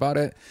girlfriend about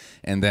it,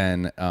 and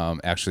then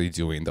actually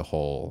doing the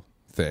whole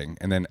thing.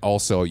 And then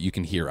also you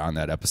can hear on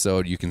that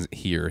episode, you can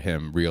hear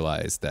him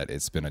realize that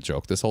it's been a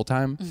joke this whole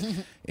time,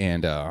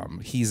 and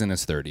he's in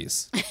his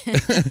 30s,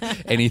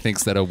 and he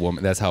thinks that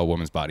that's how a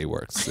woman's body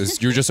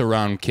works. You're just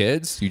around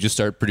kids, you just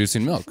start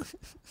producing milk,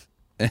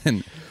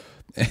 and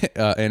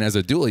as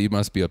a doula, you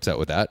must be upset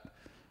with that.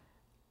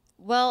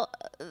 Well,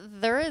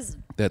 there's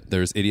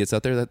idiots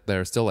out there that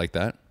are still like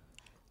that.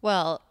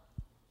 Well,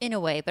 in a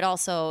way, but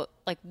also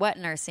like wet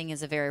nursing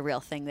is a very real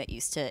thing that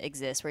used to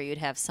exist, where you'd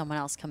have someone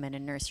else come in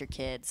and nurse your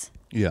kids.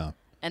 Yeah,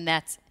 and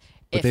that's.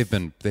 But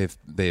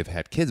they've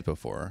had kids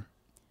before.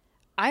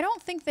 I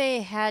don't think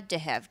they had to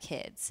have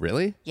kids.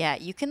 Really? Yeah,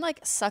 you can like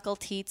suckle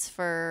teats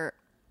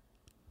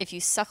if you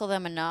suckle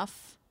them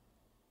enough.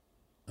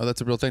 Oh,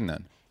 that's a real thing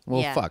then.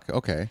 Well, Yeah. fuck.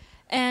 Okay.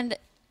 And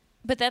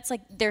But that's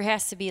like there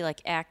has to be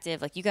like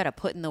active, like you got to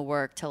put in the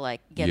work to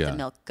like get Yeah. the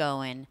milk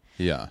going.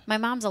 Yeah. My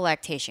mom's a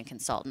lactation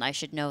consultant. I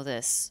should know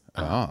this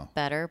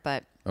better,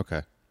 but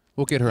Okay.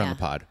 We'll get her on Yeah. the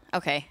pod.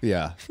 okay.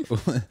 Yeah.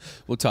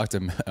 We'll talk to,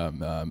 I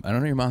don't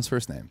know your mom's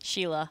first name.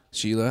 Sheila.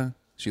 Sheila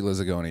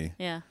Zagoni.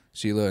 Yeah,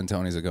 Sheila and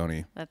Tony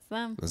Zagoni. that's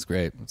them. That's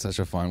great. It's such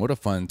a fun. What a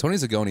fun. Tony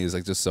Zagoni is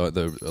like just so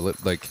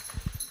that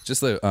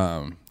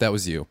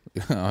was you.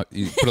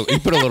 You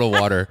put a little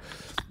water.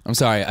 I'm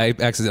sorry. I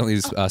accidentally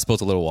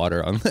spilled a little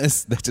water on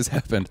this. That just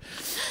happened.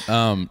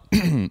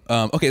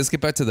 Okay, let's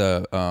get back to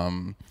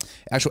the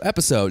actual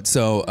episode.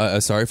 So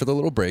sorry for the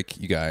little break,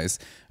 you guys,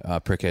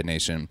 Prickhead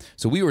Nation.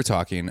 So we were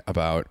talking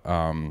about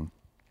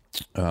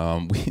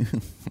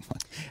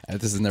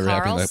this has never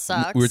Carl happened.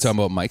 sucks. We were talking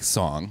about Mike's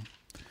song.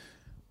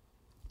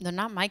 They're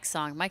not Mike's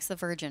song. Mike's the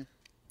virgin.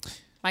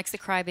 Mike's the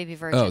crybaby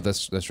virgin. Oh,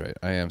 that's right.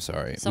 I am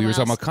sorry. Someone we were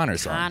talking else- about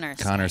Connor's song. Connor's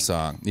Connor's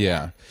song.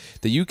 Yeah.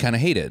 That you kind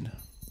of hated.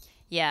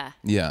 Yeah.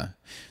 Yeah.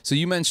 So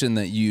you mentioned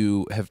that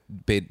you have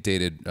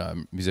dated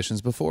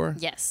musicians before.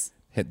 Yes.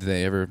 Did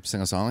they ever sing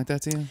a song like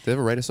that to you? Did they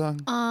ever write a song?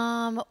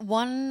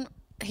 One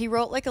he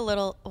wrote like a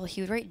little. Well,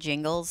 he would write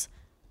jingles,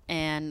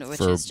 and which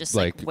For, is just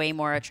like like- way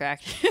more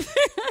attractive.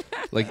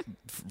 Like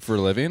for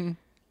a living?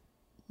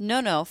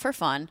 No, for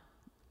fun.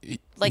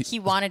 Like he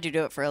wanted to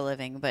do it for a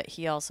living, but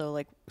he also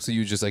like So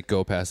you just like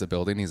go past the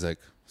building. He's like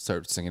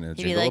start singing a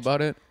be jingle like-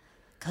 about it.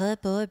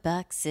 cardboard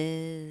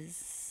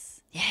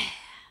boxes. Yeah.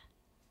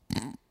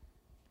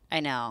 I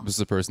know. This is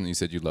the person that you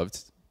said you loved.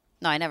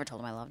 No, I never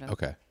told him I loved him.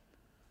 Okay,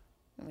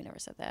 We never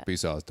said that. but you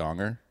saw his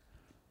donger.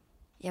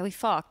 Yeah, we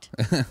fucked.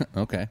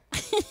 Okay.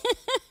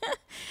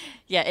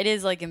 Yeah, it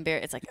is like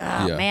embarrassing. It's like,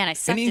 oh Yeah. man, I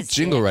sucked Any his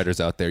jingle dick. writers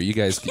out there? You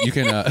guys, you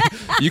can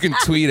you can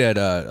tweet at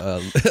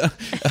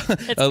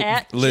It's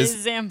at Liz-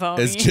 Jiz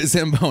Zamboni. It's Jiz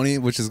Zamboni,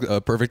 which is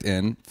a perfect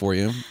in for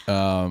you.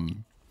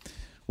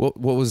 What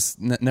was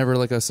never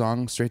like a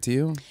song straight to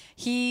you?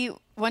 He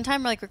one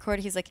time like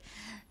recorded. He's like,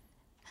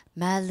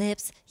 my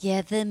lips,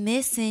 yeah, they're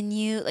missing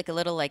you. Like a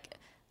little like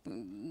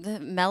the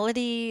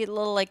melody,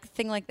 little like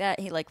thing like that.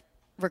 He like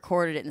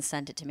recorded it and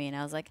sent it to me, and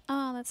I was like,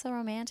 oh, that's so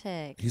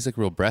romantic. He's like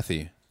real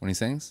breathy when he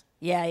sings.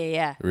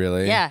 Yeah.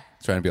 Really? Yeah.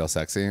 Trying to be all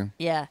sexy.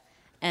 Yeah.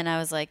 And I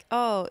was like,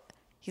 oh,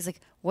 he's like,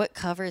 what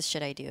covers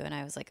should I do? And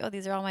I was like, oh,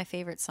 these are all my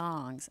favorite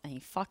songs. And he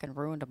fucking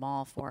ruined them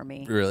all for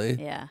me.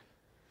 Really? Yeah. And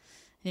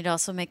he'd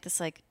also make this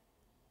like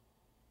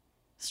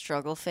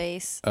struggle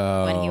face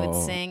when he would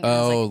sing. And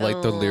I was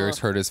like the "Ugh." lyrics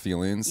hurt his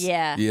feelings.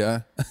 Yeah.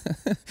 Yeah.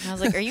 And I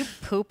was like, are you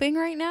pooping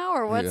right now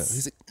or Yeah. what's?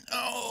 He's like,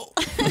 no.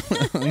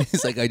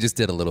 He's like, I just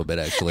did a little bit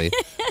actually.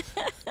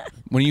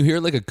 When you hear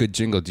like a good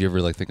jingle, do you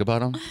ever like think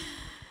about him?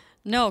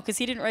 No, because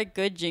he didn't write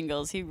good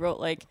jingles. He wrote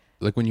like,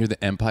 Like when you hear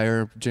the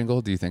Empire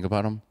jingle, do you think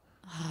about him?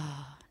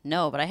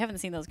 no, but I haven't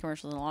seen those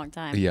commercials in a long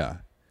time. Yeah.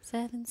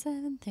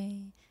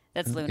 773.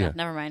 That's Luna. Yeah.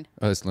 Never mind.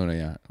 Oh, it's Luna.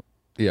 Yeah.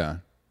 Yeah.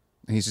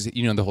 And he's just,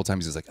 the whole time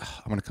he's just like, oh,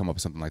 I'm going to come up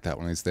with something like that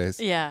one of these days.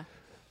 Yeah.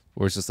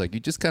 Where it's just like,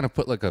 you just kind of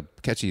put like a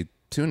catchy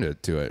tune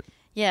to it.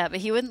 Yeah, but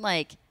he wouldn't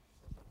like,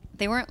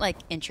 they weren't like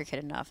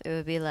intricate enough. It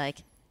would be like,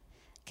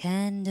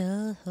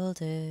 candle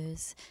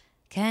holders,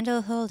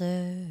 candle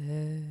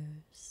holders.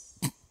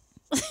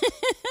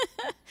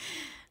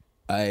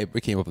 I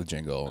came up with a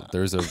jingle.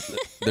 There's like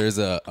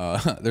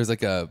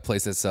a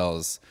place that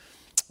sells,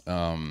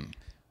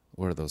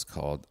 what are those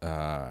called?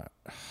 God,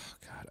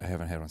 I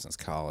haven't had one since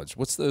college.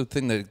 What's the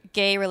thing that?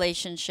 Gay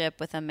relationship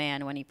with a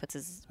man when he puts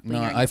his No,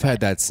 wiener in I've your had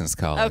butt. that since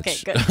college. Okay,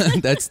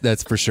 good.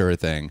 that's for sure a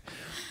thing.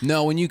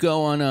 No, when you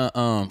go on a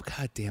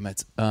God damn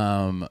it,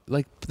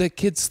 like the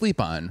kids sleep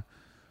on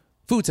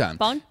futon.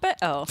 Bunk bed?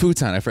 Oh.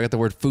 Futon. I forgot the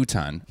word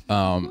futon.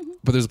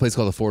 But there's a place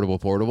called Affordable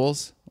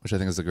Portables, which I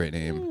think is a great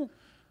name.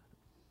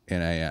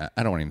 And I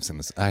don't want to even sing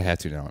this. I had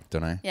to now,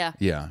 don't I? Yeah.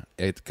 Yeah.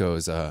 It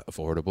goes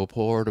affordable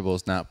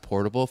portables, not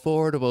portable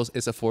affordables.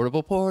 It's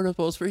affordable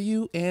portables for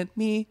you and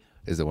me.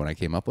 Is the one I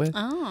came up with.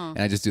 Oh. And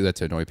I just do that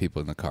to annoy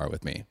people in the car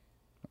with me.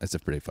 It's a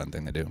pretty fun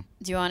thing to do.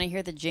 Do you want to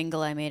hear the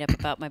jingle I made up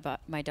about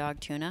my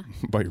dog Tuna?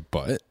 By your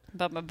butt.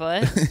 About my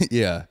butt?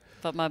 Yeah.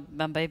 About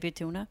my baby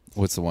Tuna?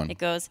 What's the one? It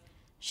goes,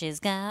 she's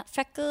got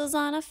freckles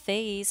on her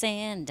face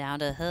and down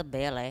to her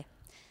belly.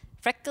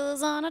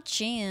 Freckles on her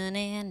chin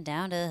and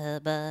down to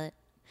her butt.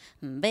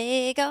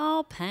 Big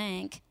old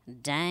pank,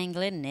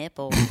 dangling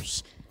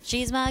nipples.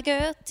 She's my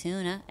girl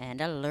Tuna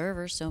and I love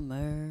her so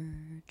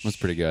much. That's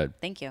pretty good.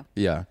 Thank you.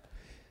 Yeah.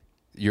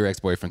 Your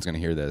ex-boyfriend's going to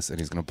hear this and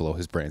he's going to blow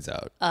his brains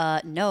out.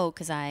 No,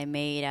 because I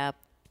made up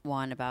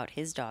one about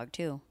his dog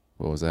too.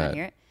 What was Want that? to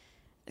hear it?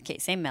 Okay,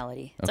 same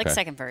melody. It's like Okay.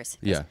 second verse.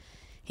 It goes, Yeah.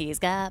 He's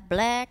got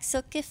black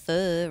silky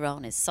fur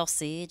on his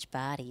sausage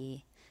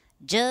body.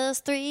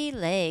 Just 3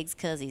 legs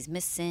 'cause he's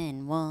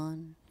missing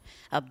one.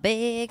 A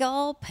big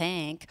old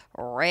pink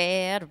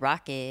red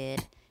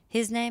rocket.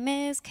 His name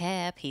is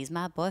Cap. He's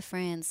my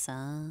boyfriend's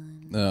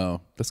son.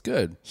 No, that's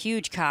good.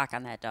 Huge cock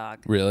on that dog.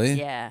 Really?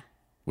 Yeah.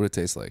 What it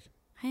tastes like?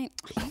 You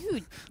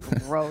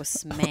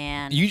gross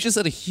man. You just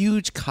said a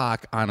huge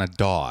cock on a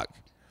dog.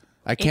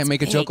 I can't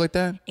make a joke big. like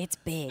that? It's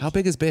big. How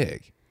big is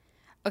big?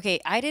 Okay,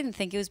 I didn't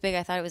think it was big.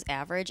 I thought it was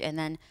average. And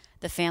then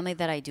the family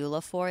that I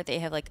doula for, they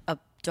have like a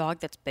dog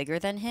that's bigger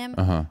than him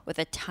with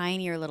a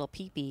tinier little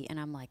peepee. And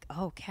I'm like,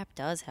 oh, Cap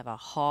does have a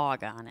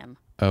hog on him.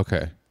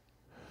 Okay.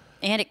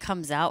 And it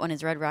comes out when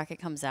his Red Rocket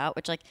comes out,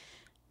 which like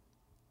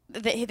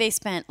they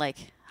spent like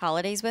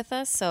holidays with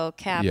us. So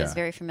Cap Yeah. is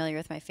very familiar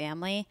with my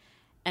family.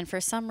 And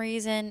for some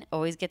reason,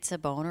 always gets a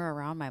boner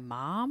around my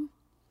mom.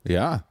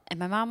 Yeah. And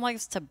my mom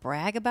likes to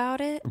brag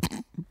about it.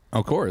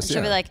 Of course.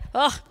 She'll be like,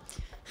 oh,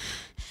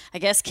 I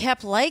guess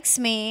Cap likes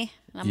me.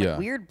 And I'm Yeah. like,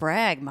 weird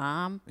brag,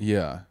 Mom.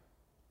 yeah.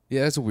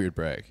 Yeah, it's a weird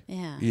brag.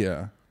 Yeah.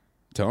 Yeah.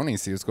 Tony,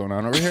 see what's going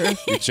on over here?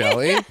 You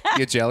jelly?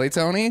 You jelly,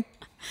 Tony?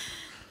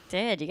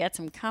 Dad, you got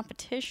some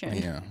competition.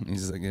 Yeah.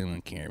 He's just like, I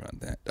don't care about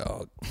that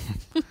dog.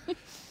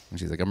 And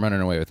she's like, I'm running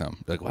away with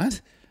him. Like,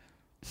 what?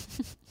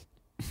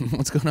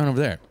 What's going on over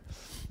there?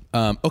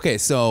 Okay,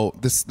 so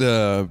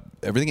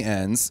everything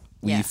ends.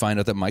 We Yeah. find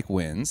out that Mike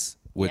wins,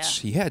 which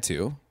Yeah. he had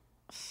to.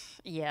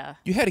 Yeah.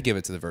 You had to give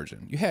it to the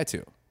Virgin. You had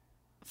to.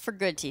 For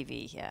good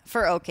TV, yeah.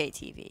 For okay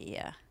TV,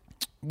 yeah.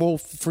 Well,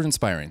 for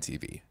inspiring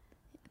TV.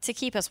 To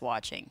keep us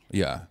watching.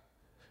 Yeah.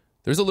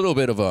 There's a little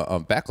bit of a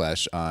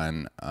backlash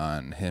on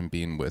him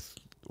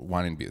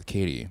wanting to be with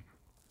Katie.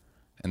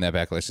 And that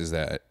backlash is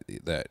that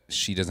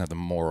she doesn't have the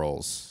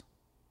morals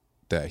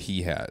that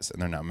he has,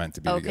 and they're not meant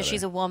to be Oh, together. because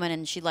she's a woman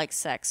and she likes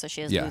sex, so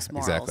she has yeah, loose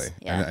morals. exactly.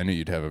 Yeah. I knew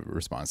you'd have a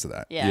response to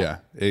that. Yeah.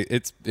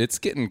 It's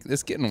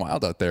getting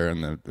wild out there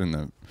on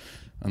the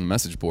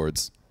message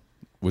boards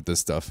with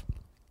this stuff.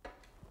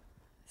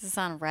 Is this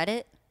on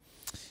Reddit?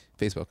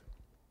 Facebook.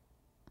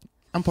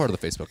 I'm part of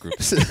the Facebook group.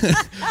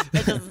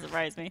 That doesn't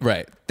surprise me.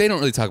 Right. They don't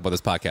really talk about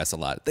this podcast a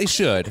lot. They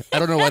should. I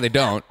don't know why they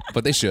don't,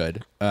 but they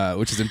should,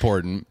 which is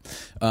important.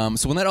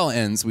 So when that all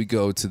ends, we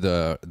go to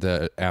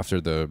the after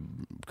the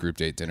group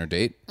date, dinner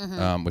date,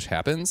 which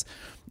happens.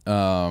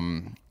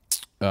 I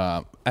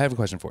have a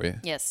question for you.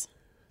 Yes.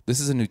 This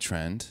is a new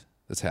trend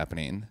that's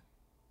happening.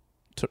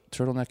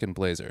 Turtleneck and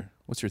blazer.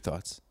 What's your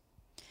thoughts?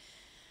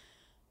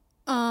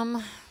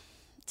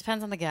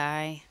 Depends on the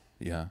guy.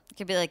 Yeah. It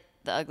could be like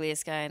the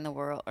ugliest guy in the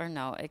world, or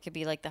no, it could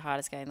be like the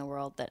hottest guy in the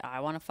world that I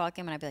want to fuck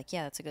him, and I'd be like,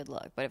 yeah, that's a good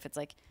look. But if it's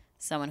like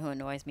someone who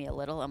annoys me a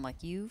little, I'm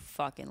like, you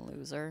fucking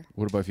loser.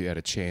 What about if you had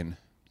a chain?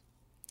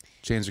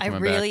 Chains are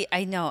coming back.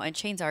 I know, and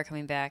chains are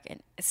coming back,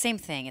 and same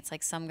thing. It's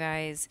like some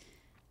guys,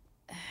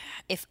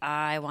 if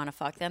I want to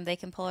fuck them, they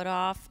can pull it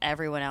off.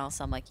 Everyone else,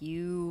 I'm like,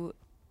 you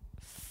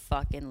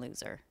fucking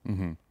loser.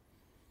 Mm-hmm.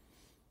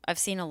 I've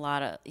seen a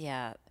lot of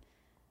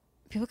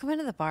people come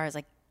into the bars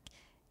like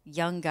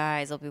young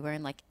guys. They'll be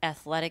wearing like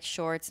athletic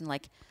shorts and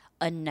like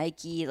a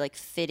Nike like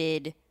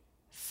fitted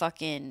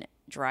fucking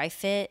dry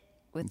fit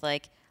with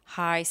like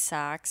high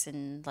socks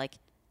and like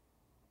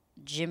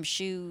gym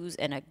shoes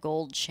and a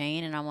gold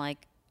chain, and I'm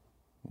like,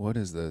 What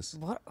is this?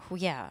 what?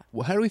 Yeah,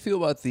 Well, how do we feel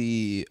about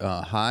the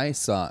high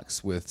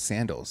socks with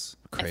sandals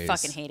craze? I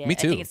fucking hate it. Me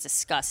too. I think it's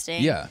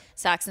disgusting. Yeah.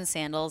 Socks and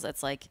sandals.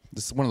 It's like,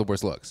 This is one of the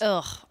worst looks.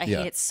 ugh, I Yeah.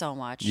 hate it so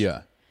much.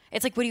 Yeah.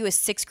 It's like, what are you, a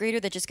sixth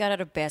grader that just got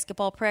out of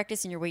basketball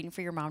practice and you're waiting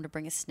for your mom to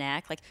bring a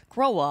snack? Like,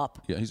 grow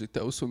up. Yeah, he's like,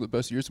 that was some of the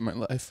best years of my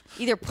life.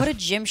 Either put a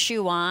gym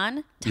shoe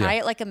on, tie Yeah.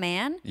 it like a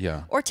man,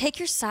 Yeah. or take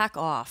your sock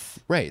off.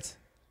 Right.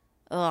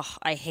 Ugh,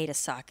 I hate a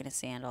sock and a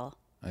sandal.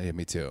 Yeah,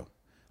 me too.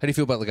 How do you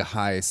feel about like a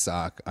high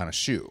sock on a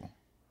shoe?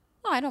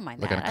 Oh, I don't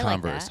mind Like that. on a I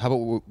Converse? like that. How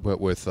about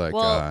with like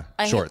Well,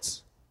 I hate-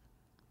 shorts?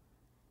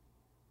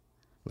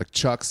 Like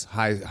Chuck's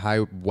high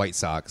white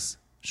socks,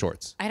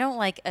 shorts. I don't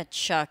like a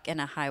Chuck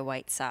and a high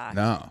white sock.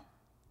 No.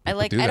 I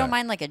like. do I that. don't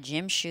mind like a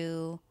gym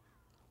shoe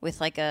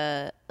with like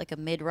a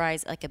mid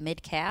rise, like a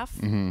mid calf.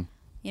 Mm-hmm.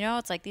 You know,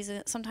 it's like these.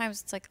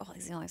 Sometimes it's like, oh,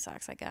 these are the only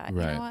socks I got. You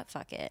Right. know what?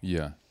 Fuck it.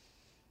 Yeah.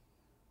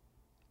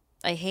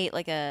 I hate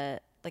like oh,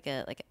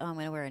 I'm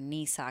gonna wear a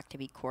knee sock to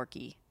be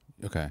quirky.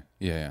 Okay.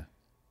 Yeah, yeah.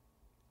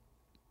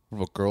 What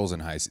about girls in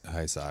high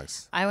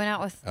socks? I went out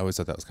with, I always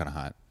thought that was kind of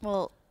hot.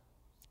 well,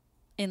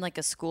 in like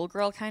a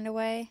schoolgirl kind of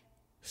way.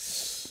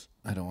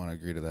 I don't want to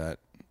agree to that,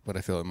 but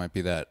I feel it might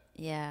be that.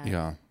 Yeah.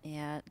 Yeah.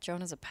 Yeah.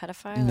 Jonah's a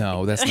pedophile.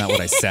 No, that's not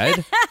what I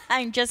said.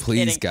 I'm just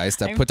Please, kidding. guys,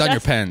 stop. I'm Put down your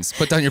just- pens.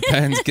 Put down your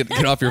pens. Get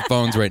off your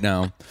phones right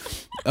now.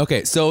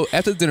 Okay, so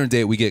after the dinner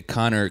date, we get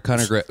Connor.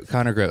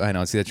 I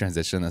know. See that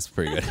transition? That's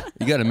pretty good.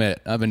 You got to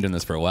admit, I've been doing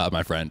this for a while,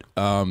 my friend.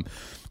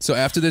 So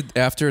after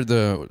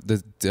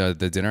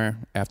the dinner,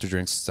 after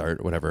drinks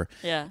start, whatever,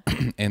 Yeah.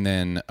 and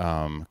then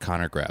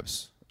Connor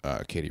grabs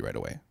Katie right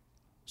away.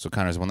 So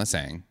Connor's the one that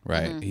sang,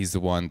 right? He's the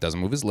one that doesn't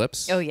move his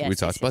lips. Oh, yes, we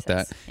talked yes, about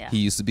yes, that. yes. Yeah. He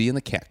used to be in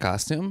the cat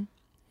costume.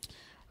 from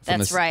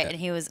That's this- right. And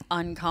he was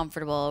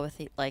uncomfortable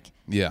with like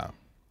Yeah.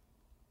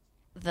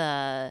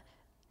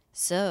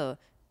 so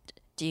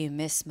do you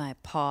miss my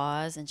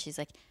paws? And she's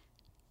like,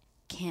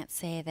 can't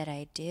say that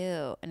I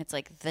do. And it's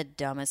like the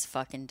dumbest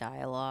fucking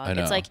dialogue. I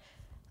know. It's like,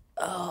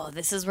 oh,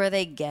 this is where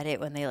they get it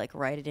when they like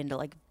write it into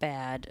like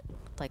bad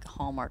like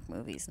Hallmark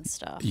movies and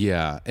stuff.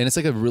 Yeah, and it's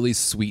like a really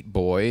sweet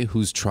boy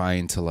who's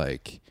trying to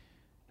like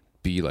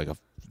be like a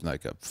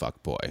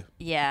fuck boy.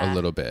 Yeah. A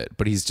little bit,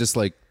 but he's just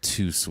like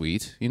too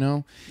sweet, you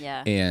know?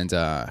 Yeah. And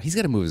he's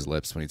got to move his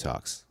lips when he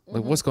talks.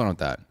 Like, what's going on with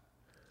that?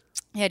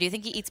 Yeah, do you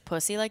think he eats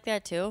pussy like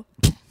that too?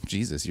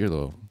 Jesus, you're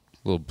a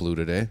little blue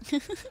today.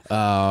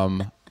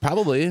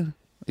 Probably.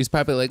 He's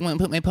probably like, want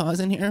to put my paws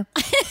in here?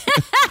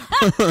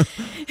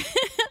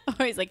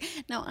 Or he's like,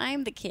 no,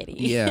 I'm the kitty.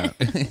 Yeah.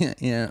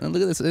 Yeah. Oh,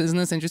 look at this. Isn't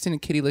this interesting? A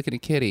kitty looking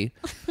at kitty.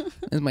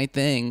 That's my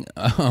thing.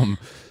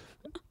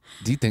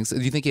 Do you think so?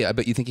 I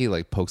bet you think he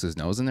like pokes his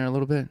nose in there a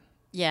little bit?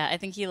 Yeah, I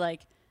think he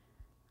like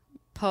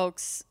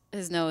pokes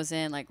his nose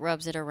in, like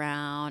rubs it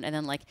around, and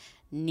then like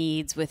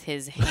kneads with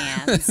his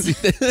hands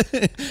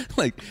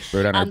Like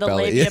right on on our the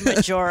belly. labia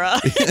majora.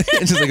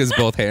 Just like his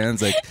both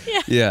hands, like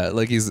yeah,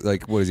 like he's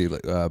like, what is he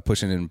like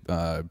pushing in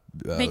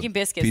Making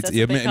biscuits. pizza. That's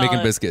Yeah, what they call making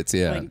it biscuits.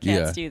 Yeah, when cats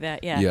yeah, do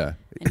that. Yeah. yeah.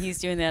 And he's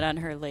doing that on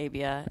her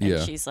labia, and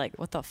Yeah. she's like,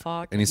 "What the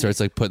fuck?" And he starts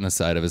like putting the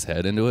side of his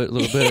head into it a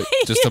little bit,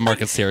 just to mark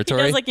its He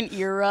territory. does like an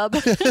ear rub.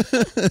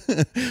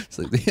 It's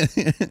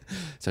like,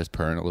 starts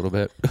purring a little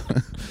bit.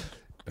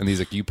 And he's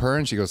like, "You purr?"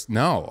 And she goes,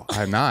 "No,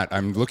 I'm not.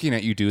 I'm looking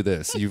at you do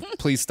this. You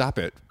please stop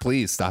it.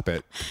 Please stop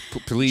it.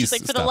 Please." She's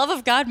like, "For the stop." love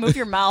of God, move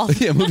your mouth."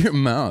 Yeah, move your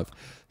mouth.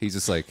 He's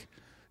just like,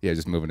 yeah,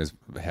 just moving his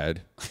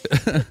head.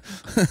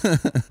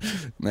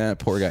 Man,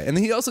 poor guy. And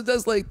then he also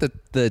does like the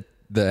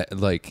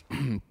like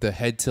the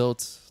head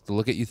tilt, the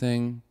look at you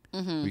thing.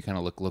 Mm-hmm. We kind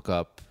of look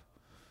up,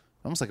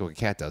 almost like what a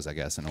cat does, I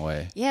guess, in a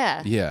way.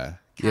 Yeah. Yeah,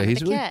 Kind of He's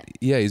the really, cat.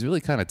 yeah, he's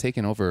really kind of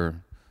taking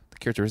over the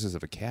characteristics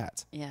of a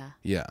cat. Yeah.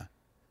 Yeah.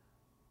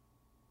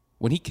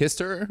 When he kissed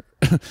her,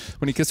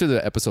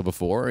 the episode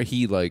before,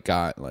 he like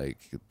got like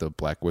the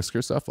black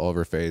whisker stuff all over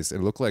her face.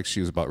 It looked like she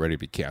was about ready to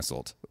be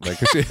canceled. Like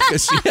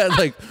 'cause she had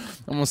like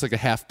almost like a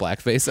half black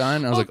face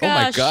on. I was like, oh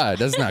my gosh. God,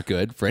 that's not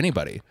good for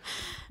anybody.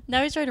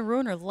 Now he's trying to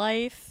ruin her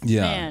life.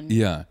 Yeah. Man.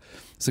 Yeah.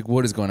 It's like,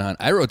 what is going on?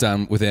 I wrote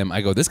down with him, I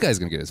go, this guy's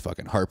going to get his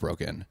fucking heart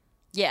broken.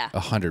 Yeah.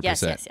 100%.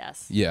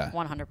 Yes. Yeah.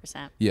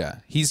 100%. Yeah.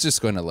 He's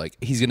just going to like,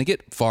 he's going to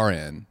get far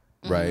in.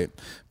 Right.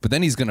 But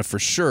then he's going to, for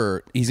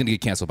sure, he's going to get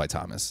canceled by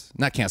Thomas.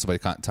 Not canceled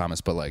by Thomas,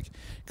 but like,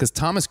 because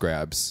Thomas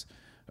grabs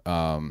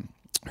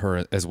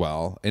her as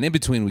well. And in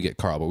between, we get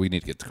Carl, but we need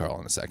to get to Carl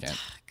in a second.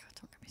 God,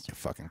 don't get me started.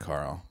 Fucking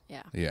Carl.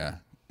 Yeah. Yeah.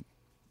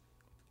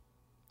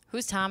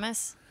 Who's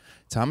Thomas?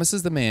 Thomas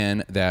is the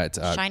man that,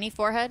 Shiny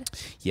forehead?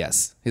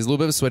 yes, he's a little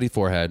bit of a sweaty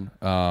forehead.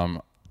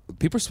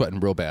 People are sweating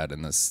real bad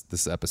in this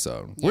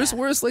episode. Yeah.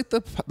 Where's like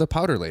the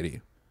powder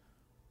lady?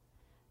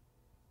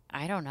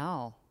 I don't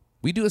know.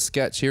 We do a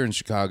sketch here in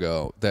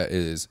Chicago that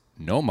is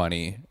no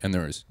money, and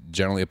there is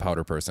generally a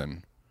powder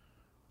person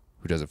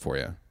who does it for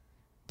you.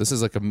 This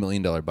is like $1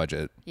 million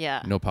budget.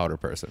 Yeah. No powder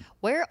person.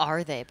 Where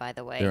are they, by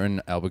the way? They're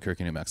in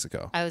Albuquerque, New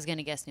Mexico. I was going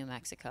to guess New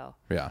Mexico.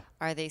 Yeah.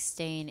 Are they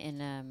staying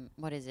in,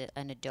 what is it,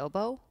 an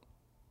adobo?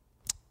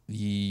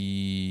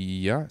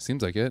 Yeah,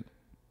 seems like it.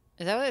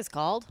 Is that what it's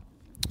called?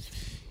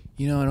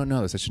 You know, I don't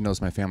know this. I should know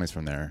this. My family's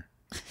from there.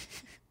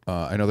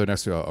 I know they're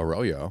next to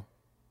Arroyo,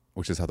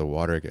 which is how the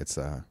water gets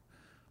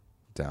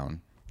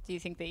down. Do you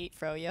think they eat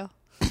froyo?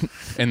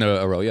 In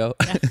the Arroyo?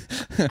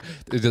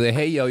 Do they,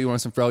 hey, yo, you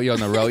want some froyo in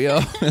the Arroyo?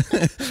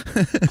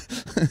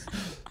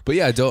 But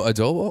yeah,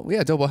 adobo?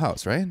 Yeah, adobo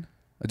house, right?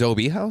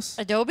 Adobe house?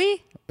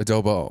 Adobe?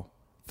 Adobo.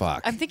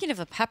 Fuck. I'm thinking of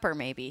a pepper,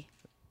 maybe.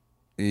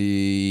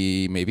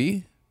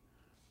 Maybe.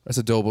 That's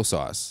adobo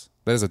sauce.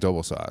 That is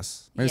adobo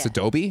sauce. Maybe it's Yeah.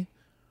 Adobe?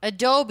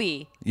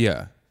 Adobe.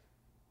 Yeah.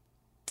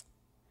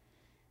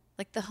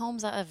 Like the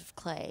homes out of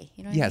clay.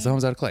 You know what Yeah, I it's mean?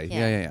 homes out of clay.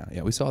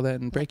 Yeah. We saw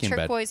that in Breaking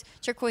Bad.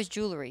 Turquoise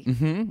jewelry.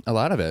 A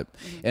lot of it.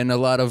 And a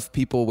lot of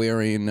people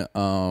wearing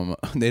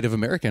Native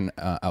American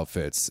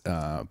outfits,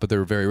 but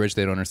they're very rich.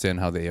 They don't understand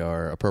how they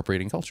are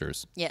appropriating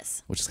cultures,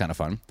 Yes. which is kind of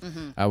fun.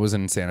 I was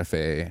in Santa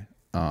Fe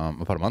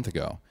about a month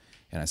ago,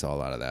 and I saw a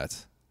lot of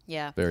that.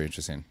 Yeah. Very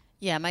interesting.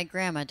 Yeah, my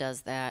grandma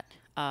does that.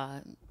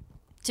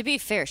 To be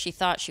fair, she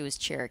thought she was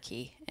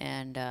Cherokee,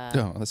 and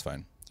Oh, that's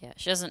fine. yeah,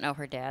 she doesn't know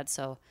her dad,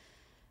 so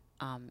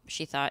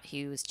she thought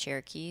he was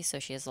Cherokee. So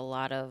she has a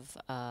lot of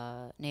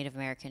Native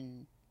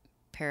American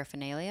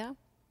paraphernalia.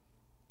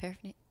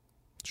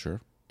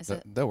 Sure. Is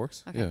That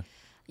works. Okay. Yeah.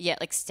 Yeah,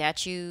 like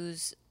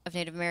statues of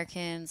Native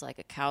Americans, like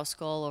a cow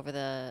skull over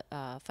the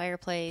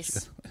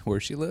fireplace Where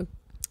does she live?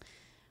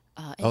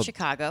 in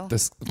Chicago.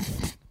 This.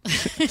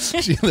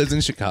 She lives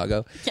in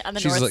Chicago. Yeah, on the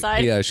She's north like,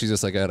 side. Yeah, she's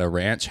just like at a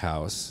ranch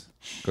house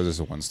because it's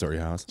a one-story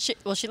house.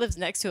 She lives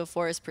next to a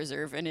forest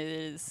preserve, and it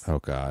is. Oh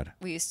God.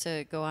 We used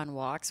to go on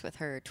walks with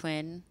her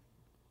twin.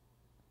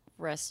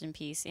 Rest in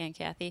peace, Aunt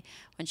Kathy.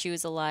 When she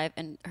was alive,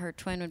 and her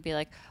twin would be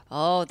like,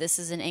 "Oh, this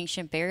is an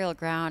ancient burial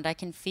ground. I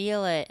can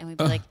feel it." And we'd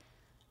be like,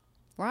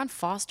 "We're on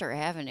Foster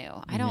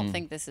Avenue. I don't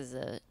think this is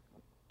a."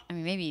 I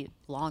mean, maybe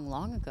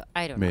long ago.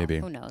 I don't Maybe.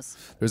 know. Who knows?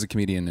 There's a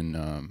comedian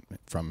in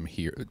from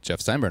here, Jeff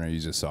Steinbrenner. You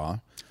just saw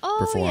Oh,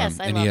 perform, yes,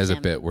 I and he love has a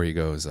him. bit where he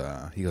goes,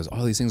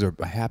 all these things are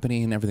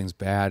happening, everything's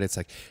bad. It's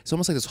like it's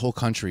almost like this whole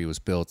country was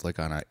built like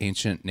on an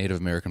ancient Native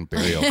American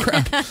burial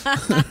ground,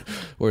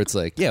 where it's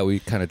like, yeah, we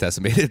kind of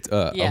decimated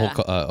Yeah.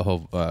 a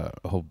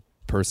whole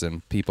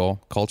person,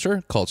 people,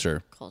 culture.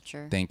 Culture.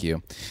 Thank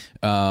you.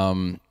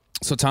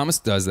 So Thomas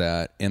does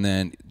that, and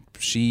then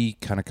she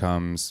kind of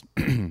comes,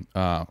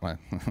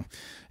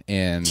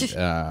 and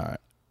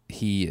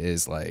he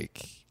is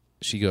like,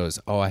 she goes,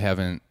 "Oh, I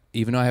haven't.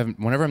 Even though I haven't.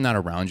 Whenever I'm not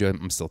around you,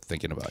 I'm still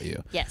thinking about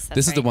you." Yes, that's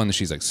this is the right. one that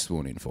she's like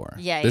swooning for.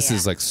 Yeah, This yeah.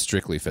 is like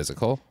strictly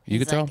physical. You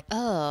He's could tell. like,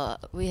 oh,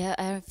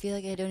 I feel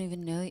like I don't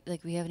even know.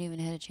 Like we haven't even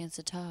had a chance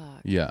to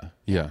talk. Yeah,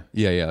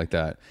 like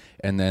that.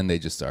 And then they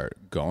just start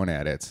going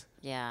at it.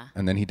 Yeah.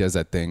 And then he does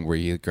that thing where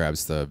he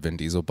grabs the Vin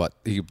Diesel butt.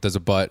 He does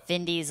a butt,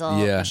 Vin Diesel,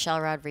 Yeah. Michelle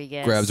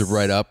Rodriguez. grabs it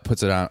right up,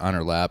 puts it on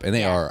her lap, and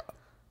they Yeah. are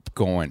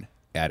going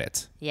at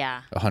it.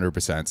 Yeah.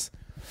 100%.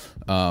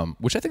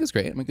 Which I think is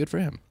great. I mean, good for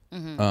him.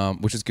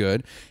 Which is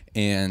good.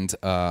 And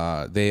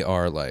they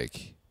are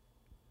like,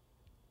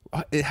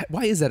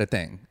 why is that a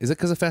thing? Is it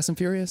because of Fast and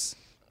Furious?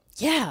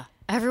 Yeah.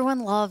 Everyone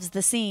loves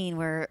the scene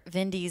where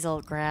Vin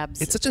Diesel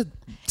grabs. It's such a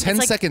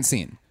 10-second like-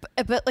 scene.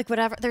 but like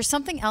whatever. There's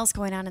something else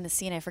going on in the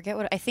scene. I forget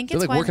what. I think They're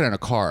it's like when, working on a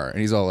car, and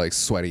he's all like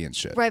sweaty and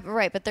shit.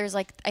 Right. But there's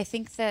like I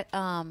think that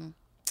the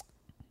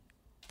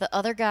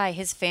other guy,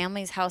 his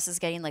family's house is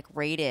getting like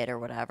raided or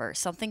whatever.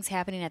 Something's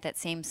happening at that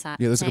same time.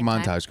 Yeah, there's like a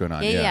montage going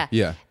on.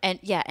 Yeah.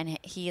 And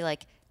he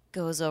like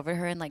goes over to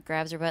her and like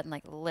grabs her butt and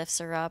like lifts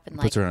her up and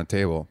like Puts her on a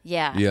table.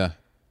 Yeah. Yeah.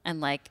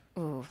 and like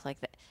ooh like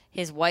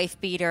his wife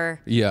beat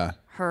her, Yeah.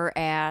 her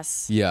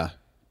ass. Yeah.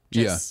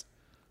 Just-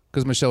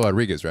 Because Michelle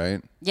Rodriguez,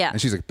 right? Yeah. And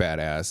she's like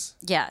badass.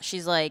 Yeah,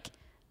 she's like.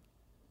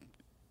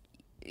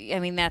 I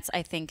mean, that's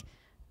I think.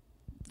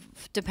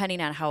 Depending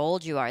on how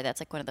old you are,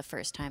 that's like one of the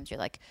first times you're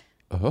like,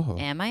 Oh.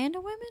 "Am I into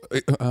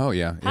women?" Oh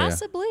yeah.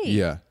 Possibly.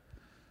 Yeah.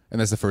 And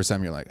that's the first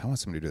time you're like, I want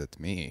somebody to do that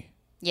to me.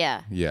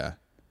 Yeah, Yeah.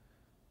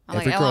 I'm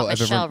Every like, I girl want I've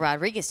Michelle ever-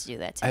 Rodriguez to do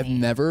that to I've me.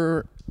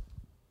 never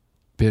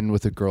been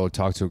with a girl,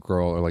 talked to a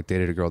girl, or like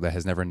dated a girl that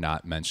has never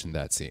not mentioned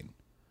that scene.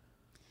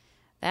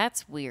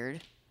 That's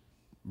weird.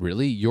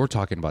 Really? You're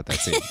talking about that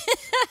scene.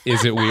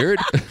 Is it weird?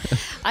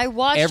 I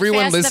watched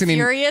Everyone Fast listening- and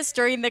Furious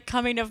during the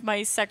coming of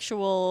my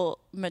sexual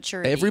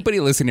maturity. Everybody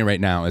listening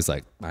right now is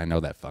like, I know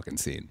that fucking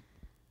scene.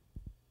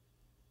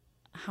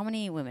 How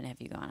many women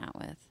have you gone out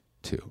with?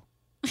 2.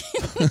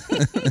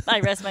 I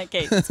rest my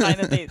case. It's fine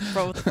that they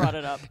both brought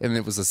it up. And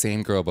it was the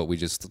same girl, but we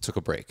just took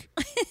a break.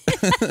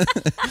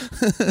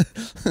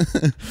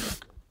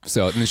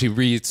 So and then she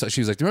was like,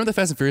 "Do you remember the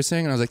Fast and Furious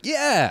thing?" And I was like,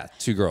 "Yeah,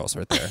 2 girls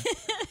right there.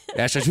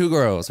 Actually, 2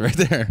 girls right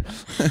there."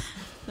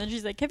 Then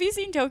she's like, "Have you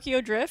seen Tokyo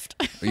Drift?"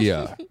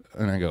 Yeah,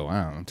 and I go,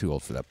 "Wow, I'm too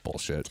old for that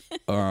bullshit."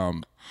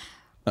 How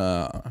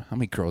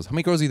many girls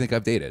do you think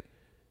I've dated?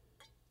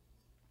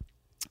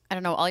 I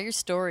don't know, all your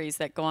stories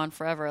that go on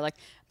forever. Like,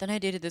 then I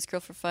dated this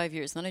girl for 5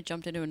 years. Then I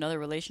jumped into another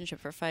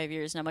relationship for 5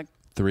 years. And I'm like,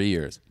 3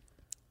 years.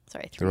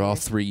 sorry, 3 They're all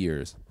years. 3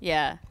 years.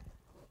 Yeah.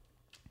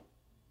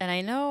 And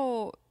I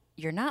know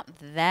you're not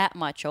that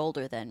much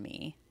older than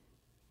me.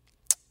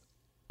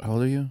 How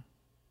old are you?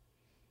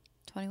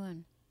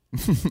 21.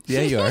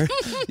 Yeah, you are.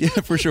 Yeah,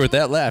 for sure. With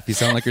that laugh, you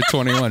sound like you're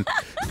 21.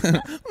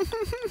 Sound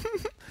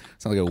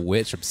like a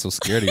witch. I'm so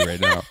scared of you right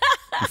now.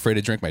 I'm afraid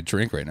to drink my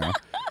drink right now.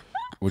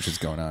 Which is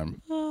going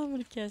on. Oh, I'm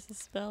going to cast a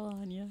spell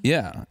on you.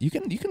 Yeah, you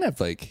can have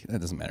like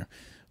that doesn't matter,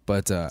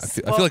 but I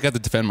feel like I have to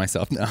defend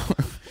myself now,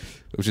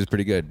 which is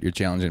pretty good. You're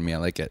challenging me. I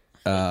like it.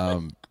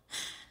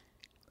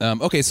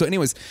 Okay, so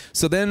anyways,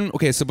 so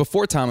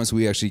before Thomas,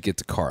 we actually get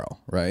to Carl,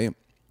 right?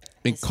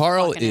 And This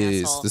Carl fucking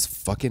is asshole. this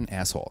fucking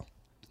asshole.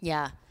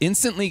 Yeah.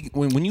 Instantly,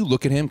 when you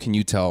look at him, can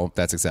you tell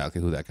that's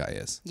exactly who that guy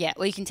is? Yeah.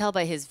 Well, you can tell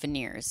by his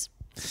veneers.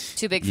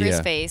 Too big for his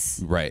Yeah.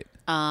 face. Right.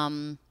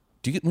 When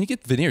you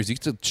get veneers, you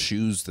get to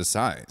choose the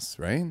size,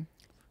 right?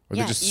 Or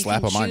Yeah, they just you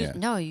slap can them on choose- you.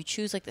 No, you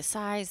choose like the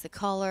size, the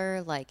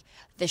color, like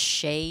the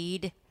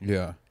shade.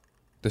 Yeah.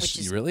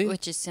 Really?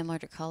 Which is similar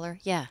to color.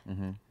 Yeah.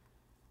 Mm-hmm.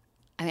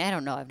 I mean, I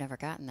don't know. I've never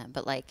gotten them,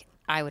 but like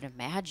I would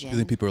imagine. You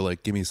think people are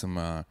like, give me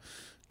some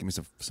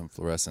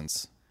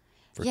fluorescence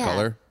for Yeah.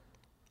 color?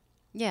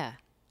 Yeah.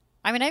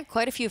 I mean, I have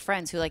quite a few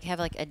friends who like have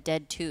like a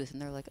dead tooth,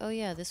 and they're like, "Oh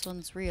yeah, this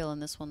one's real,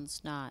 and this one's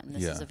not, and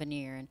this is Yeah. a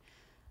veneer." And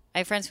I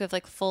have friends who have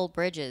like full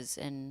bridges,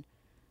 and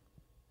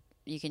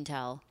you can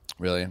tell.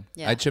 Really?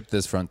 Yeah. I chipped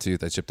this front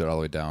tooth. I chipped it all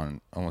the way down,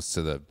 all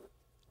the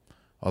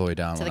way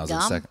down To when I the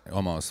was gum?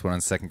 when I was in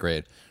 2nd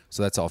grade.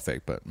 So that's all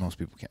fake, but most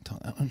people can't tell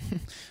that one.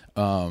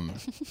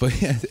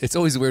 But yeah, it's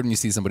always weird when you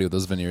see somebody with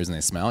those veneers and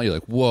they smile. You're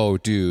like, whoa,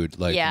 dude!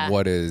 Like, Yeah.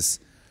 what is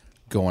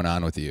going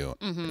on with you?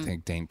 I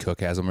think Dane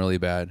Cook has them really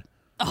bad,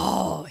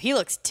 Oh, he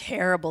looks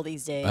terrible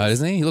these days.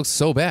 doesn't he? He looks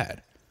so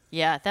bad.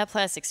 Yeah, that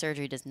plastic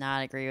surgery does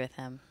not agree with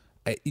him.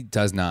 He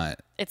does not.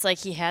 It's like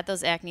he had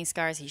those acne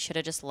scars. He should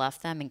have just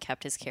left them and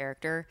kept his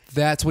character.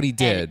 That's what he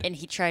did. And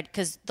he tried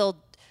because they'll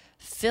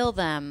fill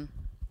them.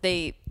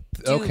 They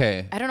do,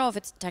 Okay. I don't know if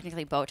it's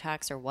technically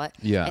Botox or what.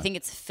 Yeah. I think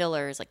it's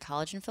fillers, like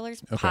collagen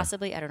fillers,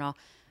 possibly. I don't know.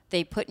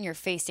 They put in your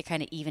face to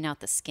kind of even out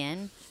the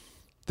skin.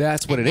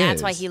 That's what and it is.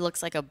 that's why he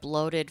looks like a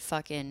bloated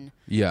fucking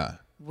Yeah.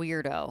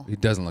 weirdo. He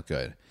doesn't look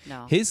good.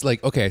 No. His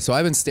like okay, so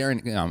I've been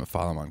staring. I'm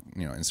following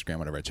him on Instagram,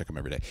 whatever. I check him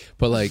every day.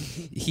 But like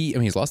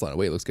he's lost a lot of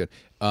weight. Looks good.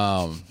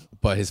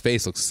 But his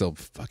face looks so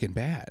fucking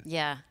bad.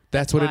 Yeah.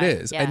 That's what why.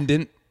 it is. Yeah.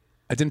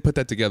 I didn't put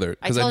that together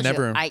I because told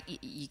never.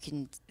 you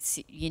can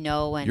see,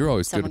 when You're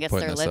always someone good at gets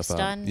pointing their that lips stuff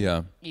out. done.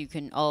 Yeah. You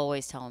can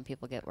always tell when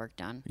people get work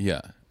done.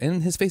 Yeah,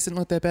 and his face didn't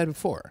look that bad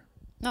before.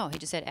 No, he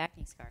just had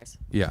acne scars.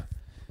 Yeah.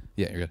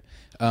 Yeah, you're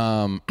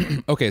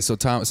good. Okay, so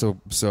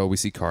so we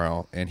see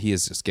Carl, and he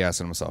is just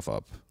gassing himself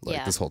up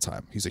like this whole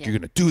time. He's like, "You're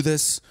gonna do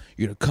this.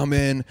 You're gonna come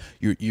in.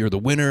 You're the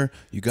winner.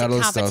 You got all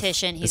this stuff."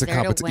 Competition. He's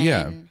there to win.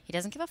 Yeah. He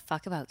doesn't give a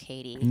fuck about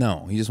Katie.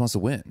 No, he just wants to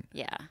win.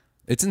 Yeah.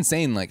 It's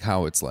insane, like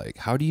how it's like.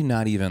 How do you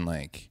not even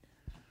like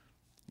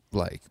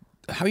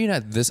how are you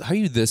not this? How are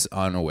you this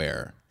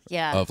unaware?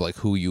 Yeah. Of like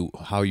how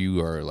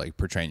you are like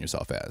portraying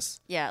yourself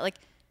as. Yeah, like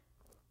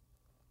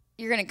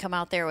you're gonna come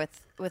out there with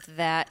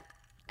that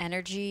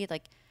energy.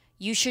 Like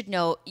you should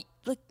know.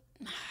 Like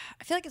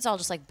I feel like it's all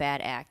just like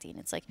bad acting.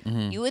 It's like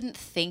you wouldn't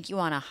think you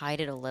want to hide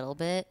it a little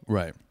bit.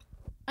 Right.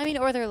 I mean,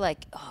 or they're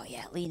like, oh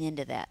yeah, lean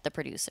into that. The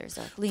producers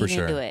are like, lean For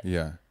sure. into it.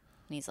 Yeah.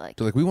 And he's like,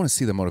 They're like, we want to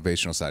see the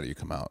motivational side of you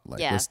come out. Like,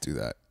 Yeah. let's do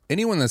that.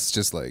 Anyone that's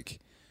just like,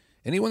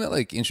 anyone that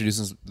like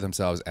introduces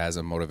themselves as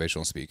a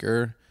motivational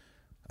speaker,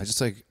 I just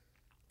like,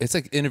 it's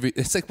like interview.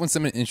 It's like when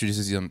someone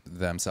introduces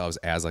themselves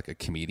as like a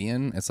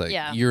comedian. It's like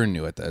Yeah. you're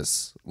new at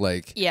this.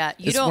 Like, Yeah,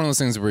 you it's don't one of those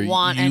things where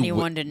want you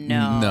anyone to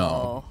know.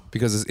 No,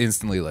 because it's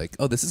instantly like,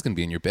 oh, this is gonna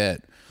be in your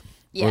bit,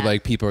 Yeah. or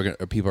like people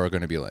are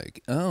gonna be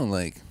like, oh,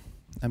 like,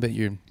 I bet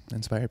you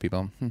inspire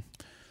people.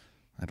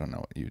 I don't know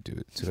what you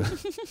do to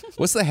it.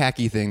 What's the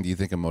hacky thing do you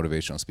think a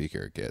motivational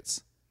speaker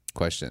gets?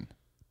 Question.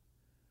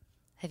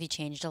 have you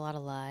changed a lot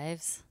of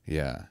lives?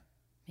 Yeah.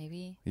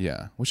 Maybe.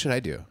 Yeah. What should I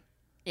do?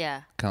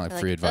 Yeah. Kinda like They're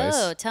free advice?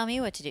 Oh, tell me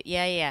what to do.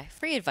 Yeah, yeah.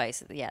 Free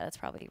advice. Yeah,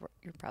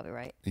 you're probably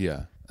right.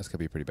 Yeah. That's gonna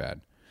be pretty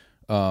bad.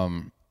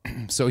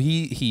 So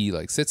he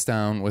like sits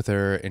down with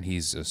her and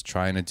he's just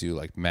trying to do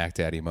like Mac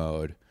Daddy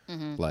mode.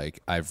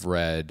 Like, I've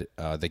read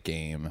the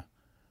game.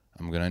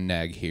 I'm gonna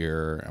nag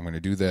here. I'm gonna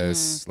do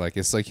this. Like,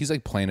 it's like he's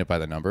like playing it by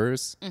the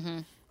numbers.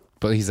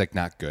 But he's like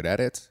not good at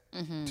it.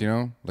 Do you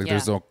know? Like Yeah.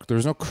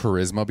 there's no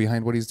charisma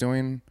behind what he's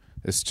doing.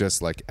 It's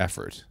just like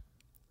effort.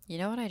 You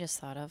know what I just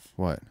thought of?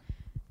 What?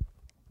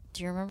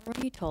 Do you remember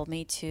when you told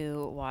me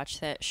to watch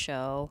that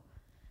show?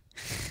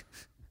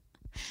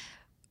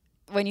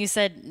 When you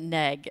said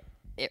neg,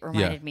 it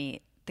reminded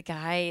me. The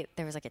guy,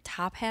 there was like a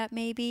Top Hat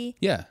maybe.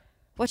 Yeah.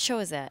 What show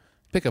is that?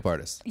 Pickup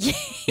artist.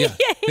 Yeah.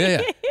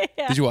 Yeah.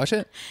 Did you watch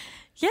it?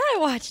 Yeah, I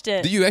watched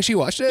it. Did you actually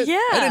watch it? Yeah.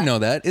 I didn't know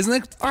that. Isn't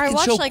that Or I fucking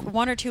watched show? like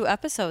 1 or 2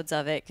 episodes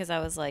of it because I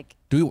was like,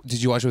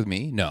 Did you watch it with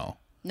me? No.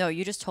 no,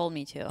 you just told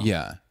me to.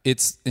 Yeah.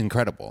 It's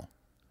incredible.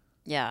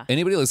 Yeah.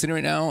 Anybody listening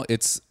right now,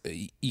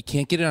 you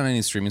can't get it on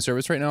any streaming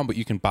service right now, but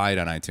you can buy it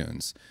on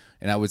iTunes.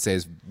 And I would say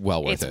it's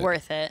well worth it. It's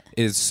worth it.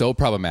 It is so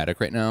problematic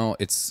right now.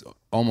 It's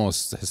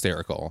almost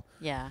hysterical.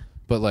 Yeah.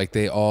 But like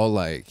they all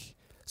like,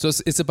 so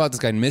it's about this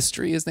guy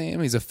Mystery. His name.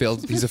 He's a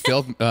failed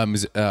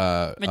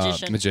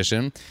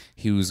magician.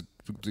 He was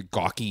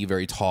gawky,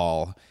 very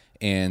tall,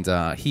 and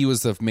he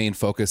was the main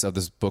focus of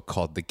this book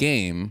called The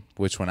Game,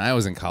 which when I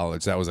was in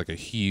college, that was like a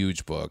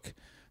huge book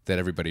that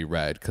everybody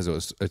read because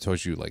it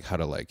told you like how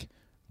to like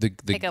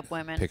Pick up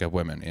women. Pick up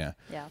women, yeah.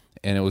 Yeah.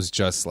 And it was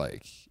just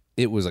like.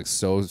 It was like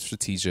so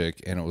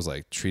strategic, and it was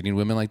like treating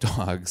women like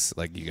dogs.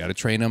 Like, you got to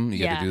train them.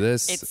 You got to do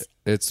this.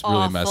 It's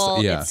really messed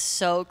up. Yeah. It's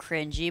so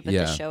cringy, but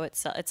Yeah. the show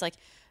itself, it's like,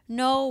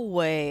 no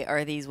way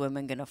are these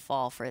women going to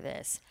fall for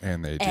this.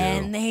 And they do.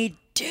 And they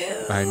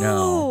do. I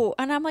know.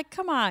 And I'm like,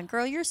 come on,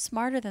 girl, you're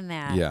smarter than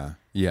that. Yeah.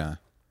 Yeah.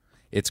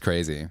 It's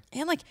crazy.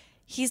 And like,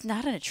 he's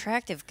not an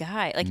attractive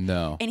guy. Like,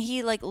 No. And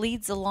he like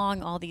leads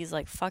along all these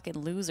like fucking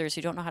losers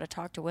who don't know how to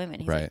talk to women.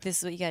 He's Right. like, this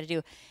is what you got to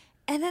do.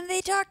 And then they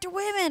talk to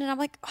women, and I'm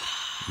like,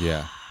 oh,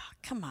 Yeah.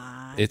 come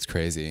on. It's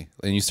crazy.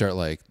 And you start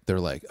like, they're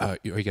like,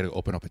 you got to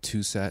open up a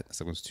 2-set.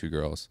 It's like those 2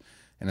 girls.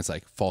 And it's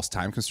like false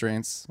time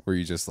constraints where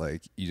you just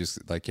have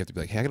to be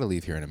like, hey, I got to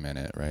leave here in a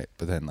minute. Right.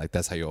 But then like,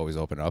 that's how you always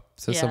open up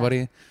to Yeah.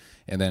 somebody.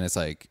 And then it's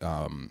like,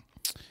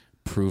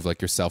 prove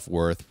like your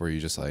self-worth where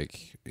you just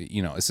like,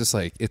 it's just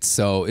like, it's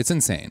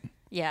insane.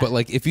 Yeah. But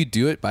like, if you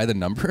do it by the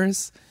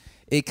numbers,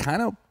 it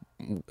kind of,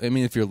 I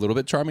mean, if you're a little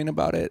bit charming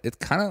about it, it's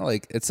kind of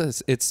like, it's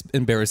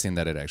embarrassing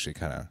that it actually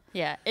kind of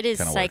Yeah, it is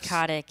kinda works.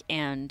 psychotic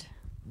and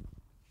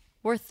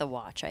worth the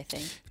watch, I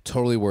think.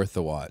 totally worth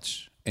the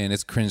watch. And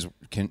it's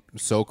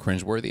so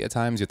cringeworthy at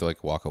times. You have to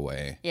like walk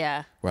away.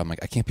 Yeah, Where I'm like,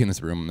 I can't be in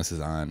this room when this is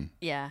on.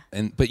 yeah.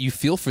 But you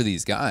feel for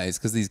these guys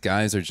because these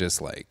guys are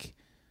just like,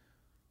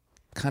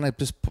 kind of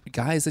just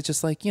guys that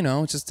just like,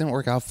 it just didn't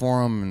work out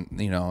for them, and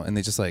and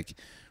they just like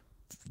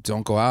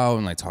don't go out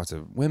and like talk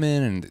to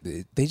women,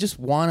 and they just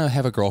want to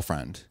have a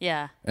girlfriend.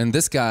 Yeah. And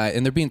this guy,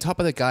 and they're being taught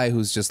by the guy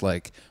who's just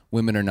like,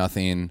 women are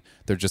nothing,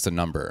 they're just a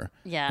number.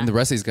 Yeah. And the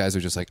rest of these guys are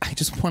just like, I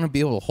just want to be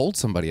able to hold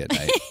somebody at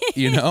night,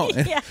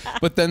 Yeah.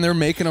 But then they're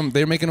making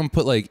them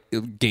put like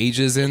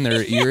gauges in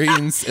their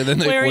earrings, and then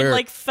they Wearing wear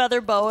like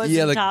feather boas,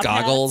 yeah, and like top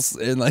goggles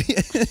and like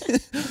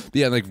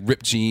like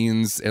ripped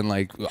jeans and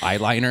like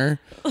eyeliner.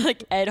 hats,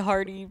 like Ed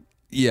Hardy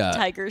Yeah.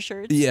 tiger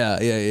shirts. Yeah.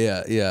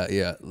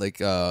 Like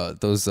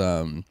those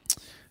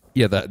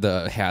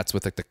the hats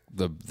with like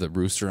the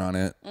rooster on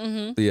it.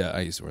 Mm-hmm. Yeah, I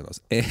used to wear those.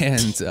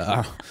 And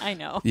I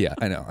know. yeah,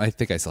 I know. I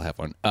think I still have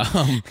one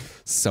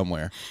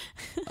somewhere.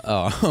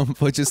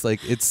 But just like,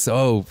 it's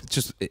so,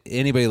 just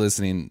anybody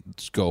listening,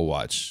 just go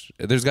watch.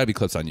 There's got to be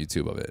clips on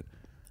YouTube of it.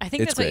 I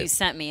think It's that's what great. you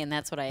sent me, and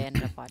that's what I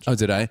ended up watching. Oh,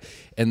 did I?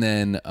 And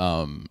then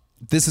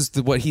this is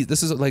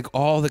this is like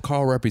all that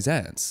Carl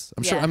represents.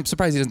 I'm sure. Yeah. I'm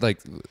surprised he didn't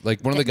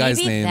like one of the guys'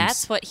 maybe names.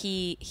 that's what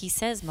he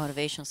says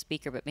motivational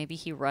speaker, but maybe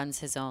he runs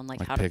his own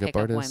like how to pick up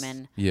artists.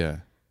 women Yeah.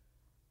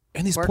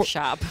 And these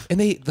workshop. and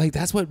they like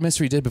that's what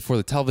Mystery did before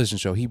the television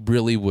show. He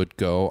really would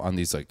go on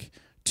these like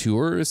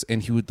tours,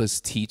 and he would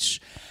just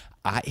teach.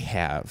 I'm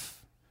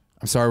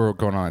sorry, we're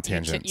going on a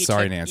tangent.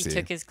 Sorry, Nancy. You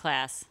took his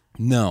class.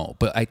 No,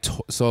 but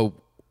so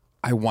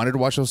I wanted to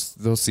watch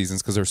those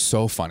seasons because they're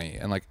so funny,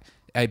 and like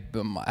I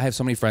have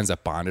so many friends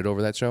that bonded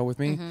over that show with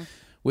me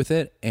with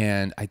it,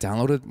 and I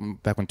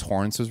downloaded back when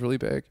torrents was really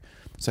big.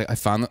 So I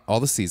found all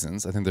the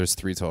seasons. I think there's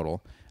 3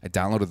 total. I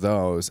downloaded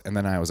those, and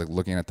then I was like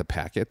looking at the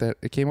packet that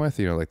it came with,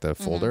 like the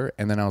folder,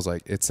 and then I was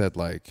like, it said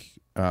like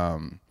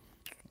the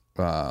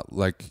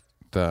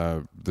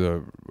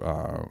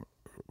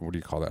what do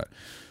you call that?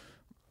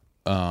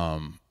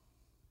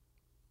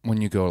 When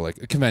you go like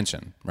a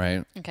convention,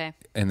 right? Okay.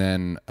 And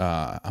then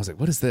I was like,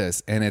 what is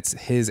this? And it's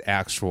his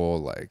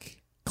actual like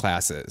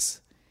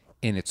classes.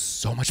 And it's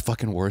so much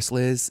fucking worse,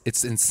 Liz.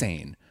 It's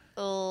insane.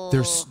 Oh.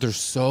 They're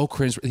so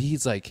cringe.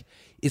 He's like,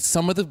 it's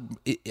some of the,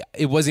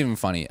 it wasn't even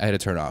funny. I had to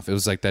turn it off. It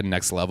was like that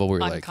next level where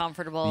you're like.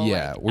 Uncomfortable.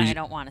 Yeah. Like, I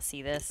don't want to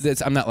see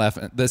this. I'm not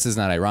laughing. This is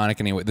not ironic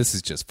anyway. This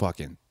is just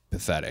fucking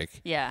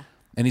pathetic. Yeah.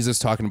 And he's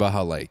just talking about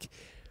how like,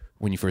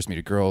 when you first meet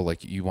a girl,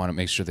 like you want to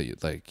make sure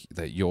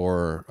that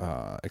you're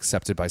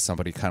accepted by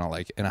somebody kind of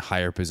like in a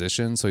higher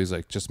position. So he's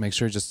like, just make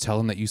sure, just tell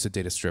them that you used to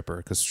date a stripper,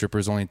 because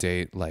strippers only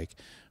date like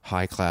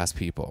high class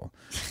people,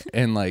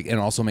 and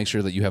also make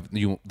sure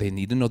that they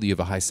need to know that you have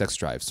a high sex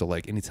drive. So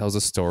like, and he tells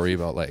a story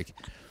about like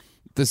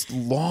this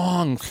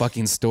long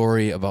fucking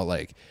story about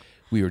like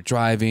we were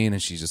driving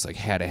and she just like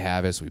had to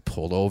have it, so we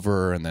pulled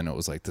over, and then it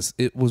was like this.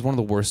 It was one of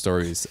the worst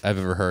stories I've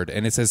ever heard,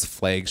 and it's his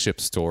flagship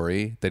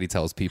story that he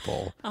tells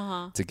people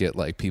to get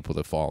like people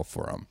to fall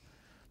for him.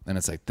 And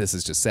it's like, this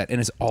is just set,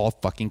 and it's all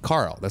fucking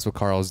Carl. That's what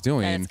Carl is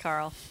doing. That's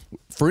Carl.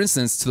 For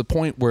instance, to the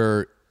point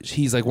where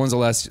he's like, when's the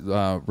last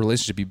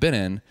relationship you've been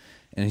in?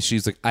 And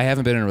she's like, I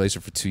haven't been in a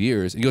relationship for 2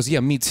 years. And he goes, yeah,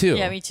 me too.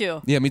 Yeah, me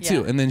too. Yeah, me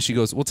too. Yeah. And then she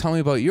goes, well, tell me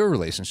about your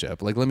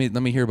relationship. Like, let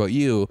me hear about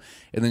you.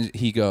 And then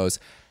he goes,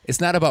 it's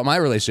not about my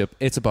relationship.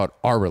 It's about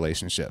our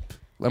relationship.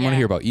 I want to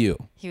hear about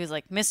you. He was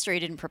like, Mystery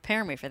didn't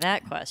prepare me for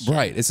that question.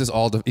 Right. It's just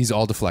he's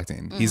all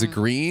deflecting. He's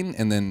agreeing.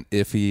 And then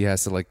if he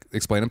has to like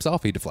explain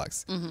himself, he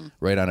deflects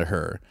right onto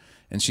her.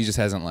 And she just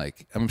hasn't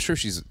like, I'm sure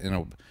she's in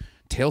a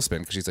tailspin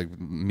because she's like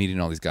meeting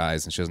all these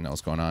guys and she doesn't know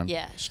what's going on.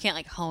 Yeah, she can't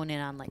like hone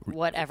in on like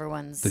what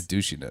everyone's The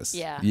douchiness.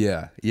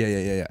 Yeah.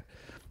 Yeah.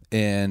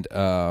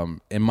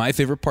 And my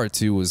favorite part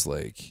too was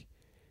like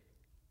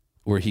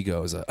where he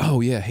goes, oh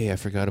yeah, hey, I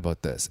forgot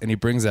about this. And he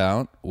brings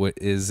out what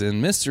is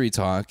in Mystery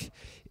Talk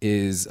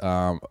is it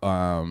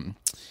a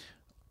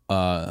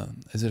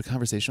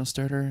conversational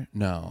starter?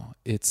 No,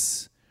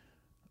 it's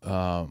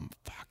I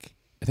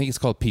think it's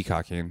called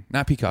peacocking.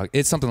 Not peacock.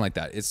 It's something like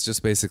that. It's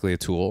just basically a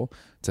tool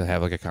to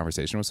have like a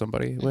conversation with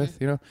somebody with,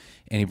 And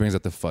he brings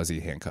up the fuzzy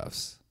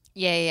handcuffs.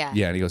 Yeah.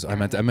 Yeah, and he goes, I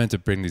meant to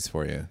bring these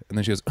for you. And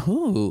then she goes,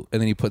 ooh. And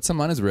then he puts them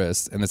on his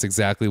wrist, and that's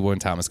exactly when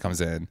Thomas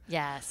comes in.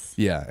 Yes.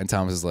 Yeah, and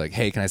Thomas is like,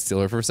 hey, can I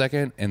steal her for a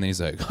second? And then he's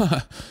like,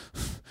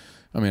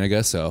 I mean, I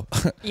guess so.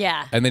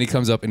 Yeah. And then he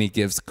comes up and he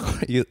gives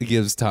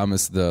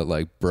Thomas the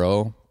like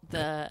bro,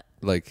 The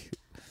like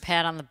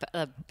pat on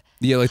the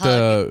yeah, like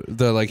hug.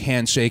 the like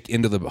handshake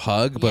into the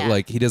hug, but Yeah.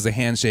 like he does a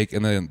handshake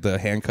and then the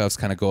handcuffs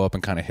kind of go up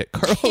and kind of hit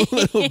Carl a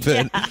little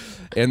bit,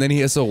 and then he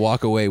has to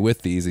walk away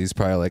with these. He's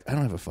probably like, I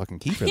don't have a fucking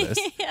key for this.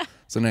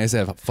 So now he has to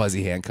have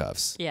fuzzy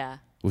handcuffs. Yeah.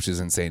 Which is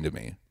insane to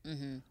me.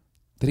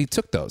 That he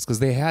took those because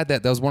they had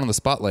that. That was one of the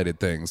spotlighted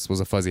things. Was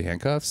a fuzzy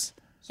handcuffs.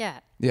 Yeah.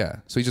 Yeah.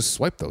 So he just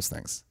swiped those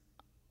things.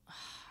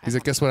 He's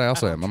like, guess what? I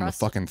also am. I'm a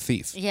fucking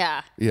thief.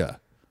 Yeah. Yeah.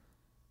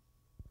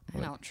 I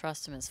don't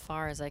trust him as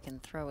far as I can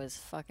throw his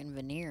fucking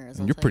veneers.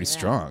 And you're pretty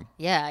strong.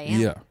 Yeah, I am.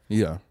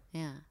 Yeah.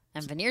 Yeah.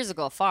 And veneers will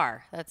go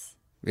far. That's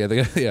Yeah,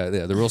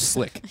 they're real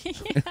slick.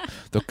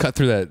 They'll cut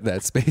through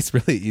that space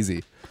really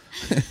easy.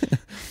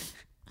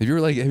 Have you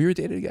ever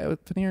dated a guy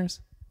with veneers?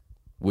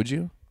 Would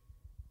you?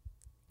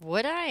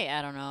 Would I?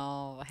 I don't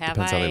know. Have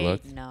Depends I? how they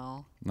look.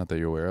 No. Not that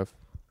you're aware of.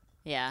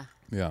 Yeah.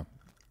 Yeah.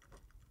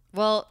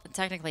 Well,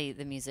 technically,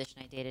 the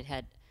musician I dated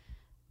had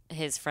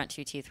his front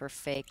 2 teeth were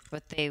fake,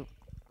 but they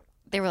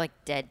were like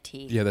dead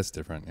teeth. Yeah, that's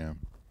different. Yeah.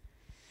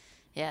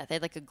 Yeah, they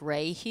had like a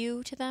gray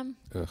hue to them.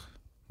 Ugh.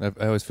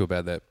 I always feel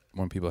bad that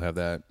when people have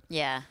that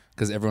Yeah.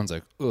 because everyone's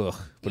like, ugh,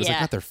 but it's like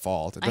Yeah. not their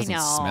fault. It I doesn't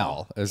know.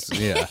 smell.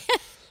 Yeah.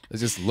 It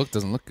just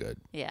doesn't look good.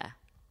 Yeah.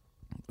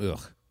 Ugh.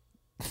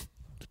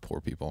 Poor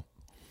people.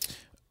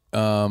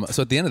 So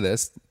at the end of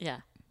this, Yeah.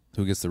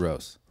 who gets the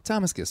rose?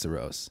 Thomas gets the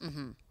rose.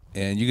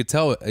 And you could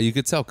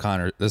tell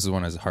Connor, this is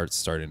when his heart's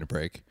starting to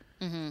break.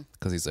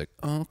 Because he's like,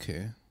 oh,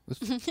 okay.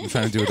 I'm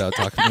trying to do it without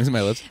talking, using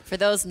my lips. For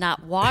those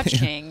not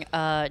watching,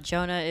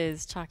 Jonah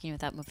is talking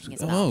without moving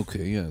his mouth. Oh,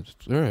 okay, yeah,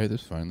 all right,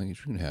 that's fine. Like, you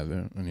can have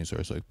it. And he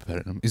starts like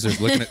petting him. He starts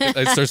licking it.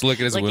 He starts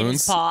licking his Licking his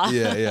wounds. paw.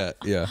 Yeah.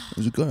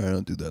 He's like, all right,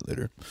 I'll do that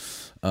later.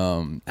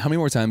 How many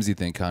more times do you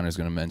think Connor's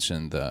going to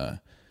mention the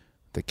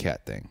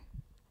cat thing?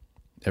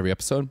 Every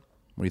episode?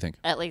 What do you think?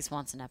 At least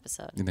once an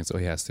episode. You think so?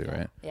 He has to,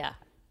 right? Yeah.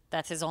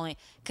 That's his only,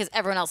 because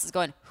everyone else is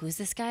going, who's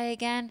this guy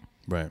again?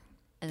 Right.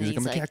 And He's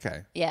then like, I'm the cat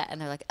guy. Yeah,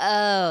 and they're like,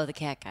 oh, the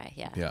cat guy.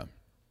 Yeah. Yeah.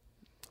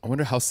 I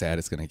wonder how sad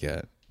it's going to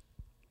get.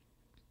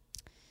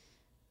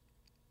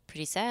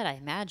 Pretty sad, I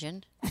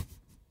imagine.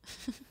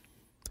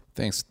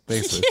 Thanks,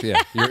 Liz.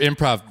 Yeah, your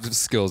improv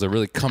skills are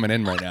really coming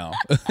in right now.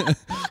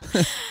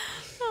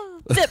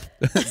 Zip.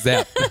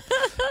 Zap.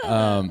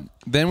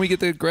 Then we get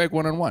the Greg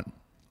one-on-one.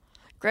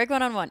 Greg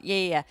one-on-one.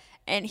 Yeah.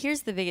 And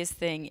here's the biggest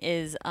thing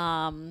is,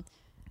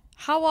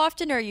 how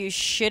often are you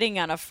shitting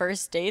on a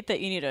first date that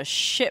you need a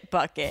shit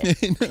bucket?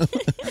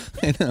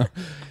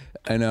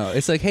 I know.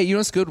 It's like, hey, you know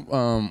what's good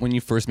when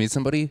you first meet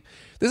somebody?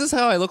 This is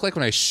how I look like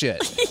when I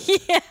shit.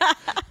 Yeah.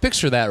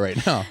 Picture that right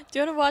now. Do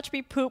you want to watch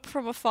me poop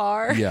from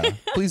afar? Yeah,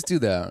 please do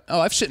that. Oh,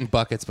 I've shit in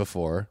buckets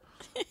before.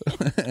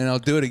 And I'll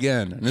do it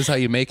again. And this is how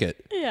you make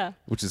it. Yeah.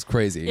 Which is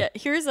crazy. Yeah.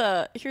 Here's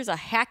a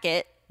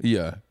Hackett.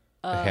 Yeah.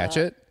 A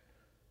hatchet?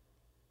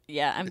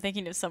 Yeah, I'm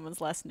thinking of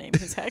someone's last name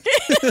who's Hackett.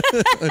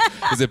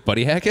 Is it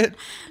Buddy Hackett?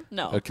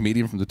 No. A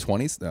comedian from the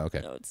 20s? No, okay.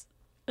 No, it's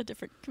a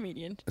different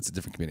comedian. It's a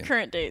different comedian.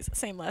 Current days,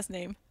 same last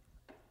name.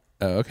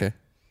 Oh, okay.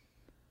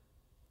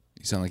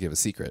 You sound like you have a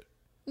secret.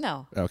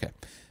 No. Okay.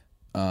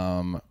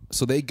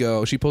 So they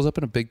go. She pulls up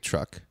in a big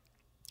truck.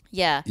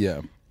 Yeah.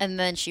 Yeah. And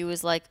then she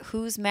was like,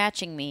 who's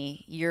matching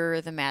me? You're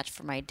the match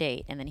for my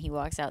date. And then he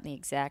walks out in the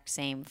exact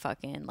same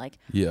fucking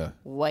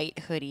white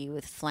hoodie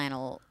with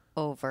flannel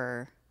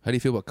over. How do you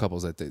feel about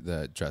couples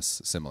that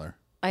dress similar?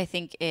 I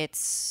think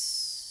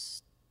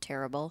it's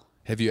terrible.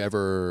 Have you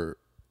ever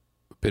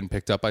been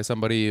picked up by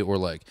somebody or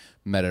like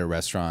met at a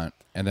restaurant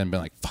and then been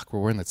like, fuck,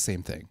 we're wearing the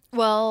same thing?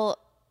 Well,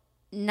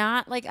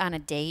 not like on a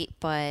date,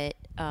 but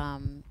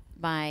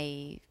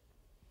my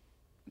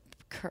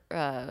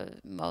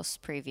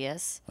most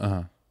previous,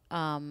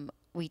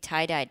 we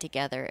tie-dyed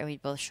together and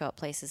we'd both show up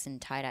places in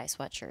tie-dye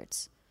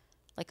sweatshirts,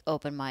 like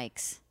open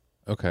mics.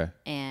 Okay.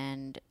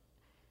 And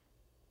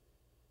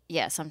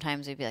yeah,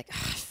 sometimes we'd be like,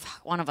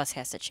 fuck, one of us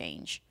has to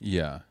change.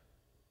 Yeah.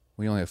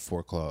 We only have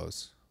 4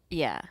 clothes.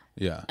 Yeah.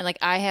 Yeah. And like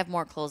I have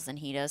more clothes than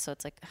he does, so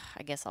it's like,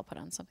 I guess I'll put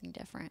on something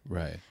different.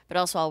 Right. But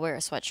also I'll wear a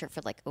sweatshirt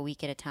for like a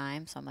week at a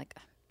time, so I'm like,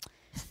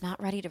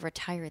 not ready to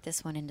retire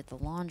this one into the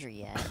laundry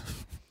yet.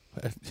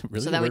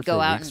 Really? So then Wear we'd it for go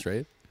a out week and-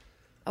 straight?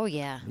 Oh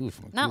yeah. Oof,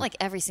 Not oof. like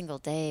every single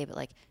day, but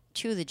like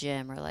to the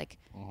gym or like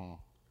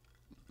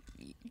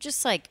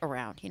just like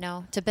around,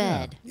 to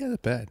bed. Yeah, the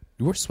bed.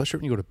 You wear a sweatshirt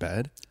when you go to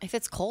bed? If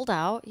it's cold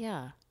out,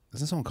 yeah.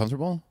 Isn't that so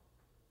uncomfortable?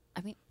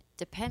 I mean,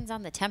 depends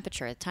on the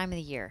temperature, the time of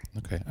the year.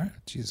 Okay. All right.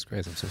 Jesus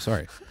Christ. I'm so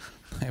sorry.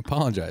 I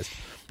apologize.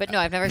 But no,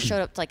 I've never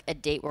showed up to like a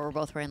date where we're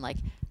both wearing like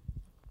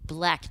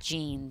black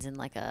jeans and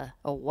like a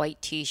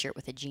white t-shirt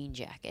with a jean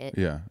jacket.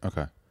 Yeah.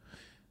 Okay.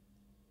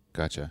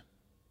 Gotcha.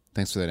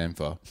 Thanks for that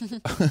info.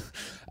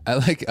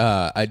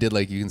 I did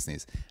like, you can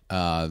sneeze.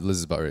 Liz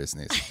is about ready to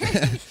sneeze.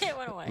 It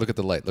went away. Look at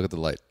the light. Look at the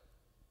light.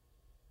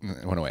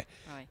 It went away.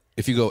 Right.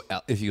 If you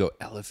go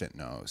elephant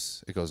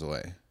nose, it goes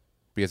away.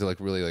 But you have to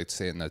like really like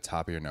say it in the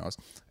top of your nose.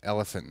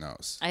 Elephant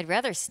nose. I'd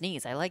rather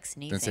sneeze. I like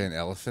sneezing. Then say an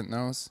elephant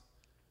nose.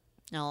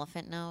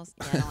 Elephant nose?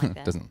 Yeah, I don't like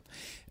that.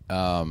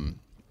 Doesn't.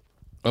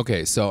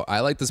 Okay, so I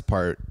like this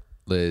part,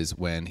 Liz,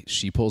 when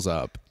she pulls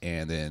up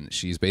and then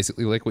she's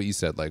basically like what you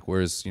said, like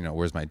where's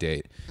my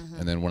date?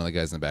 And then one of the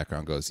guys in the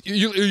background goes,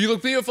 you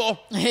look beautiful.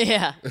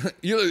 Yeah.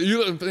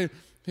 you look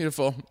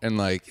beautiful. And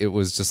like it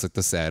was just like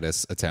the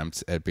saddest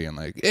attempt at being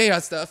like, hey,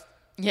 hot stuff.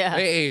 Yeah.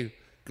 Hey,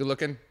 good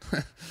looking.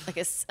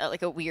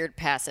 Like a weird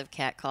passive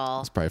cat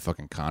call. It's probably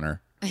fucking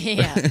Connor.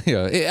 Yeah.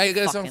 Yeah, hey, I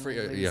got something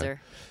Fucking for you. Yeah.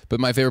 loser. But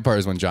my favorite part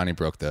is when Johnny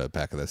broke the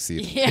back of the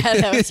seat. Yeah,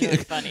 that was really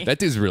funny. That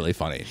dude's really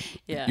funny.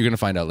 Yeah. You're gonna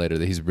find out later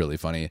that he's really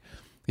funny.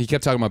 He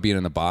kept talking about being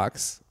in the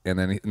box, and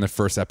then in the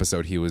first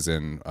episode, he was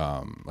in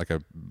like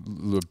a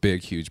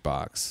big, huge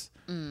box.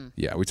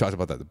 Yeah, we talked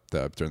about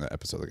that during the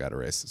episode that got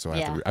erased. So I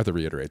have to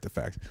reiterate the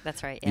fact.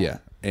 That's right. Yeah,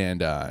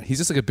 and he's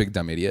just like a big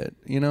dumb idiot,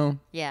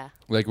 Yeah.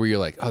 like where you're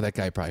like, oh, that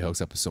guy probably hooks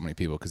up with so many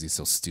people because he's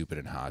so stupid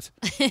and hot.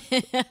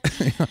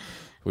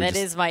 That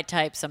is my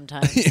type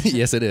sometimes.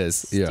 Yes, it is.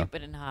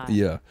 Stupid and hot.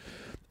 Yeah.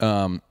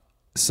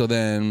 So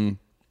then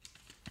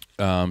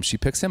she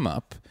picks him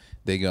up.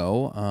 They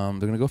go.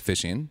 They're gonna go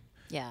fishing.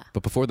 Yeah.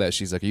 But before that,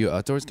 she's like, "Are you an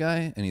outdoors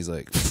guy?" And he's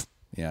like,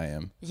 "Yeah, I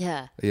am."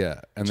 Yeah.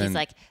 Yeah. And She's then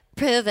like,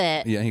 prove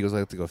it. yeah, he goes, "I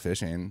have to go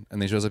fishing." And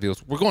then she shows up. He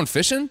goes, "We're going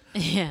fishing?"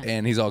 Yeah.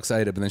 And he's all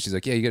excited. But then she's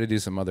like, "Yeah, you got to do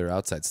some other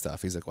outside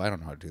stuff." He's like, "Well, I don't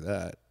know how to do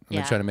that." And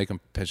Yeah. they try to make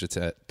him pitch a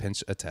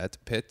tent.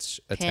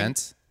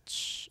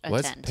 A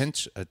What's tent.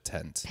 pinch a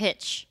tent?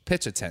 Pitch.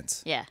 Pitch a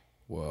tent. Yeah.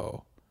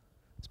 Whoa,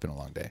 it's been a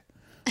long day.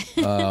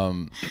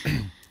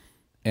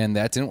 And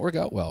that didn't work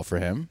out well for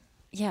him.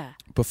 Yeah.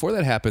 Before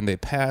that happened, they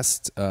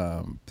passed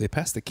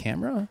the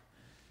camera,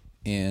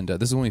 And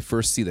this is when we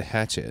first see the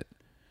hatchet,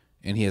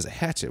 and he has a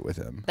hatchet with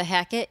him. The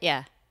Hackett,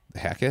 yeah. The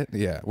Hackett?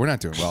 Yeah, we're not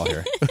doing well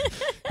here.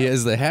 He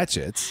has the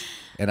hatchets,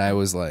 and I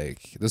was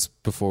like, this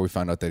before we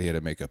found out that he had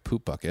to make a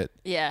poop bucket,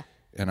 Yeah.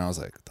 and I was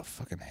like, the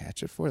fucking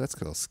hatchet for? That's a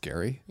little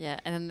scary. Yeah.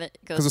 And then it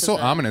goes Because it's to so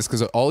the- ominous.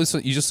 Because always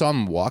you just saw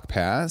him walk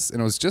past, and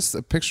it was just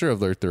a picture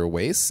of their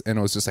waist, and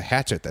it was just a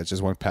hatchet that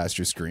just went past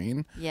your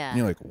screen. Yeah. And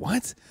you're like,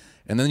 what?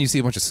 And then you see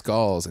a bunch of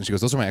skulls, and she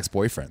goes, "Those are my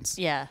ex-boyfriends."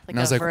 Yeah. Like And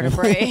I a was like,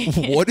 vertebrae.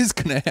 what is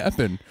gonna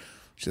happen?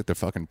 She's like the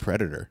fucking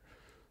predator,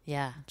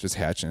 Yeah. just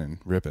hatching and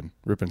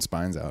ripping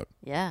spines out.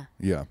 Yeah.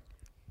 Yeah,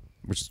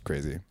 which is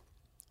crazy.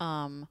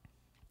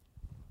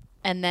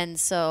 And then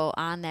so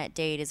on that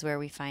date is where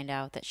we find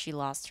out that she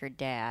lost her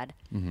dad.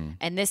 Mm-hmm.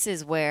 And this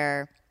is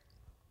where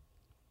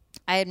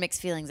I had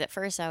mixed feelings. At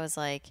first I was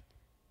like,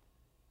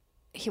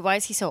 why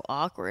is he so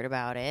awkward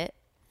about it?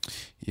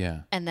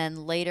 Yeah, And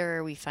then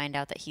later we find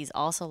out that he's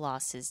also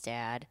lost his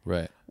dad,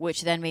 right.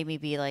 which then made me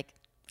be like,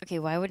 okay,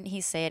 why wouldn't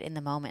he say it in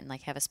the moment and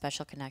like have a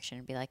special connection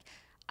and be like,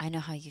 I know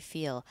how you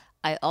feel.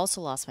 I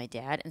also lost my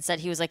dad.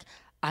 Instead he was like,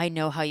 I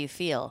know how you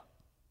feel.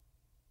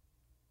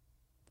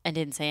 And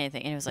didn't say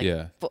anything. And it was like,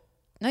 Yeah.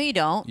 no, you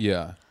don't.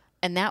 Yeah,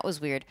 And that was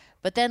weird.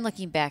 But then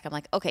looking back, I'm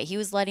like, okay, he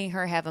was letting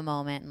her have a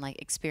moment and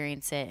like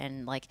experience it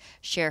and like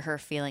share her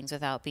feelings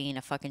without being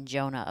a fucking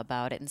Jonah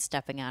about it and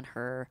stepping on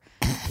her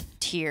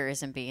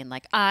tears and being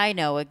like, I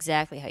know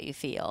exactly how you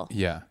feel.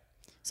 yeah.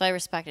 So I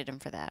respected him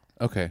for that.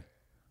 Okay.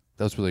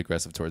 That was really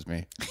aggressive towards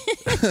me.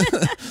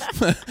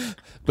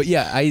 But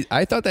yeah,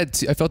 I thought that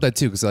too, I felt that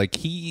too because like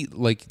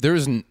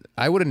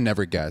I would have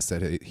never guessed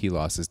that he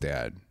lost his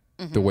dad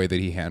the way that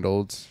he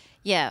handled.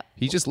 Yeah.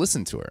 He just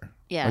listened to her.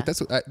 Yeah. Like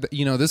that's what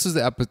this is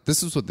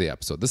the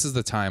episode. This is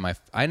the time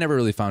I never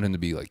really found him to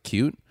be like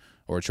cute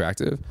or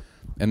attractive.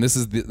 And this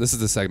is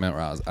the segment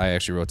where I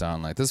actually wrote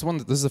down like this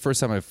is the first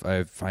time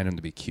I find him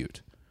to be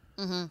cute.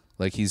 Mm-hmm.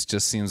 Like he's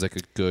just seems like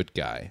a good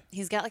guy.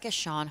 He's got like a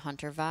Sean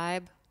Hunter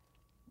vibe.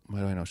 Why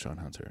do I know Sean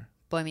Hunter?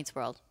 Boy Meets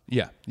World.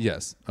 Yeah.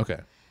 Yes. Okay.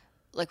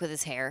 Like with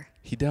his hair.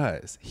 He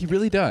does. He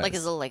really does. Like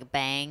his little like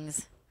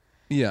bangs.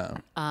 Yeah.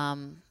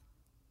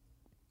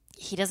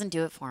 He doesn't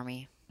do it for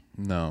me.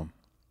 No.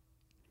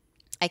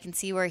 I can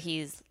see where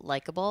he's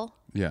likable.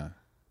 Yeah.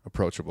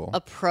 Approachable.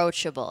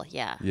 Approachable,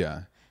 yeah.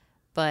 Yeah.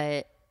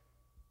 But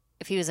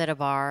if he was at a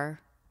bar,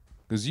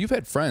 Because you've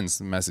had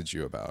friends message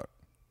you about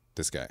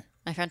this guy.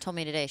 my friend told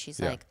me today, she's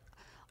Yeah. like,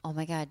 oh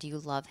my God, do you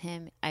love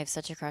him? I have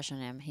such a crush on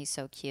him. He's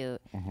so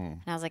cute. Mm-hmm.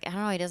 And I was like, I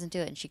don't know, he doesn't do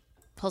it. And she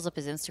pulls up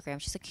his Instagram.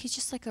 She's like, he's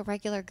just like a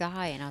regular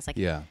guy. And I was like,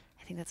 Yeah.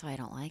 I think that's why I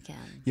don't like him.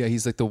 Yeah,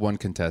 he's like the one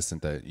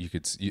contestant that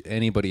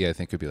anybody I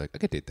think could be like, I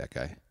could date that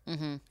guy.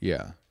 Mm-hmm.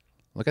 Yeah.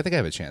 Like, I think I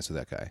have a chance with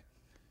that guy.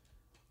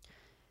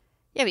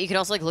 Yeah, but you could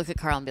also like look at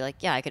Carl and be like,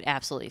 yeah, I could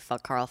absolutely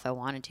fuck Carl if I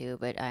wanted to,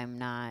 but I'm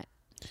not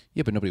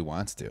Yeah, but nobody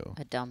wants to.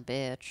 a dumb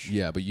bitch.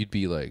 Yeah, but you'd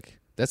be like,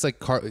 that's like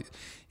Carl.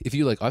 If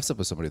you like, I've slept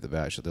with somebody at the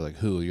Bachelor, they're like,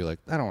 who? You're like,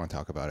 I don't want to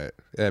talk about it.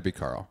 That'd be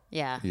Carl.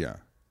 Yeah. Yeah.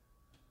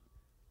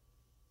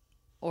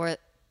 Or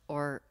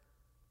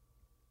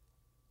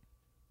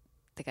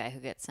the guy who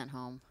gets sent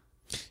home.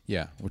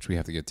 Yeah, which we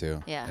have to get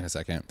to Yeah. in a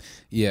second.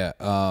 Yeah.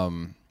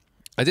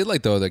 I did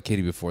like, though, that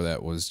Katie before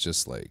that was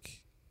just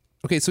like,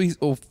 okay, so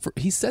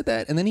he said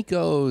that, and then he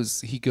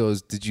goes,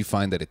 did you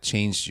find that it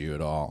changed you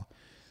at all?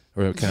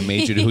 Or it kind of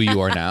made you to who you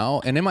are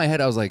now? And in my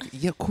head, I was like,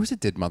 yeah, of course it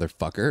did,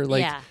 motherfucker.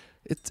 Like, Yeah.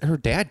 her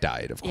dad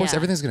died. Of course, Yeah.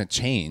 everything's going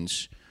to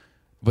change.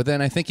 But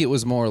then I think it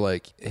was more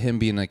like him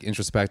being like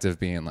introspective,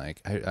 being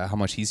like how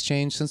much he's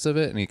changed since of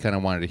it. And he kind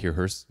of wanted to hear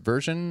her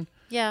version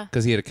Yeah.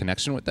 because he had a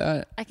connection with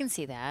that. I can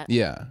see that.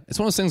 Yeah. It's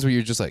one of those things where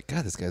you're just like,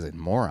 God, this guy's a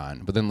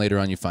moron. But then later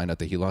on, you find out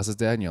that he lost his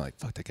dad and you're like,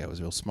 fuck, that guy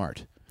was real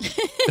smart.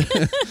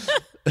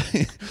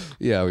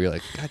 Yeah. Where you're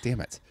like, God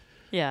damn it.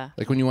 Yeah.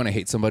 Like when you want to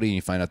hate somebody and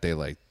you find out they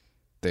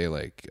do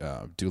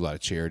a lot of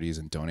charities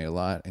and donate a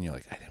lot. And you're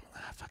like,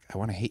 I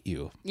want to hate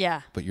you.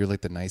 Yeah. But you're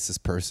like the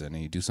nicest person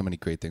and you do so many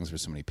great things for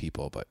so many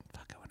people, but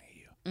fuck, I want to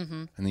hate you. Mm-hmm.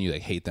 And then you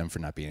like hate them for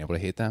not being able to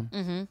hate them.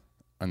 Mm-hmm.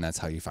 And that's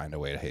how you find a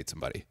way to hate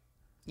somebody.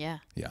 Yeah.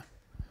 Yeah.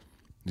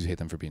 You hate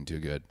them for being too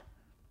good.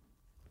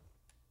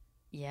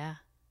 Yeah.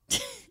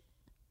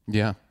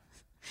 Yeah.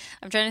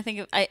 I'm trying to think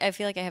of, I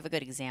feel like I have a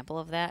good example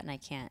of that and I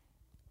can't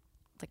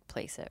like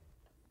place it.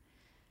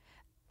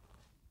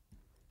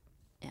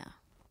 Yeah.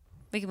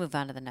 We can move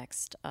on to the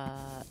next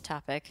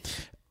topic.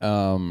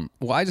 Well,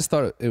 I just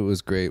thought it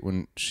was great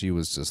when she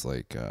was just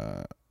like,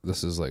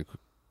 this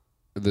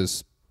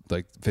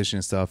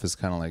fishing stuff is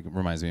kind of like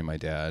reminds me of my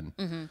dad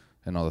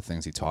and all the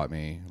things he taught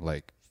me,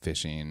 like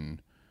fishing,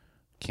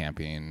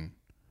 camping,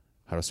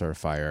 how to start a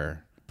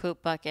fire,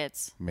 Poop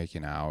buckets.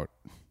 making out,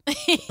 yeah,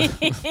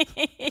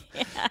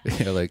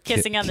 like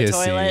Kissing on the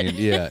toilet.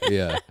 Yeah,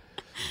 yeah.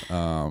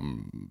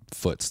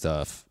 Foot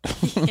stuff,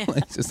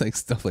 like just like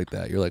stuff like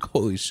that. You're like,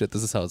 holy shit,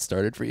 this is how it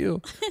started for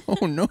you.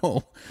 Oh no,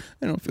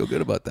 I don't feel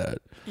good about that.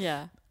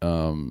 Yeah.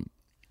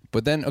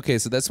 But then, okay,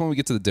 so that's when we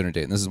get to the dinner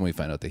date, and this is when we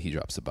find out that he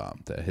drops the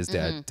bomb, that his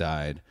dad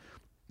died.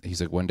 He's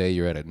like, one day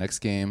you're at a Knicks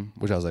game,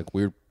 which I was like,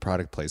 weird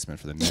product placement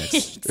for the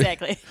Knicks.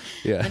 Exactly.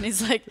 Yeah. And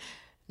he's like,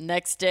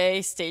 Next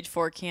day, stage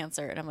 4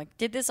 cancer. And I'm like,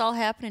 did this all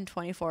happen in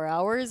 24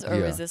 hours? Or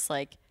Yeah. was this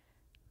like,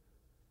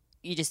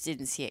 you just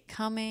didn't see it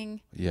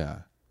coming?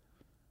 Yeah.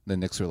 The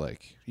Knicks are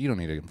like, you don't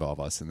need to involve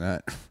us in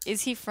that.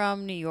 Is he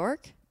from New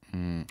York?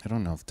 I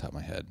don't know off the top of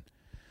my head.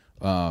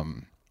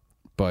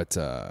 But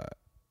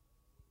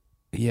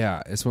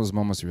yeah, it's one of those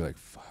moments where you're like,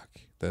 fuck,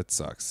 that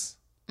sucks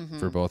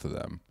for both of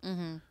them.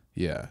 Mm-hmm.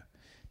 Yeah.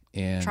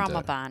 And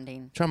Trauma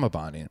bonding. Trauma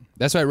bonding.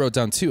 That's what I wrote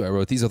down too. I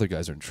wrote, these other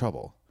guys are in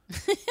trouble.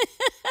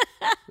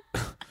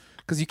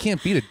 Because you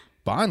can't beat a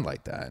bond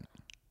like that.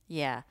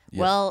 Yeah. Yeah.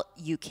 Well,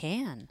 you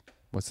can.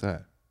 What's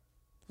that?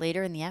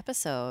 Later in the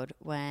episode,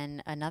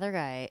 when another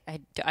guy,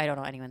 I don't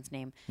know anyone's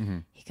name,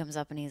 he comes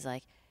up and he's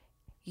like,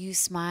 you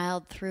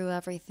smiled through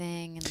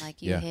everything and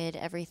like you Yeah. hid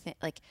everything,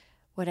 like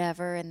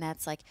whatever. And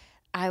that's like,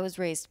 I was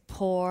raised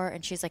poor.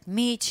 And she's like,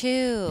 me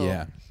too.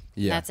 Yeah.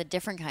 Yeah. That's a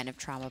different kind of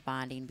trauma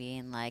bonding,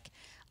 being like,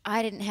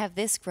 I didn't have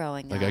this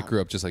growing Like up. I grew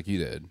up just like you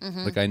did.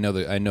 Like I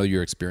know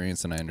your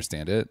experience and I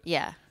understand it.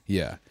 Yeah.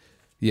 Yeah.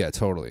 Yeah,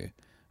 totally.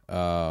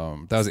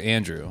 That was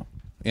Andrew.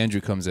 Andrew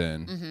comes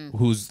in,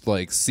 who's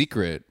like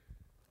secret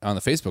on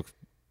the Facebook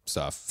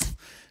stuff.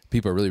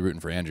 People are really rooting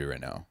for Andrew right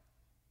now.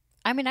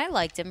 I mean, I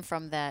liked him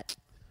from that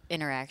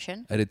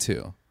interaction. I did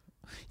too.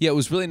 Yeah, it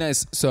was really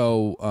nice.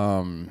 So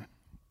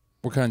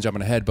we're kind of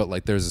jumping ahead, but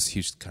like there's this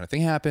huge kind of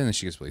thing happen and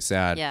she gets really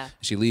sad. Yeah.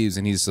 She leaves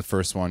and he's the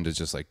first one to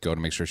just like go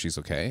to make sure she's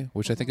okay,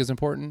 which I think is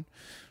important.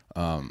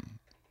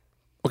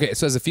 Okay,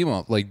 so as a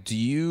female, like do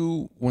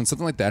you, when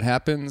something like that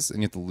happens and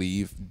you have to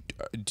leave,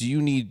 do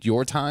you need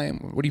your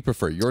time? What do you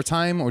prefer, your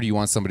time, or do you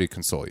want somebody to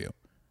console you?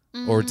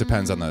 Or it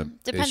depends on the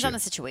Depends issue? on the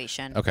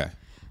situation. Okay.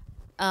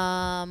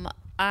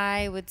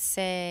 I would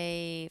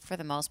say for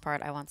the most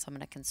part, I want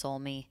someone to console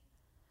me.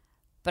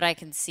 But I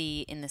can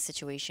see in the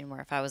situation where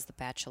if I was the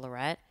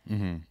Bachelorette,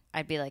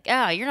 I'd be like,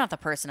 oh, you're not the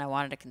person I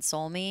wanted to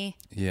console me.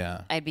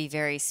 Yeah. I'd be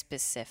very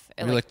specific.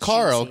 You're like,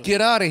 Carl, choosy. get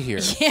out of here.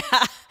 Yeah.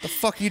 The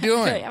fuck you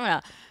doing? I'm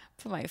going to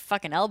put my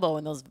fucking elbow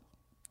in those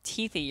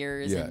teeth of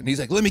yours. Yeah, and he's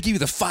like, let me give you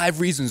the 5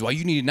 reasons why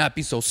you need to not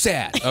be so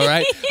sad, all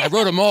right? I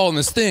wrote them all in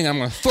this thing. I'm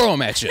going to throw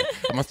them at you.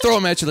 I'm going to throw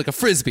them at you like a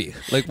Frisbee.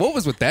 Like, what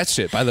was with that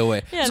shit, by the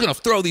way? Yeah. He's going to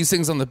throw these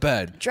things on the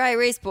bed. Dry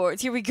erase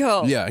boards. Here we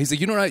go. Yeah, he's like,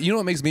 you know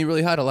what makes me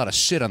really hot? A lot of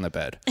shit on the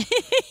bed.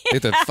 You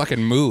have to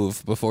fucking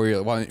move before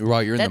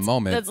while you're in the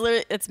moment. That's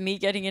literally, it's me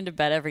getting into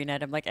bed every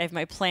night. I'm like, I have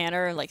my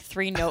planner, like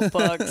 3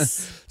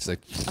 notebooks, It's like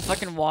a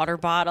fucking water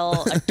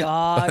bottle, a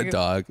dog. a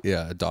dog.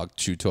 Yeah, a dog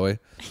chew toy.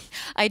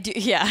 I do,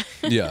 yeah.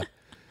 Yeah.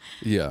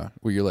 Yeah,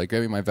 where you're like,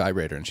 grab me my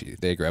vibrator, and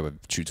they grab a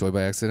chew toy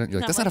by accident.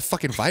 You're like, that's not a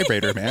fucking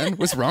vibrator, man.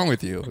 What's wrong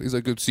with you? He's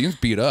like, it seems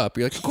beat up.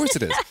 You're like, of course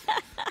it is,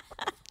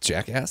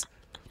 jackass.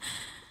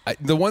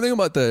 The one thing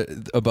about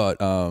the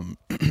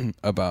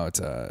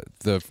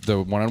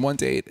one-on-one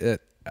date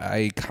that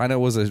I kind of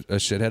was a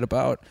shithead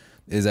about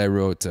is I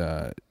wrote.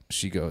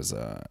 She goes.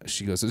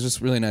 It's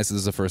just really nice. This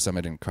is the first time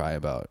I didn't cry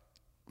about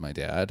my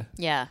dad.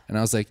 Yeah. And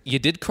I was like, you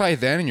did cry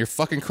then and you're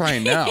fucking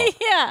crying now.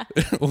 Yeah.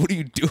 What are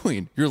you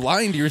doing? You're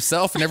lying to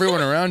yourself and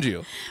everyone around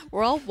you.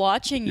 We're all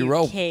watching you, You're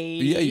all,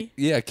 Katie.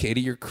 Yeah,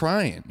 Katie, you're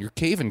crying. You're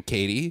caving,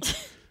 Katie.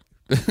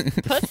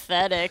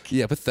 Pathetic.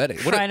 Yeah, pathetic.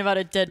 Crying about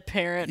a dead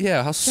parent.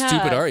 Yeah, how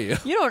stupid God, are you?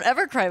 You don't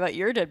ever cry about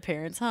your dead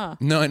parents, huh?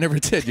 No, I never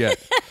did yet.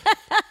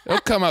 It'll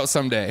come out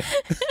someday.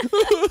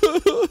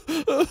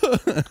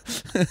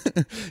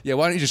 Yeah,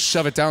 why don't you just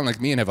shove it down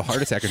like me and have a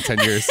heart attack in 10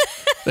 years?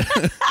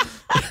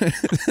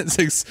 It's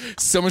like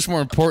so much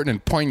more important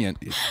and poignant,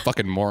 you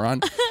fucking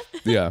moron.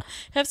 Yeah.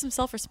 Have some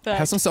self-respect.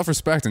 Have some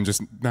self-respect and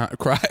just not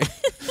cry.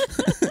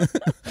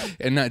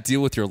 And not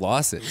deal with your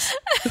losses.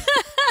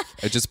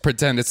 I just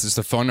pretend it's just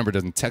a phone number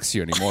doesn't text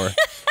you anymore.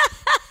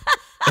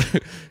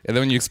 And then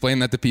when you explain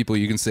that to people,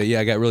 you can say, yeah,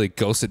 I got really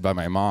ghosted by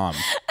my mom.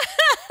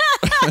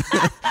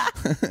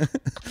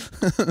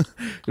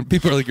 And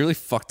people are like, you're really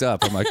fucked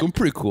up. I'm like, I'm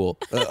pretty cool.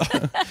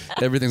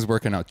 Everything's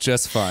working out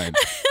just fine.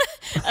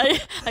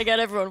 I got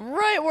everyone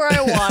right where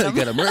I want I them.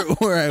 got them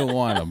right where I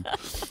want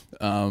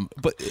them.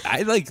 But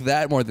I like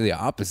that more than the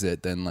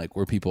opposite than like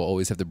where people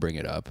always have to bring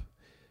it up.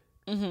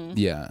 Mm-hmm.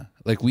 Yeah.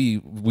 Like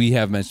we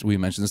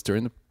mentioned this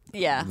during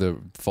the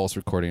false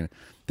recording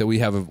that we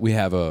have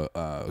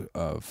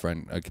a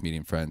friend, a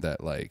comedian friend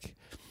that like,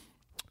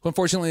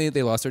 unfortunately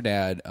they lost their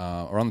dad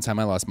around the time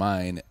I lost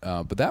mine,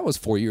 but that was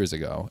 4 years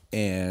ago,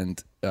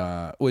 and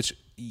which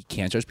you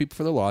can't judge people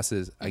for their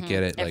losses. I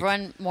get it.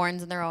 Everyone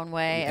mourns in their own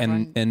way.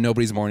 And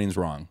nobody's mourning's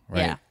wrong,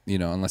 right? Yeah. You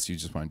know, unless you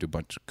just want to do a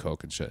bunch of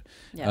coke and shit.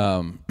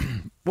 Yeah.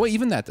 Well,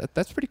 even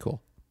that's pretty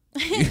cool.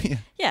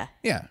 Yeah.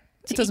 Yeah.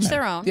 To It doesn't each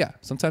their matter. own. Yeah.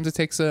 Sometimes it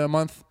takes a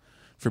month.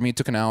 For me, it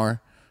took an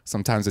hour.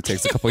 Sometimes it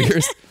takes a couple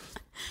years.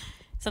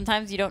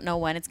 Sometimes you don't know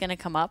when it's going to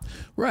come up.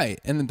 Right.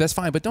 And that's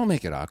fine, but don't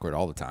make it awkward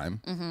all the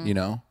time. Mm-hmm. You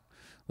know?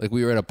 Like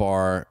we were at a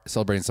bar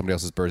celebrating somebody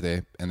else's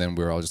birthday, and then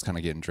we were all just kind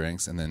of getting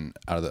drinks, and then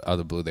out of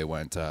the blue they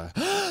went,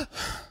 my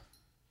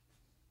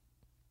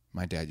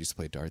dad used to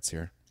play darts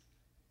here.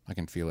 I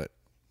can feel it.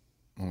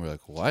 And we were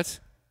like, what?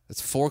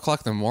 It's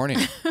 4:00 in the morning.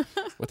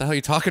 What the hell are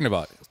you talking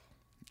about?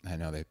 I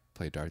know they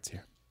play darts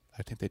here.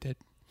 I think they did.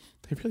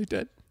 They really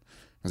did.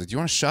 was like, do you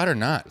want a shot or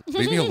not?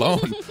 Leave me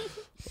alone.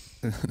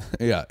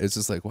 Yeah, it's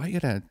just like, why you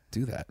gotta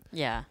do that?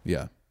 Yeah.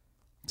 Yeah,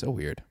 so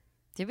weird.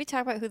 Did we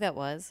talk about who that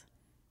was?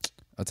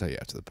 I'll tell you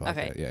after the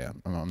podcast. Okay. Yeah.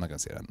 I'm not gonna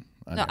say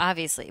that. No,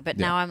 obviously. But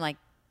Yeah. now I'm like,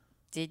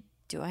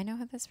 do I know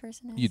who this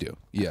person is? You do.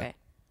 Yeah. Okay.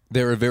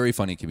 They're a very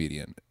funny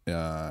comedian,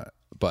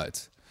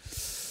 but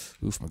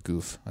oof my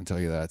goof. I'll tell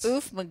you that.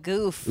 Oof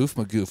magoof. Oof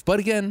my goof. But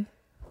again,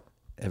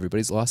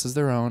 everybody's loss is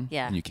their own.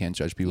 Yeah. And you can't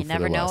judge people You for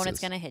never their know losses. when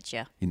it's going to hit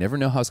you. You never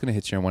know how it's going to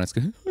hit you and when it's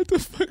going to, what the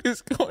fuck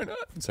is going on?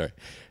 I'm sorry.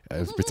 I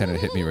was pretending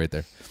to hit me right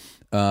there.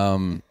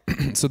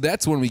 So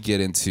that's when we get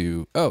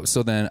into,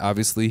 so then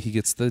obviously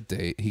Greg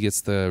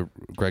gets the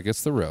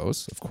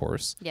rose, of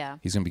course. Yeah.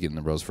 He's going to be getting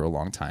the rose for a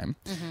long time.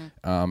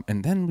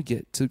 And then we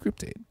get to the group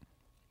date.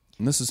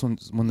 And this is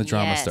when the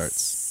drama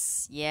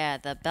starts. Yeah,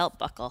 the belt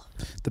buckle.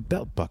 The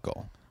belt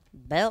buckle.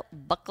 Belt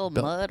buckle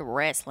mud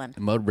wrestling.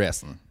 Mud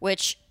wrestling.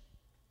 Which,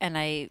 and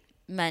I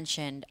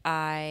mentioned,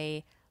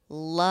 I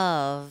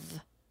love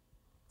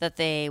that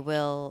they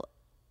will,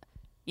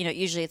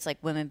 usually it's like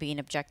women being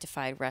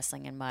objectified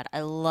wrestling in mud.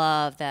 I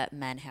love that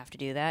men have to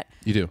do that.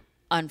 You do?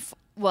 I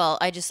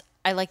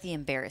like the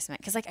embarrassment.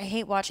 Because, I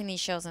hate watching these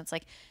shows, and it's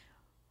like,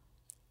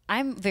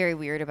 I'm very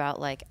weird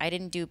about, I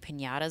didn't do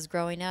piñatas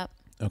growing up.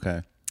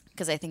 Okay.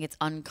 Because I think it's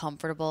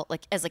uncomfortable,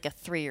 as a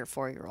 3 or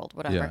 4 year old,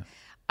 whatever. Yeah.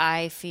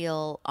 I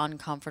feel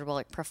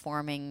uncomfortable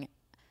performing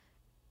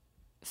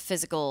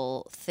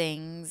physical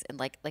things and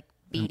like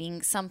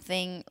beating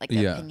something like a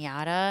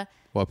piñata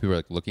While people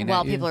are looking at you?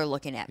 while people are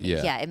looking at me.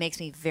 Yeah. Yeah, it makes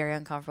me very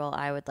uncomfortable.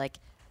 I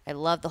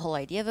love the whole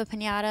idea of a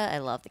piñata. I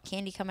love the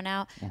candy coming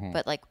out, Mm-hmm.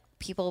 but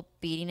people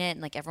beating it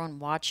and everyone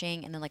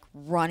watching and then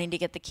running to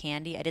get the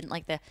candy. I didn't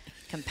like the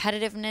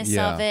competitiveness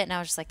Yeah. of it, and I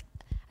was just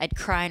I'd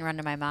cry and run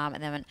to my mom,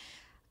 and then when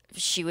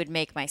she would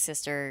make my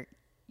sister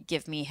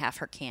give me half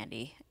her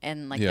candy,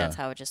 and that's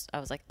how I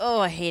was like, oh,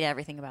 I hate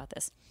everything about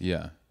this.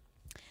 Yeah.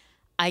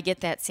 I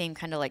get that same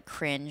kind of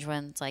cringe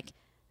when it's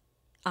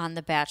on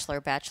The Bachelor,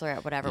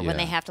 Bachelorette, whatever, when Yeah.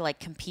 they have to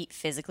compete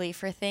physically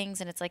for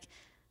things, and it's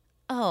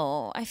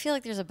oh, I feel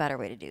like there's a better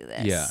way to do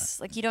this.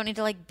 Yeah. You don't need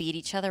to beat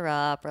each other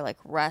up or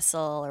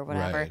wrestle or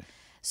whatever. Right.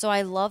 So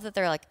I love that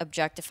they're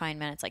objectifying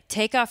men. It's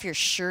take off your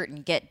shirt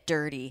and get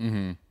dirty.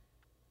 Mm-hmm.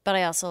 But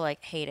I also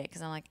hate it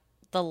because I'm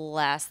the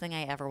last thing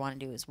I ever want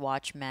to do is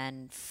watch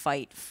men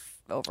fight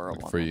over a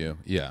woman. For you.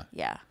 Yeah.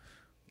 Yeah.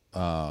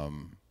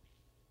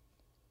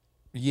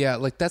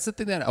 Yeah, that's the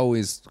thing that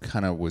always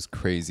kind of was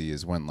crazy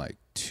is when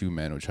two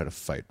men would try to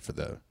fight for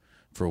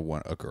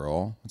a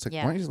girl. It's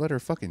Yeah. why don't you just let her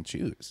fucking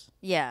choose?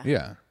 Yeah.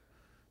 Yeah.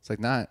 It's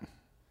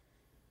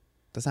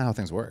that's not how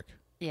things work.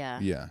 Yeah.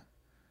 Yeah.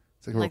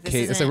 It's this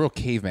it's isn't- real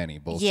caveman-y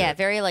bullshit. Yeah,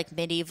 very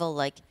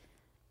medieval,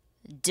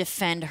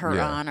 defend her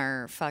Yeah.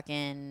 honor,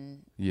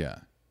 fucking. Yeah.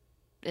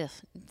 Ugh,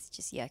 it's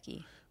just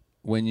yucky.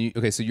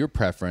 So your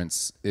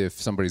preference, if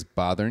somebody's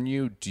bothering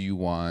you, do you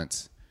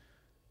want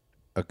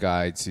a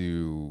guy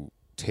to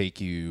take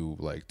you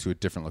to a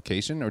different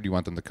location, or do you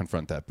want them to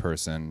confront that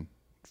person?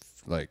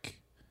 Do you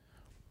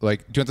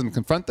want them to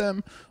confront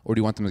them, or do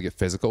you want them to get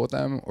physical with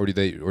them, or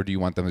do you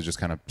want them to just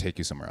kind of take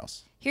you somewhere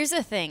else? Here's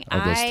the thing.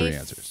 Of those three I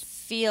answers.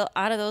 feel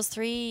out of those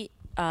three,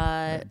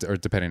 Or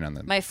depending on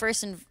them. my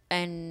first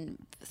and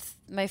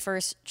my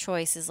first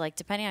choice is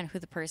depending on who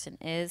the person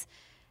is,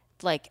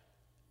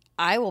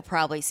 I will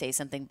probably say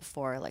something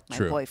before my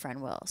True.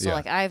 boyfriend will. So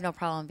Yeah. I have no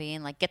problem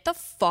being get the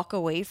fuck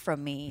away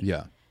from me.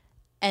 Yeah.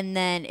 And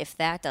then if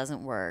that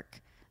doesn't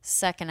work,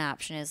 second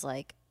option is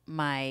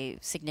my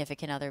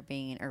significant other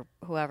being or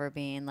whoever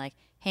being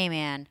hey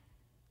man,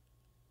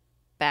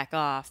 back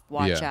off,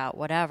 watch Yeah. out,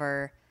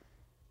 whatever.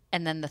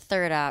 And then the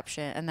third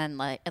option, and then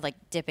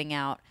dipping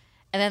out.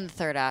 And then the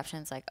third option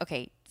is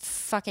okay,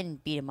 fucking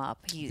beat him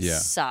up. He Yeah.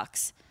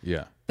 sucks.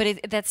 Yeah. But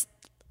that's,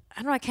 I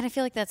don't know, I kind of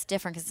feel that's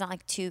different because it's not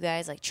two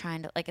guys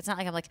trying to, it's not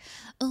I'm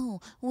oh,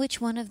 which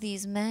one of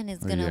these men is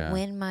going to Yeah.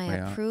 win my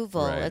Yeah.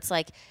 approval? Right. It's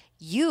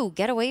you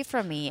get away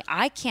from me.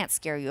 I can't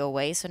scare you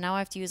away. So now I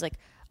have to use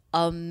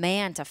a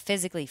man to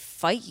physically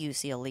fight you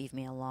so you'll leave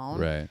me alone.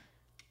 Right.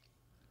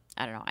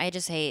 I don't know. I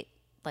just hate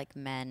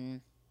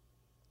men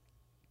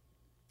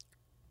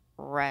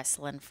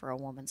wrestling for a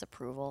woman's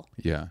approval.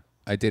 Yeah.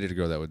 I dated a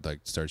girl that would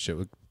start shit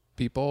with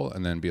people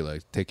and then be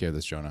take care of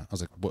this, Jonah. I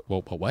was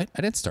what?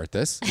 I didn't start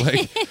this.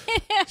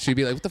 She'd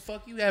be what the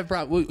fuck you have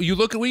brought? What are you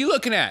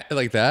looking at?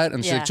 Like that.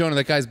 And she's Yeah. Jonah,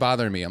 that guy's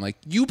bothering me. I'm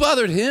you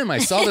bothered him. I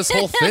saw this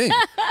whole thing.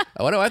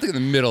 Why do I have to get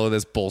in the middle of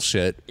this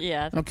bullshit?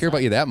 Yeah, I don't care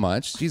about you that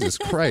much. Jesus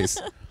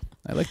Christ.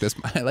 I like this.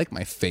 I like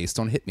my face.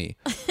 Don't hit me.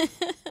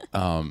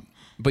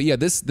 But yeah,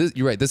 this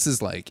you're right. This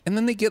is and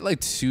then they get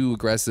too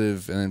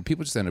aggressive, and then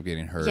people just end up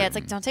getting hurt. Yeah,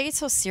 it's don't take it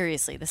so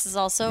seriously. This is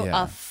also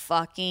Yeah. a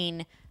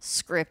fucking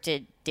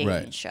scripted dating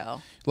Right.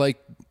 show.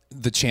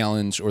 The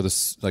challenge or the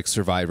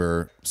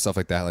Survivor stuff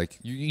like that.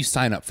 You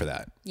sign up for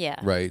that. Yeah.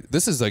 Right.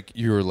 This is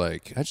you're I'm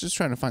just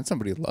trying to find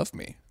somebody to love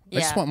me. I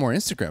just Yeah. want more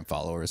Instagram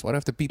followers. Why do I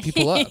have to beat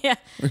people up? Yeah.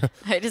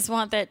 I just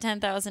want that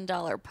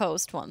 $10,000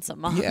 post once a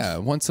month. Yeah,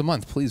 once a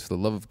month, please, for the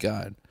love of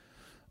God.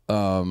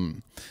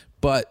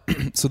 But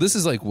so this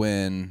is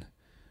when,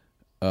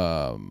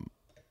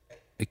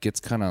 it gets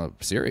kind of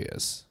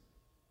serious.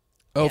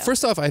 Oh,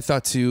 first off, I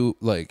thought too,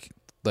 like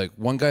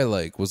one guy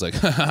like was like,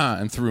 haha,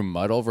 and threw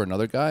mud over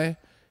another guy.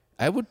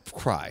 I would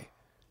cry.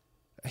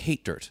 I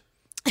hate dirt.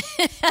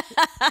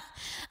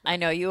 I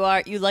know you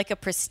are. You like a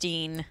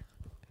pristine.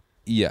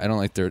 Yeah, I don't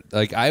like dirt.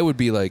 Like I would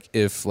be like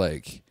if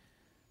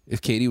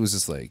Katie was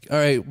just like, all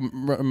right,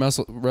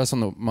 wrestle in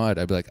the mud,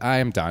 I'd be like, I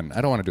am done.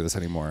 I don't want to do this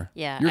anymore.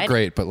 Yeah, you're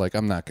great, but like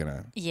I'm not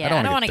gonna. Yeah,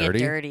 I don't want to get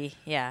dirty.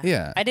 Yeah,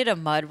 Yeah. I did a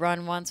mud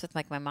run once with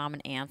like my mom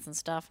and aunts and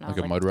stuff. And I Like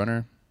was a mud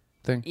runner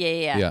thing.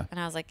 Yeah. And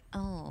I was like,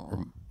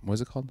 oh, What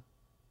is it called?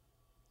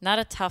 not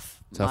a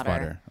tough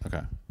Mudder.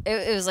 Okay.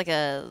 It was like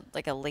a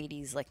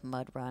ladies like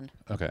mud run.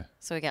 Okay.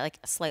 So we got like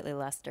slightly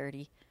less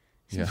dirty.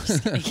 Yeah.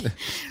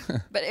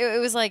 But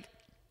it was like,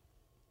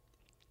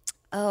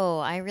 oh,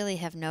 I really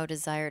have no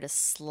desire to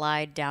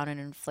slide down an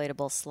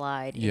inflatable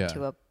slide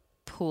into a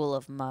pool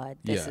of mud.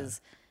 This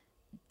is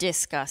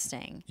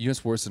disgusting. You know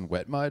what's worse than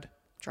wet mud?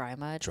 Dry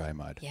mud. Dry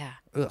mud. Yeah.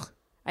 Ugh.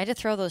 I had to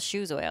throw those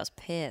shoes away. I was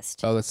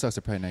pissed. Oh, that sucks.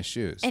 They're probably nice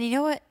shoes. And you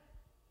know what?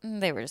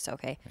 They were just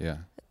okay. Yeah.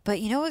 But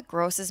you know what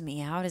grosses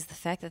me out is the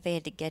fact that they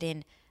had to get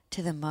in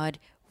to the mud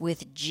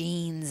with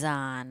jeans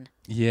on.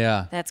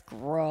 Yeah. That's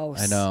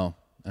gross. I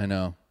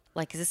know.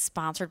 Like, is this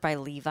sponsored by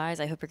Levi's?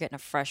 I hope you're getting a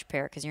fresh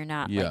pair because you're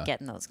not like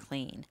getting those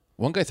clean.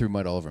 One guy threw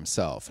mud all over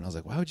himself, and I was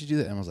like, why would you do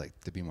that? And I was like,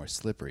 to be more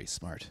slippery,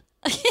 smart.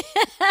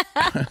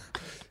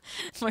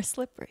 More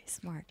slippery,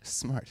 smart.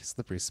 Smart,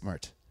 slippery,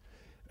 smart.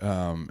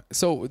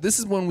 So this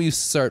is when we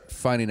start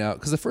finding out,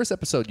 because the first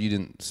episode you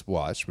didn't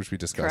watch, which we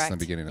discussed in the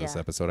beginning of this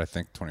episode, I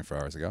think 24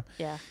 hours ago.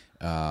 Yeah.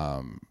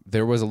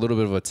 There was a little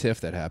bit of a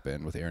tiff that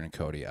happened with Aaron and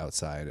Cody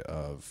outside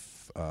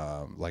of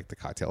like the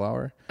cocktail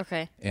hour.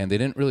 Okay. And they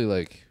didn't really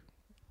like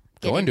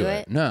Get go into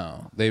it?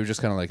 No, they were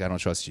just kind of like, I don't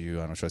trust you,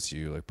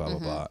 like blah blah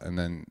blah. And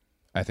then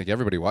I think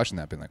everybody watching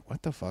that been like,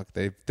 what the fuck?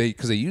 They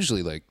because they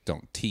usually like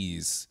don't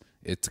tease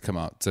it to come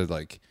out to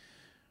like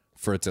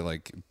for it to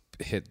like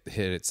hit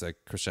its like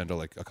crescendo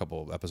like a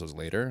couple of episodes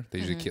later.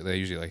 They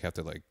usually like have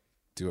to like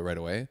do it right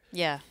away.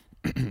 Yeah.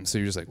 So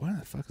you're just like, what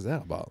the fuck is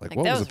that about? Like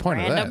what that was was the point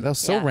of that? random. That was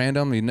so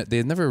random. They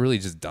had never really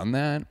just done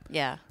that.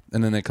 Yeah.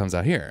 And then it comes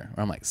out here.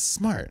 I'm like,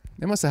 smart.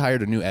 They must have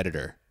hired a new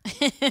editor.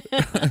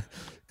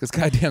 Because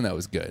goddamn, that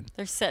was good.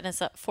 They're setting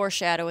us up,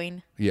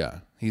 foreshadowing. Yeah.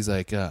 He's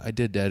like, I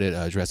did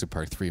edit Jurassic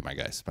Park 3, my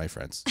guys, my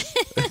friends.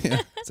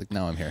 Yeah. It's like,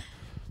 now I'm here.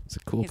 It's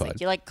a cool He's pod.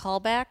 like, you like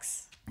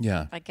callbacks?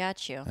 Yeah. I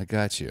got you. I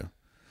got you.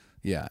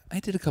 Yeah. I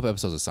did a couple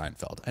episodes of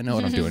Seinfeld. I know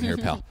what I'm doing here,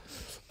 pal.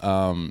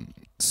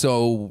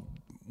 So,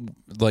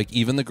 like,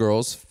 even the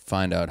girls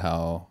find out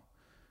how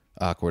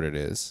awkward it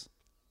is.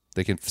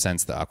 They can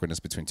sense the awkwardness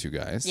between two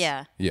guys.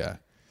 Yeah. Yeah.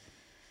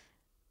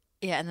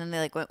 Yeah, and then they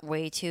like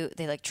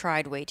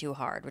tried way too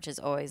hard, which is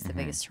always the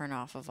biggest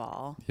turnoff of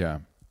all.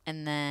 Yeah.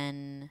 And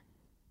then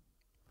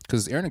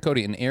because Aaron and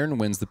Cody, and Aaron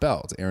wins the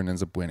belt. Aaron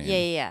ends up winning.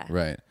 Yeah.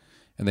 Right.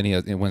 And then he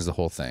wins the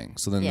whole thing.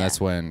 So then that's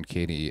when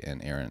Katie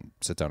and Aaron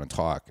sit down and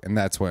talk. And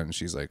that's when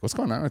she's like, what's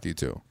going on with you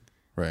two?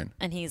 Right.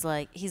 And he's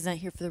like, he's not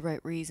here for the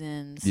right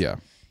reasons. Yeah.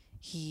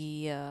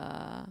 He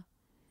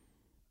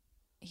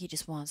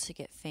just wants to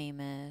get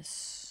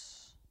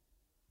famous.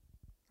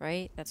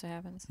 Right? That's what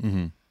happens?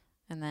 Mm-hmm.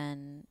 And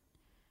then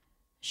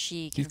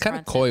he's kind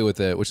of coy with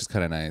it, which is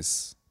kind of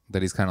nice.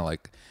 That he's kind of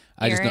like,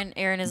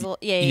 Aaron is a little,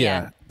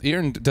 yeah.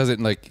 Aaron doesn't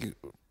like,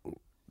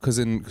 because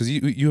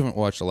you haven't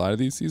watched a lot of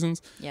these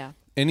seasons. Yeah.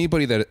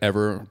 Anybody that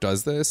ever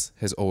does this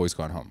has always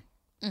gone home.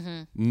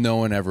 Mm-hmm. No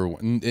one ever,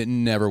 it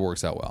never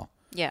works out well.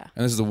 Yeah.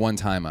 And this is the one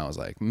time I was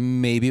like,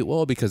 maybe it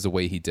will, because the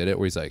way he did it,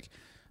 where he's like,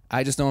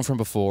 I just know him from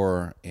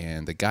before,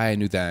 and the guy I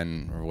knew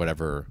then, or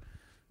whatever,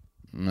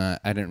 I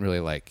didn't really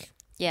like.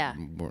 Yeah.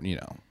 You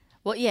know.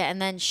 Well, yeah,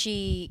 and then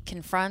she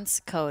confronts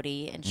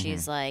Cody, and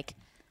she's like,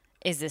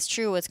 is this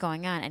true? What's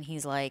going on? And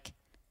he's like,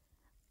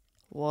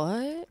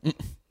 what?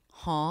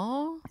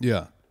 Huh?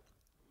 Yeah.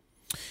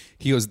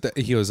 She goes, this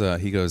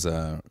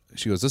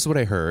is what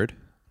I heard,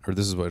 or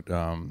this is what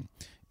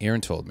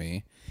Aaron told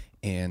me.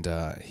 And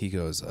he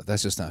goes,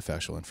 that's just not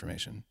factual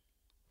information.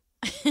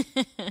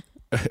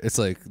 It's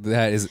like,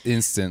 that is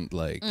instant,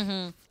 like,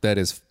 that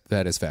is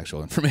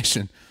factual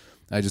information.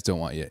 I just don't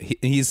want you.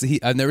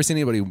 I've never seen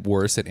anybody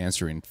worse at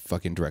answering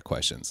fucking direct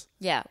questions.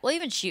 Yeah. Well,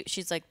 even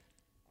she's like,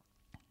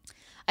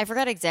 I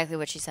forgot exactly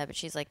what she said, but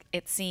she's like,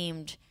 it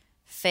seemed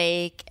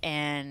fake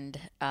and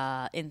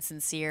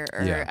insincere.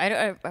 Or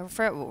Yeah. I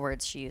forgot what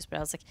words she used, but I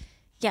was like,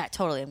 yeah,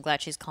 totally. I'm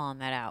glad she's calling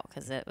that out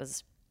because it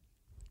was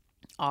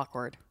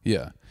awkward.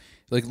 Yeah.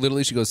 Like,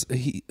 literally, she goes,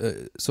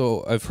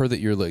 so I've heard that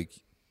you're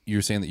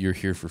saying that you're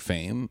here for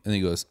fame, and he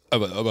goes,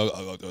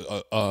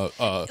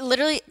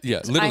 literally.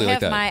 Yeah, literally like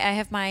that. I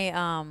have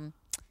my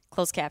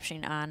closed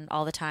captioning on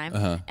all the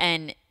time,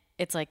 and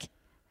it's like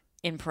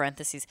in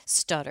parentheses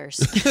stutters.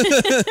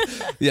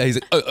 Yeah, he's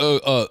like, no,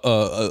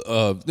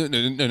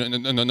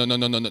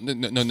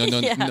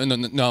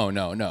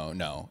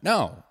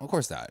 of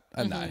course not.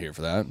 I'm not here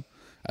for that.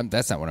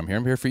 That's not what I'm here.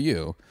 I'm here for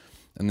you.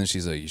 And then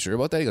she's like, you sure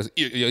about that? He goes,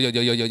 yeah.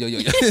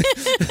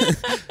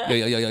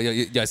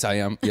 Yes, I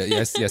am.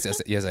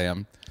 Yes, I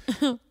am.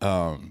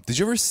 Did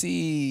you ever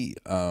see?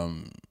 Do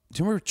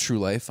you remember True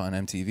Life on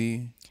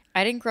MTV?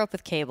 I didn't grow up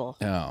with cable.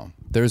 Oh,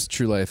 there's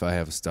True Life. I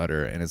Have a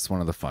Stutter, and it's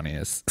one of the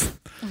funniest.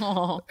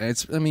 Oh. I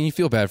mean, you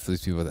feel bad for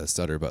these people that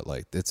stutter, but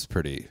like, it's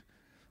pretty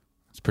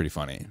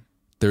funny.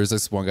 There's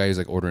this one guy who's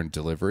like ordering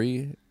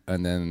delivery,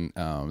 and then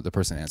the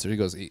person answered. He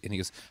goes,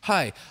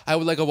 "Hi, I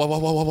would like a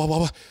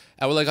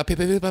I would like a and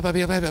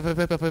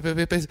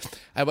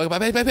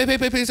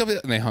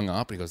they hung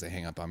up. And he goes, they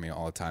hang up on me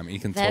all the time. You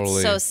can That's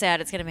totally. so sad.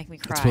 It's gonna make me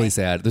cry. It's really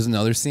sad. There's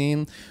another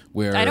scene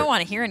where I don't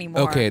want to hear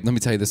anymore. Okay, let me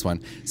tell you this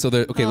one. So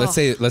let's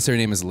say her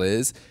name is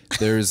Liz.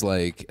 There's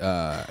like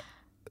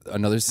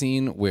another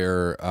scene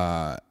where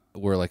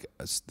like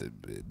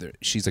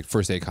she's like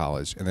first day of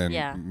college, and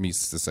then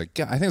meets this like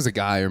I think it's a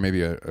guy or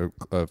maybe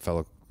a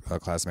fellow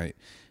classmate,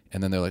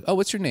 and then they're like, "Oh,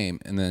 what's your name?"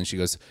 And then she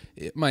goes,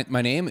 "My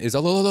name is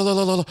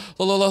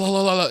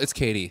it's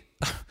Katie."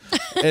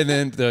 And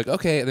then they're like,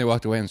 "Okay," and they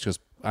walked away, and she goes,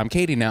 "I'm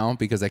Katie now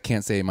because I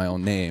can't say my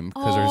own name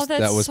because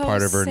that was so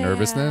part of her sad.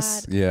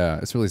 nervousness." Yeah,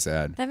 it's really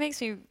sad. That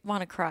makes me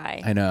want to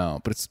cry. I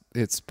know, but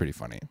it's pretty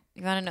funny.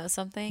 You want to know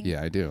something?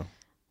 Yeah, I do.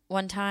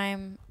 One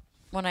time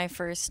when I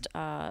first,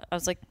 I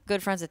was like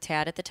good friends with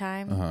Tad at the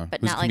time,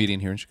 but Who's not a comedian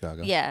here in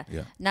Chicago? Yeah,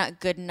 yeah, not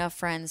good enough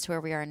friends to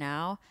where we are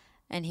now.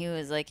 And he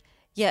was like,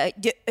 "Yeah,"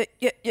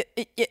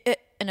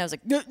 and I was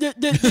like,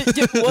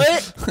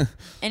 "What?"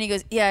 And he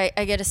goes, "Yeah,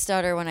 I get a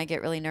stutter when I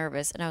get really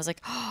nervous." And I was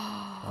like,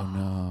 "Oh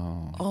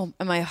no!" Oh,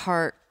 and my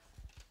heart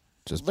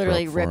just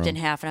literally ripped in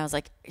half. And I was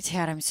like,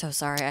 "Tad, I'm so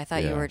sorry. I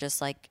thought you were just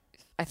like,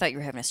 I thought you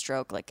were having a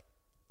stroke, like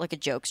a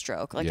joke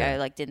stroke. Like I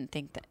like didn't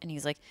think that." And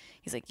he's like,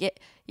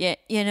 yeah,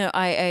 you know,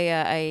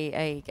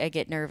 I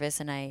get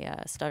nervous and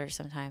I stutter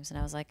sometimes. And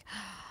I was like,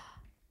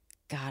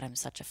 God, I'm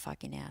such a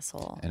fucking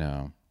asshole. I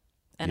know.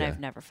 And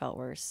I've never felt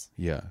worse.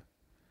 Yeah.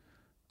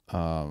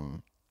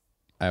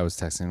 I was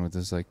texting with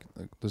this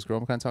girl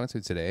I'm kind of talking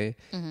to today,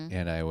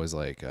 and I was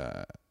like,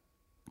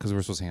 because we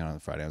were supposed to hang out on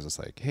Friday. I was just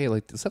like, hey,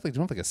 like, do you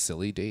want like a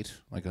silly date?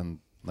 Like, do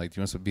you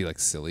want to be like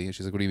silly? And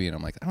she's like, what do you mean?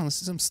 I'm like, I don't know, this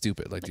is something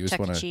stupid. Like, do you just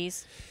want to?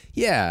 Cheese.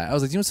 Yeah, I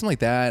was like, do you want something like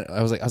that?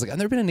 I was like, I've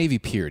never been a Navy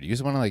Pier. Do you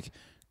just want to like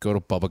go to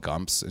Bubba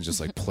Gump's and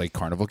just like play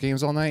carnival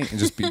games all night and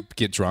just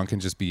get drunk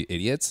and just be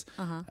idiots?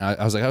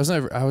 I was like, I was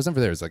never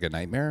there. It's like a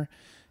nightmare,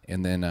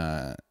 and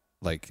then.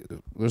 Like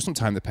there's some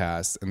time that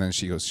passed, and then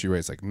she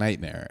writes like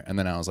nightmare, and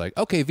then I was like,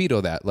 okay, veto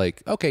that,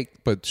 like, okay,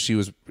 but she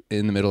was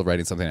in the middle of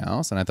writing something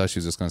else, and I thought she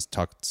was just going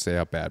to say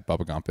how bad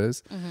Bubba Gump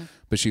is,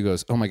 but she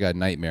goes, oh my god,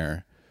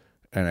 nightmare,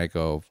 and I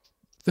go,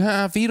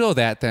 veto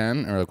that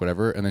then, or like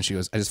whatever, and then she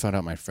goes, I just found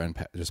out my friend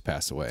just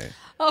passed away.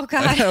 Oh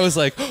god. And I was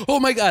like, oh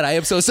my god, I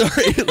am so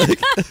sorry.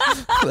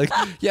 like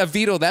yeah,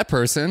 veto that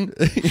person.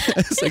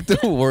 It's like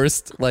the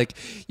worst. Like,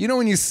 you know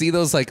when you see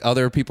those like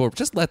other people,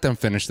 just let them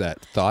finish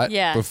that thought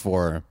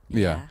before.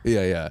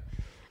 Yeah.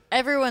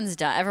 Everyone's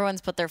done.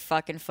 Everyone's put their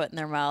fucking foot in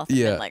their mouth and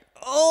Yeah. been like,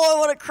 oh, I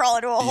want to crawl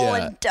into a hole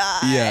and die.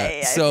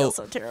 Yeah. I feel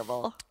so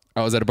terrible.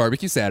 I was at a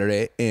barbecue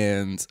Saturday,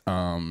 and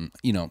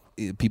you know,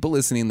 people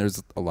listening,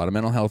 there's a lot of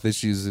mental health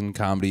issues in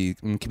comedy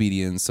and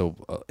comedians. So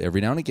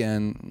every now and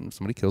again,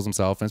 somebody kills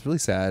himself, and it's really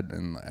sad.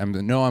 And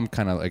I'm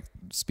kind of like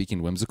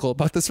speaking whimsical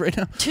about this right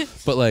now,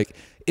 but like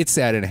it's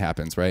sad and it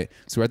happens, right?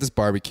 So we're at this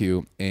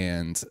barbecue,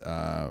 and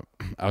I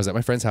was at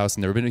my friend's house,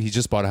 and he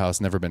just bought a house,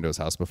 never been to his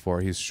house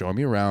before. He's showing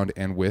me around,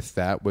 and with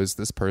that was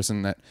this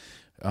person that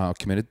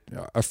committed,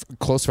 a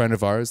close friend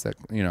of ours that,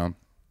 you know,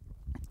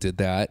 did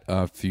that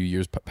a few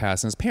years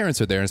past, and his parents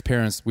are there, and his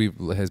parents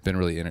has been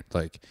really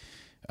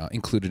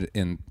included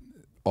in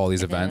all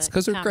these events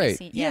because they're great.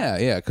 Scene,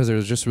 yeah, because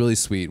they're just really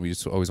sweet. We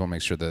just always want to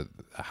make sure that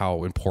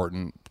how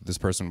important this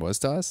person was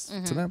to us,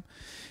 to them,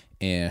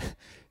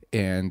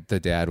 and the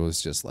dad was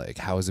just like,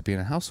 how is it being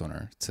a house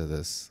owner to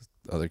this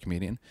other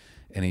comedian?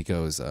 And he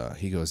goes,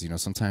 you know,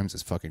 sometimes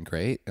it's fucking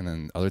great, and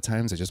then other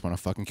times I just want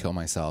to fucking kill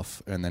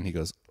myself. And then he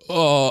goes,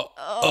 oh.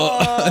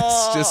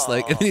 It's just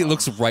like, and then he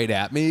looks right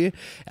at me, and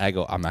I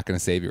go, I'm not going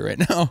to save you right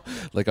now.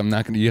 Like, I'm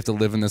not going to, you have to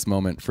live in this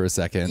moment for a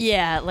second.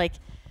 Yeah, like,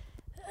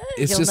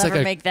 it's you'll just never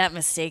like make that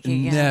mistake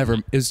again. Never.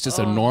 It's just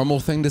a normal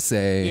thing to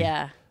say.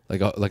 Yeah.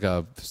 Like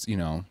a, you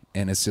know,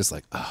 and it's just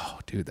like, oh,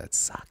 dude, that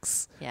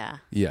sucks. Yeah.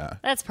 Yeah.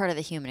 That's part of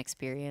the human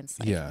experience.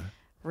 Like, Yeah.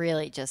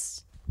 Really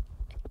just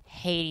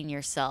hating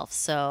yourself.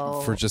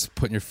 So For just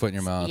putting your foot in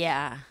your mouth.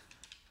 yeah.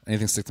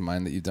 Anything stick to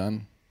mind that you've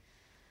done?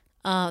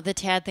 The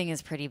Tad thing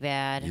is pretty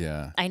bad.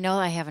 Yeah. I know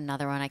I have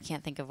another one. I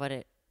can't think of what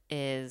it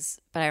is,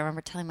 but I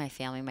remember telling my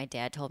family, my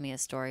dad told me a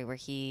story where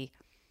him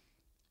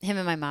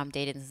and my mom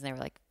dated since they were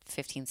like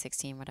 15,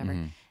 16, whatever.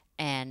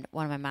 And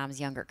one of my mom's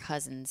younger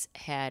cousins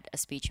had a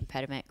speech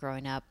impediment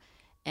growing up.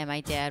 And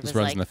my dad This was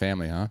runs like, in the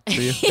family, huh?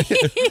 For you?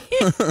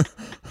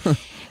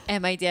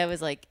 and my dad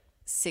was like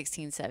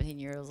 16, 17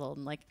 years old.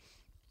 And like,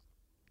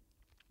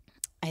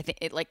 I think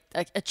it like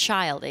a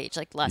child age,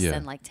 like less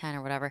than like 10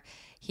 or whatever.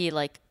 He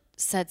like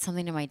said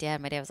something to my dad.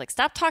 My dad was like,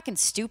 stop talking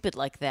stupid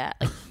like that.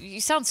 Like, you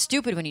sound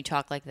stupid when you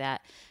talk like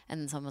that. And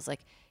then someone was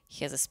like,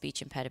 he has a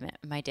speech impediment.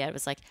 And my dad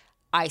was like,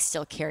 I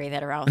still carry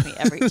that around with me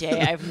every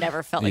day. I've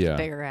never felt like a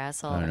bigger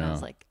asshole. And I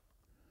was like,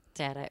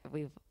 Dad,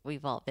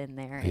 we've all been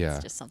there. Yeah.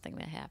 It's just something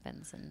that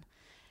happens, and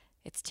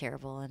it's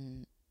terrible,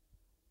 and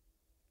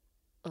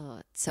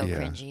it's so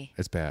cringy.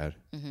 It's bad.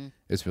 Mm-hmm.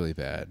 It's really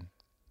bad.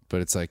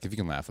 But it's like, if you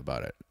can laugh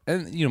about it.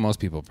 And, most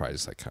people probably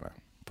just like kind of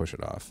push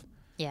it off.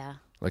 Yeah.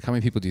 Like, how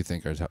many people do you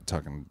think are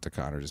talking to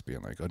Connor just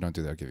being like, oh, don't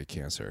do that, I'll give you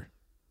cancer.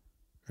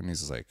 And he's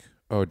just like,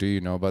 oh, do you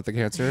know about the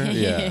cancer?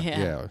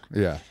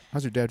 Yeah.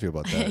 How's your dad feel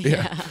about that?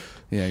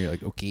 Yeah. You're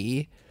like,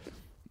 okay.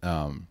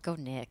 Go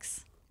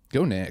Knicks.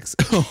 Go Knicks.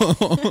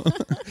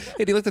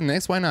 Hey, do you like the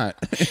Knicks? Why not?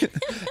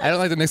 I don't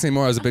like the Knicks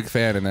anymore. I was a big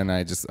fan, and then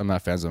I'm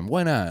not fans of them.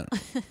 Why not?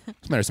 Does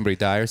it matter if somebody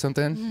die or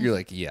something? Mm-hmm. You're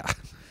like, yeah.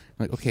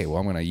 I'm like, okay, well,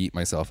 I'm going to eat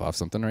myself off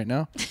something right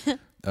now.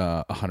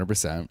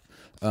 100%.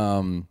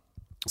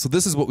 So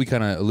this is what we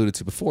kind of alluded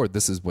to before.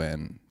 This is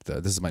when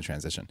this is my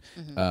transition.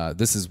 Mm-hmm.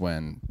 This is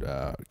when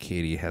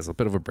Katie has a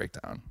bit of a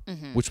breakdown,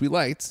 which we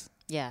liked.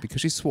 Yeah. Because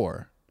she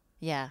swore.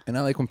 Yeah. And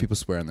I like when people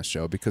swear on the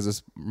show because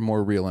it's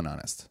more real and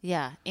honest.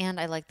 Yeah. And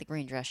I like the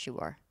green dress she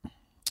wore.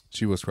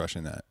 She was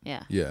crushing that.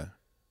 Yeah. Yeah.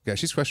 Yeah,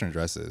 she's crushing her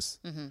dresses.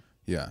 Mm-hmm.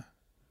 Yeah.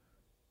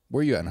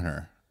 Where are you at on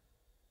her?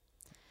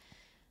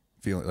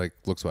 Feeling like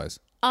looks wise.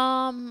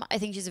 I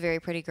think she's a very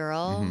pretty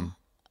girl.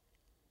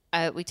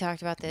 We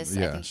talked about this.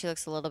 Yeah. I think she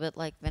looks a little bit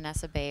like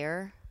Vanessa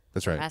Bayer.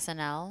 That's from right.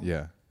 SNL.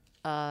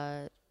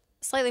 Yeah.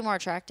 Slightly more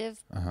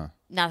attractive. Uh-huh.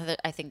 Not that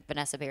I think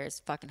Vanessa Bayer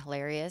is fucking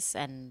hilarious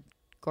and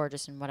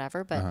gorgeous and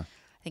whatever, but I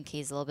think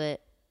he's a little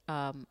bit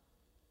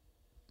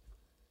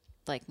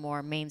like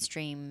more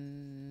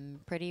mainstream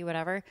pretty,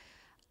 whatever.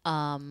 She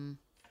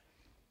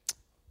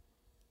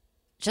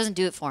doesn't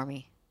do it for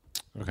me.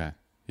 Okay.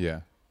 Yeah.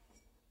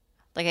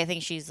 Like, I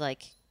think she's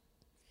like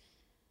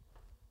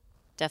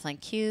definitely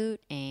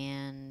cute,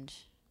 and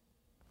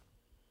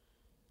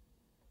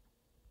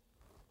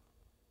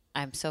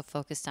I'm so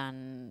focused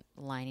on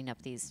lining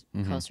up these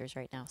posters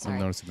right now. Sorry.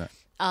 I'm noticing that.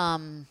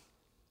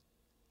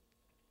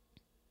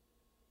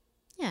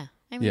 Yeah.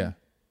 I mean, Yeah.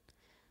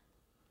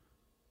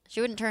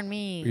 she wouldn't turn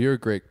me. You're a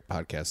great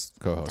podcast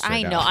co-host. I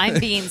right know. now. I'm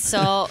being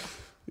so.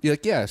 You're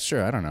like, yeah,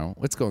 sure. I don't know.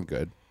 It's going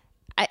good.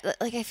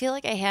 I feel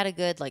like I had a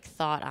good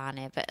thought on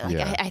it, but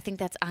Yeah. I think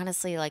that's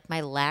honestly like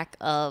my lack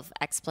of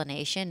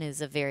explanation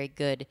is a very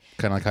good.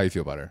 Kind of like how you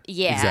feel about her.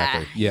 Yeah.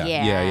 Exactly. Yeah.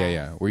 Yeah.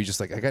 Yeah. Where you're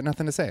just like, I got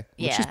nothing to say. Well,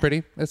 Yeah. she's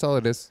pretty. That's all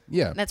it is.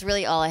 Yeah. That's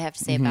really all I have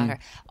to say Mm-hmm. about her.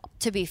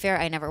 To be fair,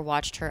 I never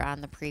watched her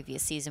on the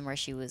previous season where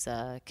she was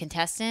a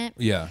contestant.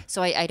 Yeah.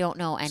 So I don't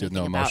know has anything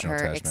no about emotional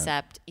her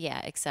attachment.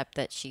 except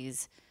that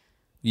she's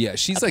Yeah.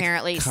 She's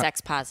apparently like,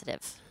 sex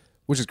positive.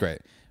 which is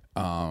great.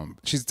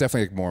 She's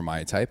definitely like more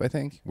my type, I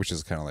think, which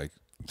is kind of like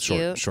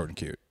Cute. short and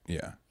cute.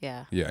 Yeah.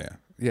 Yeah. Yeah.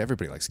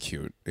 Everybody likes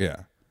cute.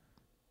 Yeah.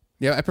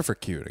 Yeah. I prefer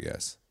cute, I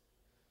guess.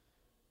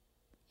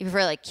 You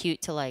prefer like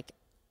cute to like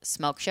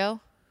smoke show?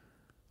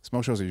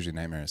 Smoke shows are usually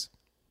nightmares.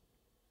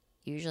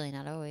 Usually,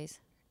 not always.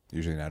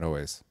 Usually not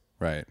always.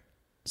 Right.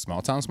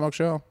 Small town smoke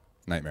show,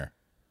 nightmare.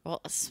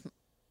 Well,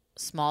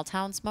 small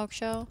town smoke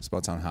show?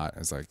 Small town hot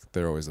is like,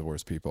 they're always the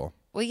worst people.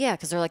 Well, yeah,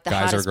 because they're like the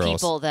Guys or hottest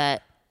girls? people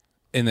that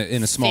In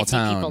a small 50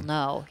 town. people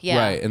know. Yeah.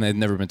 Right. And they've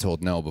never been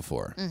told no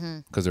before.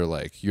 Because they're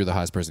like, you're the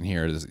hottest person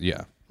here.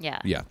 Yeah. Yeah.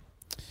 Yeah.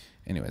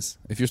 Anyways,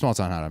 if you're small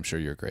town hot, I'm sure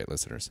you're great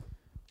listeners.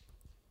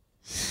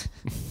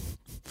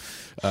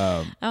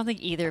 I don't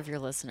think either of your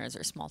listeners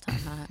are small town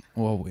hot.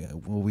 Well,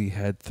 we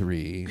had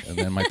 3, and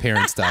then my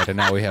parents died, and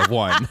now we have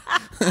 1.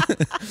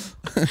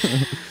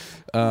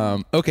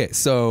 Okay,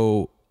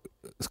 so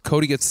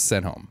Cody gets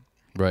sent home,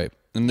 right?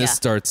 And this Yeah.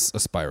 starts a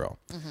spiral.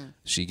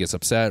 She gets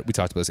upset. We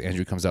talked about this.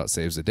 Andrew comes out,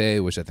 saves the day,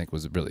 which I think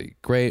was really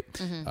great.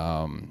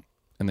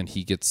 And then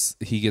he gets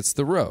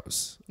the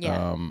rose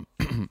Yeah.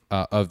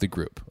 of the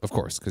group, of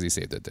course, because he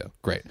saved it too.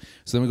 Great.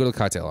 So then we go to the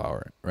cocktail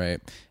hour, right?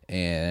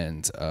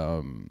 And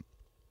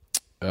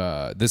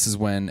this is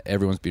when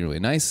everyone's being really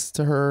nice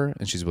to her,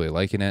 and she's really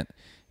liking it.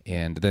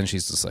 And then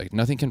she's just like,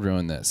 nothing can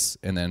ruin this.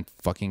 And then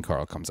fucking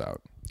Carl comes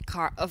out.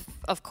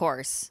 Of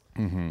course.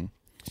 Mm-hmm.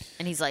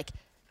 And he's like,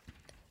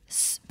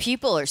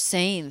 people are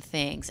saying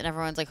things, and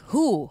everyone's like,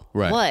 who?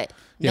 Right. What?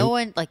 Yeah. No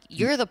one, like,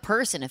 you're the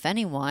person, if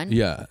anyone.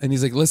 Yeah. And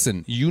he's like,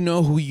 listen, you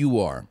know who you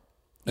are.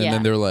 And Yeah.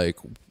 then they're like,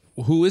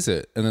 who is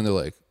it? And then they're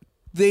like,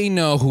 they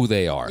know who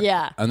they are.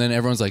 Yeah. And then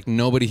everyone's like,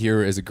 nobody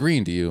here is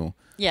agreeing to you.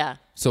 Yeah.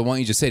 So why don't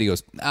you just say it? He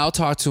goes, I'll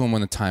talk to him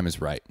when the time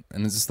is right.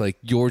 And it's just like,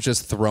 you're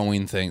just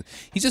throwing things.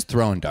 He's just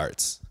throwing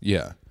darts.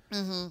 Yeah.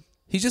 Mm-hmm.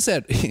 He's just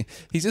at,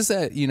 he's just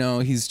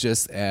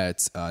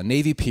at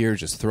Navy Pier,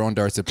 just throwing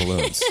darts at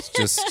balloons.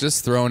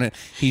 just throwing it.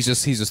 He's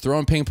just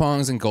throwing ping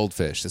pongs and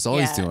goldfish. That's all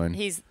he's doing.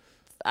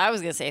 I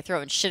was going to say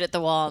throwing shit at the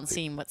wall and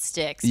seeing what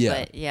sticks. Yeah.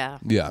 But yeah.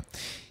 Yeah.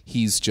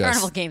 He's just.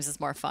 Carnival Games is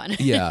more fun.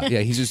 yeah.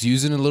 He's just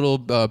using a little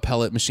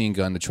pellet machine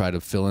gun to try to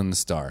fill in the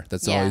star.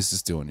 That's all Yeah. he's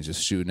just doing. He's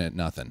just shooting at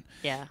nothing.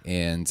 Yeah.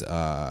 And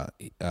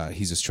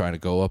he's just trying to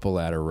go up a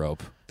ladder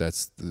rope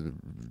that's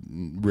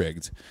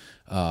rigged.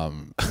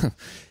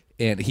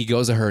 And he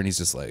goes to her and he's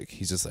just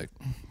like,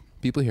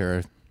 people here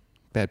are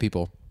bad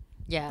people.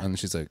 Yeah. And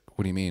she's like,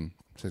 what do you mean?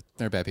 She's like,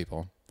 they're bad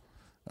people.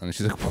 And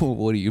she's like, well,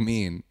 what do you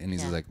mean? And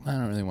he's Yeah. like, I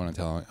don't really want to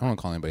tell. I don't want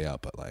to call anybody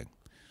out, but like,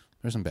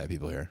 There's some bad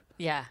people here.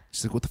 Yeah.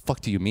 She's like, what the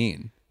fuck do you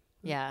mean?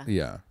 Yeah.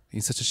 Yeah.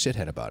 He's such a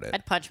shithead about it.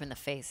 I'd punch him in the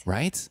face.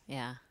 Right?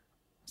 Yeah.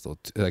 So,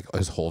 like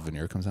his whole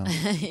veneer comes out.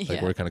 Like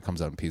Yeah. where it kind of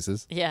comes out in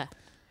pieces. Yeah.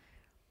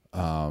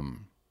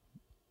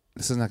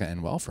 This is not going to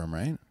end well for him,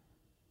 right?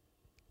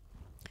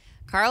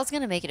 Carl's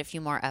going to make it a few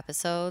more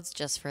episodes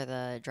just for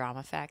the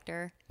drama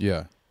factor.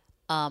 Yeah.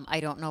 I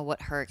don't know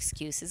what her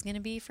excuse is going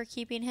to be for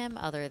keeping him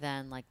other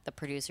than like the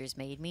producers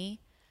made me.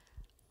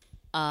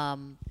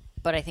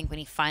 But I think when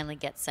he finally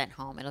gets sent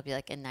home, it'll be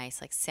like a nice,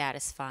 like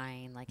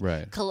satisfying, like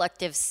Right.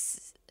 collective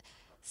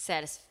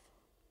satisfaction.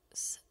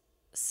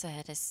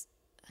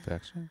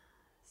 Faction?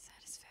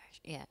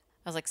 Yeah.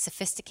 I was like,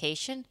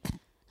 sophistication?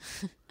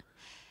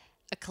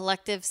 A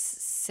collective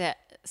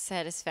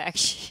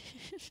satisfaction.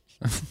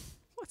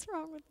 What's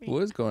wrong with me?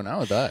 What is going on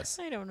with us?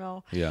 I don't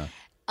know. Yeah.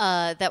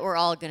 That we're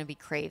all going to be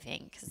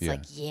craving. Because it's Yeah.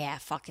 like, yeah,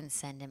 fucking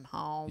send him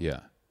home.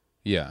 Yeah.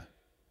 Yeah.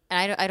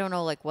 And I don't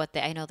know, like, what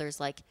I know there's,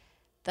 like,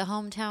 the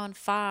Hometown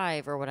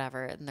 5 or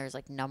whatever, and there's,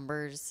 like,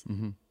 numbers.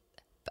 Mm-hmm.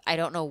 I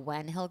don't know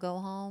when he'll go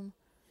home.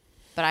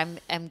 But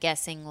I'm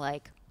guessing,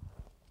 like,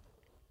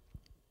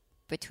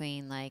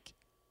 between, like,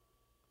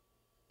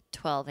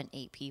 12 and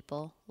 8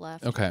 people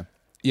left. Okay.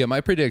 Yeah,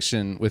 my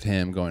prediction with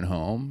him going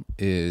home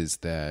is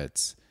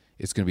that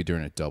it's going to be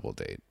during a double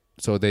date.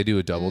 So they do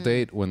a double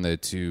date when the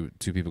two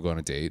people go on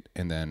a date,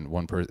 and then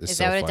one person Is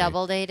so that what funny. a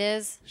double date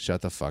is?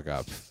 Shut the fuck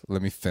up.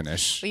 Let me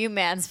finish. Will you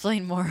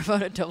mansplain more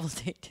about a double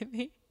date to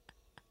me?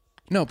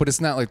 No, but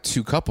it's not like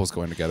two couples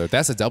going together.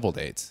 That's a double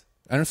date.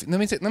 I don't. Let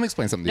me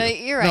explain something to No,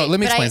 you. you're right. No, let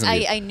me but explain something.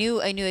 to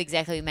you. I knew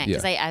exactly what you meant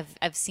because Yeah.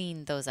 I've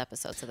seen those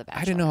episodes of The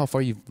Bachelor. I didn't know how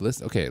far you've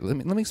listened. Okay, let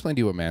me explain to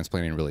you what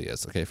mansplaining really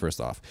is. Okay, first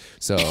off,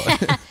 so I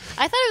thought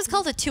it was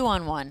called a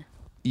 2-on-1.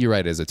 you're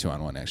right. It is a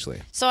 2-on-1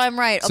 actually. So I'm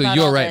right. So about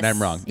you're all right this. and I'm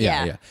wrong.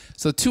 Yeah.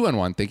 So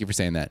 2-on-1. Thank you for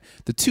saying that.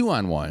 The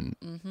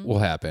 2-on-1 will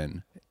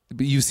happen.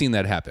 But you've seen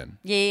that happen.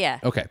 Yeah.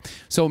 Okay.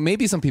 So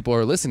maybe some people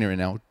are listening right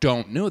now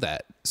don't know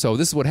that. So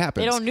this is what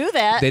happens. They don't know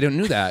that. They don't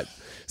know that.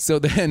 So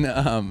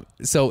then,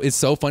 so it's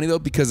so funny though,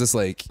 because it's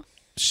like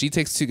she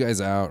takes two guys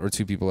out or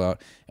two people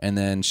out, and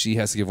then she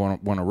has to give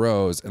one a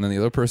rose, and then the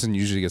other person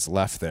usually gets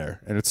left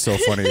there. And it's so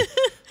funny.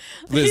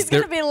 Liz, He's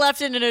going to be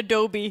left in an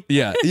Adobe.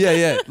 yeah.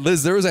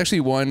 Liz, there was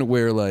actually one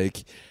where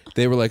like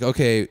they were like,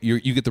 okay,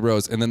 you get the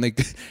rose, and then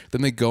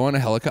they go on a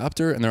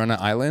helicopter and they're on an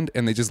island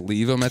and they just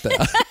leave them at the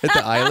at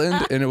the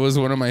island, and it was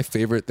one of my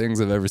favorite things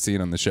I've ever seen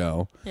on the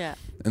show. Yeah.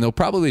 And they'll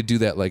probably do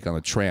that like on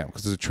a tram,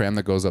 because there's a tram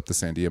that goes up the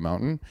Sandia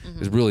Mountain.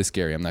 It's really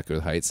scary. I'm not good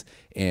with heights,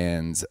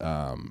 and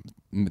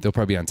they'll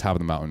probably be on top of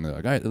the mountain. They're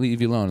like, all right,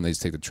 leave you alone, and they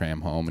just take the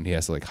tram home, and he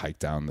has to like hike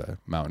down the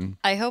mountain.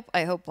 I hope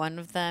one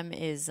of them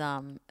is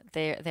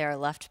they are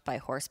left by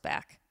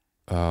horseback.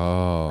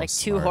 Oh, Like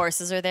two smart.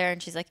 horses are there,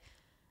 and she's like,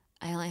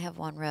 I only have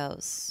one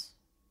rose,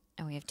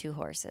 and we have 2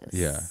 horses.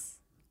 Yeah.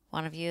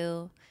 One of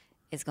you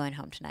is going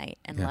home tonight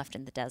and Yeah. left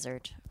in the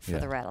desert for Yeah.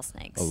 the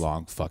rattlesnakes. A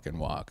long fucking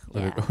walk.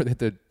 Yeah. Or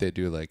they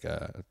do like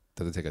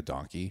do they take a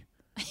donkey?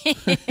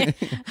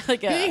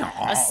 Like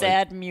a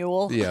sad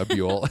mule. Yeah, a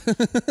mule.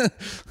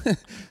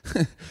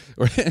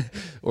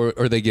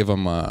 or they give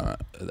them like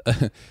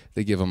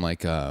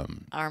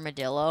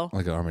Armadillo.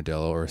 an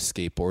armadillo or a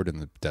skateboard in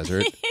the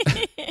desert.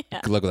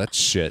 Good luck with that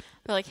shit.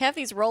 They're like, have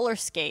these roller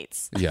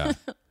skates. Yeah.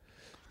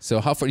 So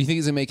how far do you think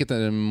he's gonna make it?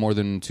 Then more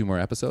than 2 more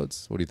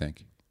episodes? What do you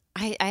think?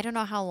 I don't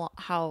know how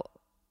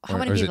Or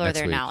many is it people are next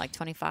there week? now? Like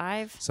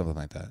 25? Something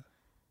like that.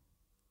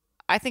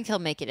 I think he'll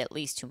make it at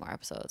least 2 more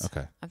episodes.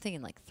 Okay. I'm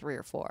thinking like 3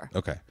 or 4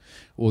 Okay.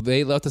 Well,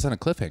 they left us on a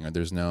cliffhanger.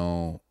 There's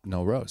no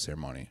rose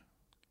ceremony.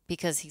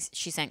 because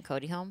she sent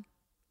Cody home.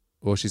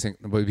 Well, she's saying,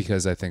 but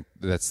because I think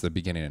that's the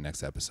beginning of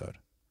next episode.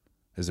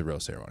 Is the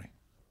rose ceremony.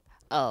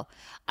 Oh,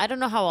 I don't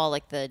know how all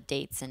like the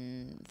dates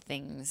and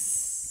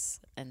things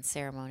and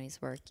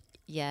ceremonies work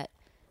yet.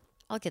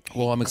 I'll get the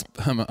hang Well, of it.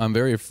 I'm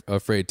very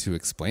afraid to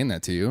explain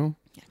that to you.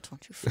 Yeah,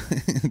 don't you?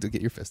 To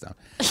get your fist down.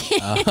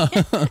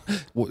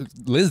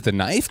 Liz, the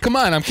knife? Come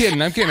on, I'm kidding.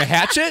 A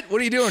hatchet?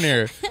 What are you doing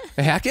here?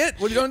 A hacket?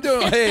 What are you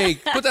doing? Hey,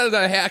 put that on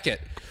a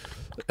hacket.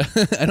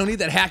 I don't need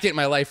that hacket in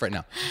my life right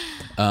now.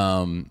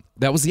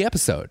 That was the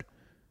episode.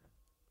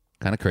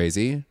 Kind of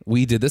crazy.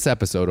 We did this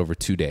episode over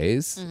 2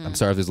 days. I'm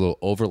sorry if there's a little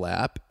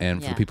overlap.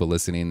 And for Yeah. people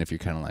listening, if you're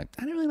kind of like,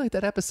 I didn't really like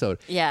that episode.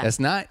 Yeah. That's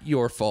not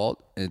your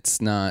fault. It's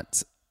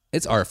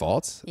our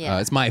fault. Yeah.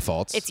 It's my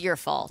fault. It's your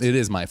fault. It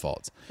is my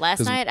fault. Last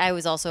 'Cause night I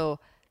was also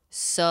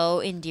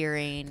so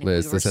endearing.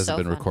 Liz, We were this hasn't so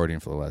been fun. recording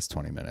for the last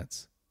 20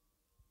 minutes.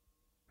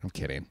 I'm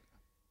kidding.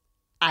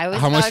 I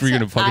was How much about were you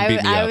gonna fucking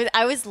beat me up?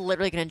 I was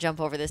literally gonna jump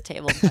over this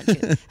table and punch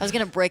you. I was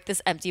gonna break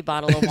this empty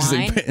bottle of Just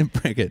wine like,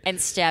 break it.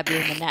 and stab you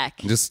in the neck.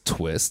 Just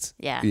twist.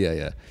 Yeah.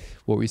 Yeah.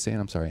 What were you saying?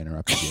 I'm sorry I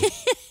interrupted you.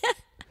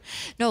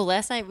 No,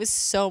 last night was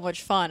so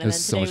much fun, and was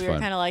then so today much we were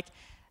fun. kind of like,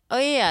 oh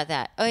yeah,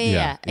 that. Oh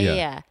yeah.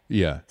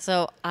 Yeah.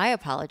 So I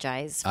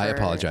apologize. I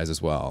apologize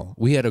as well.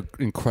 We had an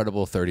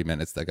incredible 30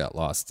 minutes that got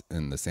lost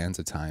in the sands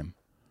of time.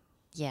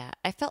 Yeah,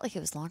 I felt like it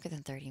was longer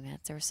than 30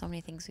 minutes. There were so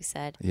many things we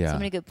said. Yeah. So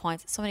many good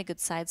points. So many good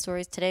side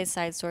stories. Today's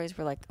side stories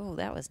were like, oh,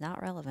 that was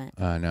not relevant.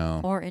 I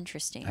know. Or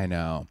interesting. I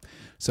know.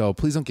 So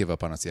please don't give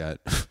up on us yet.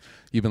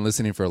 You've been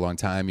listening for a long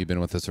time. You've been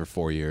with us for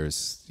 4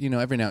 years. You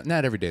know,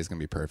 not every day is going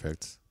to be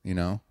perfect, you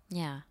know?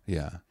 Yeah.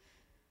 Yeah.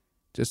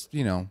 Just,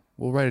 you know,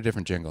 we'll write a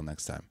different jingle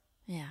next time.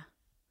 Yeah.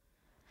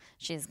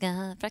 She's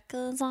got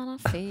freckles on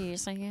her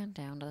face and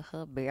down to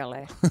her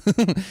belly.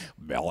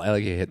 Belly. I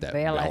like you hit that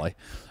belly.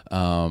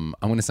 I'm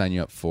going to sign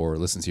you up for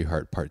Listen to Your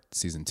Heart Part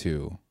Season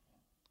 2.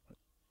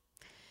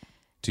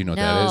 Do you know what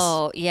that is?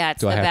 No, yeah,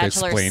 it's Do the I have to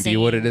Bachelor explain to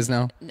you what it is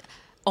now?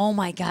 Oh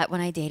my God,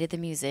 when I dated the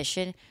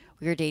musician,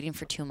 we were dating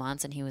for 2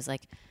 months and he was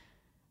like,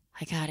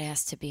 I got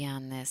asked to be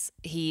on this.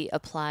 He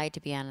applied to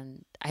be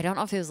on, I don't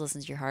know if it was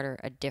Listen to Your Heart or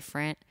a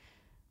different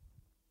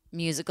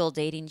musical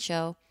dating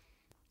show,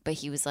 but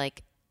he was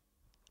like,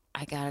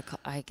 I got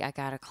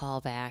a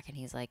call back, and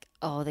he's like,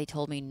 oh, they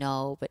told me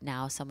no, but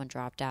now someone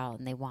dropped out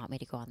and they want me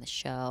to go on the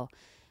show.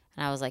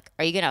 And I was like,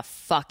 are you going to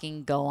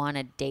fucking go on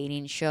a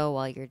dating show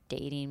while you're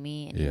dating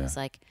me? And he Yeah. was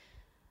like,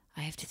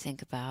 I have to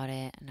think about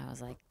it. And I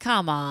was like,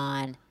 come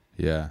on.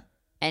 Yeah.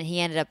 And he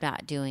ended up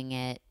not doing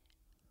it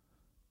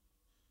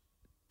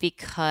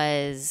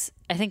because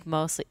I think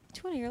mostly,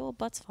 your little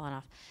butt's falling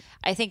off.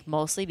 I think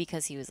mostly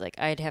because he was like,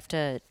 I'd have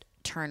to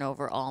turn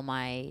over all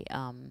my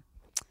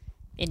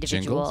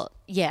individual. Jingles?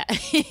 Yeah.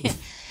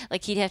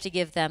 Like he'd have to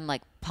give them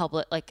like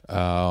public, like,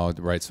 Oh,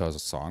 the rights to all the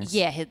songs?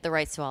 yeah, hit the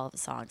rights to all of the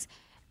songs.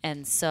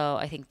 And so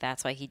I think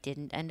that's why he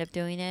didn't end up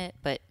doing it.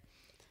 But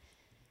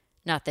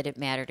not that it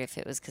mattered if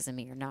it was because of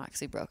me or not,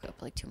 because we broke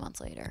up like 2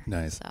 months later.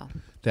 Nice. So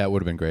That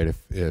would have been great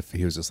if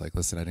he was just like,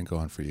 listen, I didn't go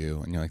on for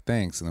you. And you're like,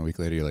 thanks. And then a week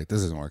later, you're like,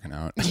 this isn't working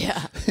out.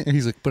 yeah. And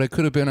he's like, but I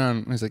could have been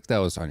on. He's like, that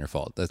was on your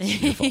fault. That's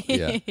your fault.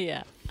 Yeah.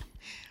 Yeah.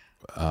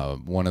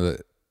 One of the,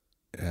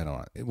 I don't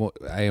know. Well,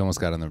 I almost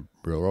got on the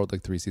Real World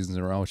like 3 seasons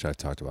in a row, which I've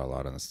talked about a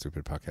lot on this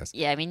stupid podcast.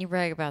 Yeah, I mean, you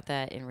brag about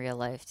that in real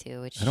life too,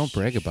 which I don't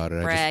brag about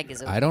it. brag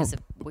is is I don't. is a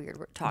weird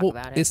word. Talk Well,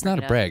 about it. it's not bring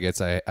a it up. brag. It's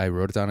I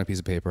wrote it down on a piece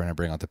of paper and I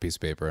bring out the piece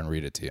of paper and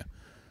read it to you.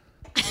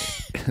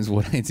 Is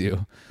what I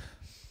do.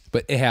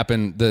 But it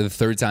happened the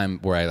third time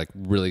where I like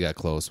really got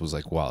close was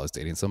like while I was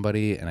dating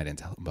somebody and I didn't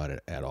tell them about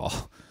it at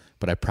all.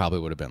 But I probably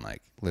would have been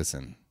like,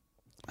 listen,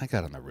 I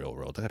got on the Real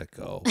World. I gotta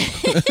go.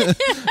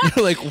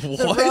 You're like, what?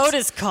 The road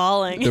is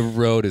calling. The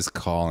road is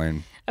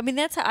calling. I mean,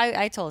 that's how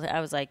I told him. I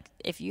was like,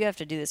 if you have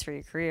to do this for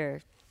your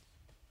career,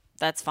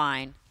 that's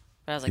fine.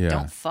 But I was like, Yeah.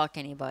 don't fuck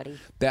anybody.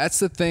 That's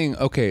the thing.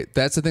 Okay,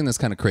 that's the thing that's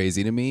kind of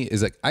crazy to me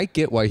is like I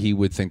get why he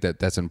would think that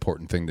that's an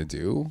important thing to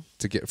do.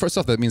 To get first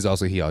off, that means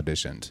also he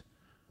auditioned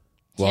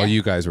while Yeah.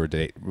 you guys were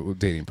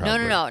dating.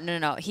 Probably.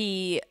 No.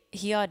 He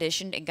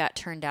auditioned and got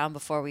turned down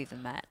before we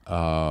even met.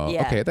 Oh,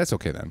 Yeah. okay, that's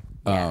okay then.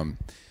 Yeah.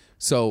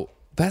 So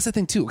that's the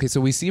thing too. Okay,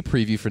 so we see a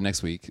preview for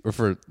next week or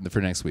for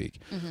next week,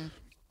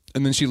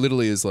 and then she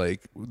literally is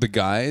like, the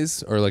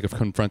guys are like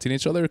confronting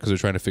each other because they're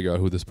trying to figure out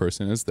who this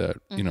person is that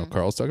you know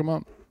Carl's talking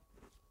about.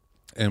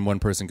 And one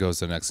person goes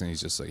to the next, and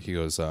he's just like, he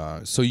goes,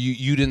 so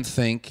you didn't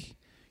think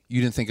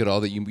at all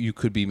that you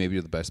could be maybe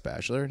the best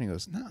bachelor? And he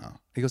goes, no.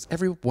 He goes,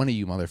 every one of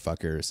you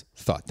motherfuckers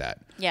thought that.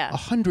 Yeah.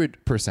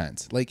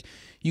 100%. Like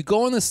you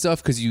go on this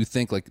stuff because you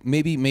think like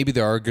maybe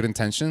there are good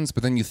intentions,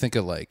 but then you think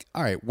of like,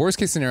 all right, worst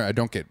case scenario, I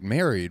don't get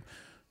married,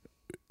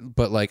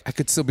 but like I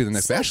could still be the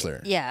next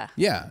bachelor. Yeah.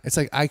 Yeah. It's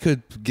like I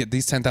could get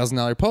these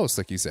 $10,000 posts,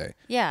 like you say.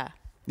 Yeah.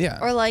 Yeah.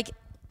 Or like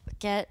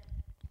get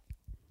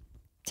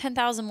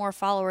 10,000 more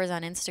followers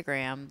on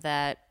Instagram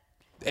that.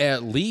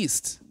 At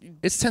least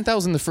it's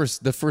 10,000 the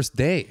first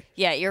day.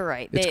 Yeah, you're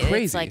right. It's It's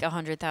crazy. like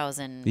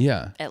 100,000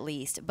 Yeah. at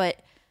least. But,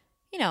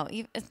 you know,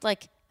 it's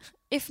like,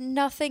 if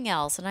nothing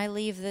else, and I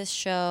leave this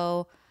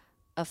show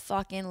a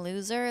fucking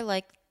loser,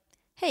 like,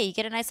 hey, you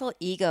get a nice little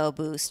ego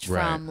boost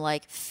Right. from,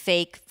 like,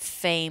 fake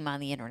fame on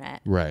the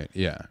internet, Right.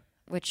 Yeah.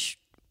 which,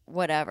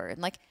 whatever.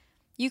 And, like,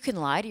 you can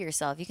lie to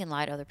yourself. You can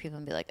lie to other people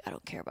and be like, I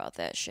don't care about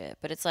that shit.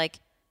 But it's like,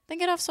 then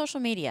get off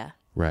social media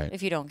Right.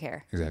 if you don't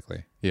care.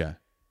 Exactly. Yeah.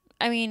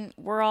 I mean,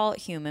 we're all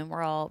human. We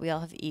all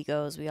have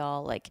egos. We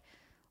all like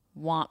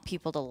want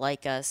people to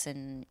like us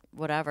and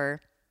whatever.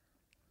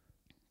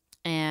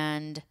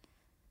 And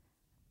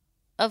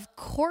of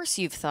course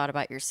you've thought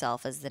about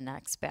yourself as the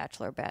next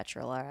bachelor,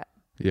 bachelorette,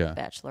 Yeah.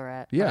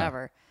 Yeah.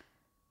 whatever.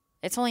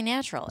 It's only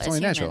natural. It's only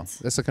natural. humans.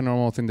 That's like a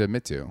normal thing to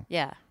admit to.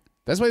 Yeah.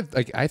 That's why,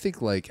 like, I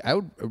think, like, I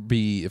would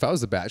be, if I was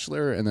the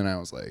bachelor and then I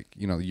was like,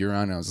 you know, you're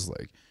on, and I was just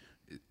like,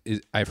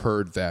 I've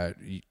heard that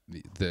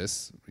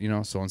this, you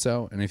know, so and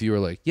so. And if you were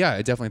like, yeah,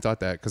 I definitely thought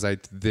that because I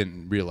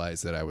didn't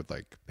realize that I would,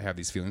 like, have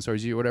these feelings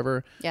towards you or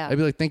whatever. Yeah. I'd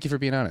be like, thank you for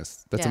being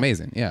honest. That's Yeah.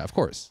 amazing. Yeah, of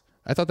course.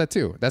 I thought that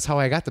too. That's how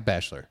I got the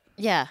bachelor.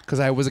 Yeah.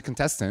 Because I was a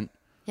contestant.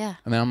 Yeah.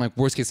 And then I'm like,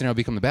 worst case scenario, I'll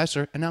become the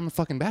bachelor. And now I'm the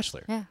fucking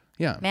bachelor. Yeah.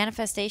 Yeah.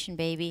 Manifestation,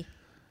 baby.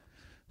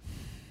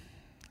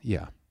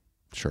 Yeah.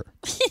 Sure.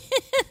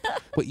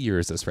 What year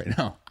is this right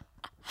now?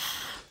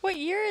 What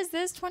year is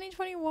this?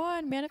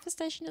 2021.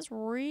 Manifestation is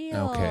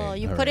real. Okay,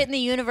 You all put right. it in the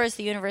universe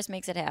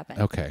makes it happen.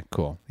 Okay,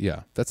 cool.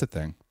 Yeah, that's a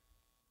thing.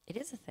 It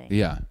is a thing.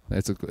 Yeah,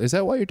 is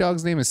that why your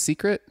dog's name is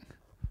Secret?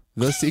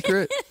 The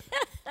Secret?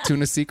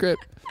 Tuna Secret?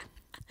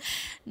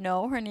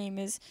 No, her name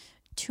is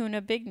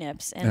Tuna Big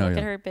Nips, and Oh, look yeah.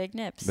 at her big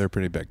nips. They're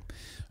pretty big.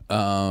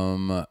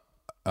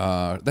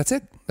 That's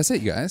it. That's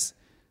it, you guys.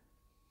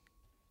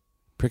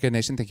 Prickhead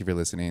Nation, thank you for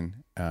listening.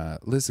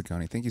 Liz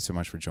Zagoni, thank you so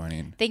much for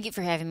joining. Thank you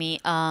for having me.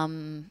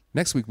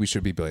 Next week we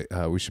should be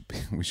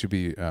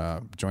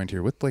joined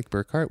here with Blake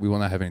Burkhart. We will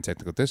not have any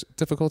technical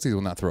difficulties. It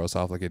will not throw us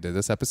off like it did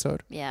this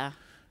episode. Yeah.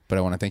 But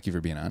I want to thank you for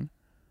being on.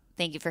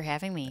 Thank you for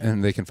having me.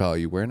 And they can follow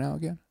you where now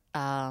again?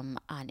 On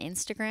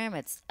Instagram,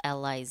 it's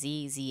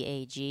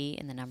LIZZAG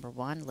and the number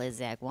 1,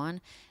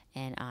 LizZag1.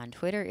 And on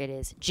Twitter, it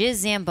is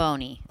Jiz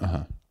Zamboni.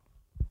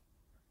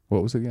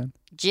 What was it again?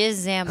 Jiz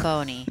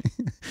Zamboni.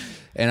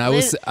 And I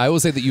will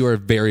say that you are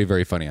very,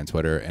 very funny on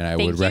Twitter, and I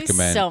would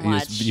recommend. so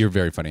much. You're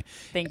very funny.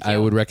 Thank you. I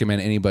would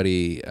recommend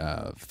anybody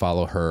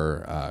follow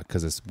her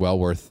because it's well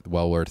worth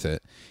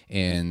it.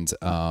 And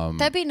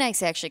That'd be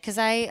nice, actually, because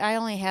I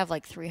only have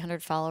like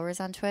 300 followers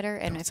on Twitter,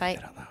 and don't if say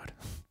that out loud.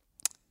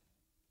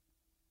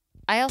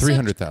 I also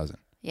 300,000.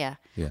 Yeah.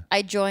 Yeah.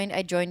 I joined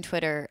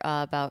Twitter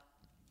about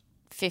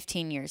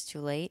 15 years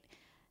too late,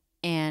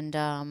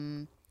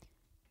 and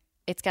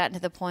it's gotten to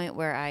the point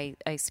where I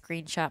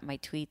screenshot my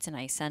tweets and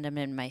I send them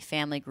in my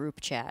family group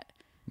chat.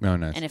 Oh,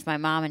 nice. And if my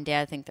mom and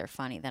dad think they're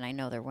funny, then I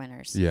know they're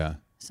winners. Yeah.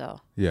 So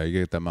Yeah, you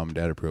get that mom and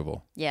dad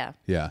approval. yeah.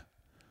 Yeah.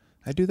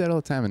 I do that all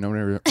the time, and no one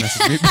ever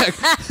messages me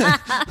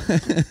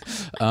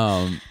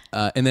back.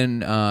 And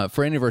then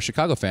for any of our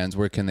Chicago fans,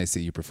 where can they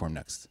see you perform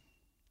next?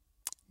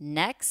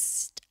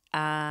 Next,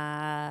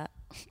 Are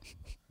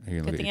you gonna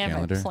good look at thing your I have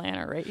calendar? my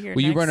planner right here.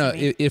 Well, you next run to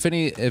me. if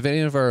any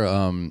of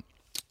our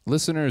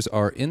listeners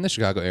are in the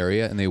Chicago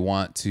area and they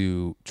want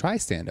to try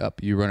stand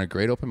up, you run a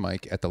great open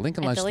mic at the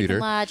Lincoln At Lodge the Lincoln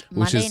Theater, Lodge,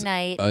 which Monday is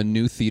night. a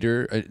new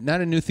theater, not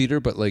a new theater,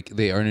 but like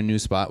they are in a new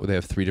spot where they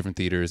have 3 different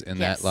theaters, and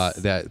Yes.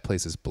 that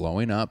place is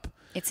blowing up.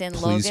 It's in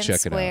Please Logan check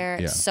it out. Square.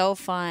 Yeah. So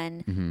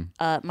fun.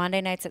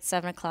 Monday nights at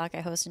 7:00,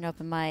 I host an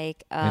open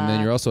mic. And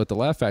then you're also at the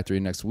Laugh Factory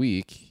next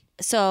week.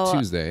 So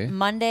Tuesday.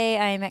 Monday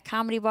I'm at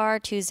Comedy Bar.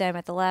 Tuesday I'm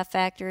at the Laugh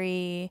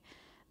Factory.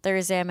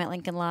 Thursday I'm at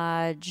Lincoln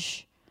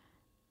Lodge.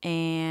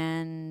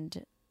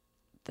 And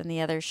then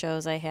the other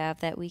shows I have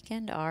that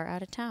weekend are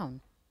out of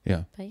town.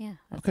 Yeah. But yeah,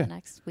 that's Okay. the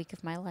next week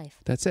of my life.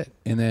 That's it.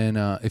 And then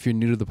if you're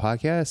new to the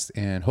podcast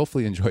and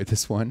hopefully enjoyed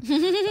this one,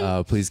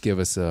 please give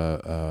us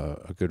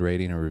a good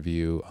rating or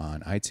review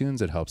on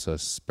iTunes. It helps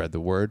us spread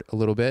the word a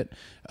little bit.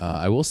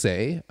 I will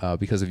say,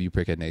 because of you,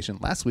 Prickhead Nation,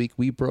 last week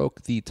we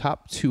broke the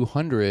top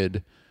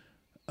 200.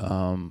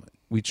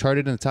 We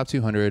charted in the top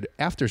 200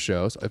 after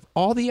shows of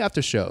all the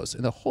after shows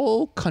in the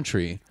whole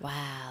country.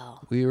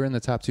 Wow. We were in the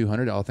top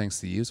 200, all thanks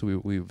to you.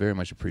 So we very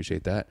much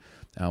appreciate that.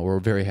 We're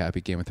very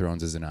happy Game of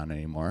Thrones isn't on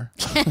anymore.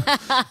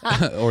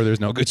 Or there's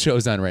no good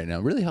shows on right now.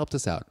 It really helped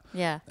us out.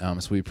 Yeah.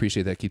 So we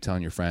appreciate that. Keep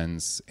telling your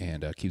friends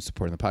and keep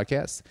supporting the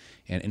podcast.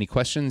 And any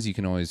questions, you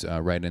can always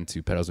write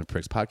into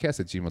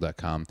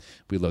pedalsandprickspodcast@gmail.com.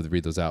 We'd love to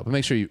read those out. But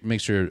make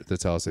sure to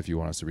tell us if you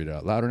want us to read it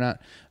out loud or not.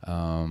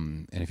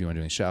 And if you want to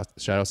do any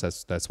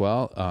shout-outs, that's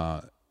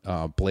well.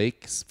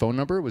 Blake's phone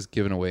number was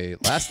given away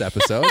last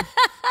episode.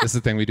 This is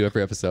the thing we do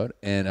every episode.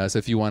 And so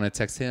if you want to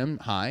text him,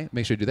 hi,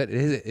 make sure you do that.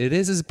 It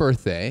is his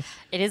birthday.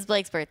 It is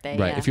Blake's birthday.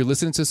 Right. Yeah. If you're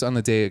listening to this on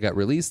the day it got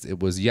released, it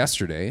was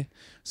yesterday.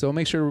 So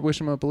make sure to wish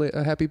him a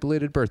happy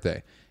belated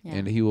birthday. Yeah.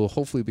 And he will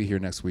hopefully be here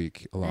next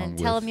week along and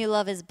with... tell him you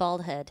love his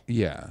bald head.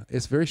 Yeah.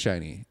 It's very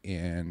shiny.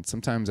 And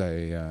sometimes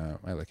I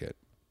lick it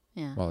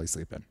Yeah. while he's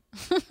sleeping.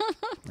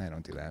 I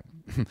don't do that.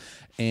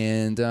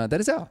 And that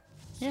is all.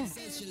 Yeah.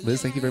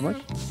 Liz, thank you very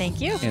much. Thank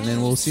you. And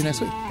then we'll see you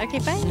next week. Okay,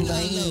 bye. I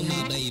love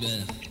my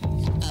baby.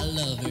 I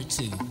love her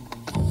too.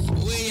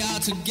 We are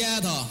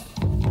together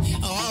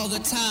all the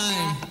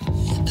time,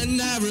 and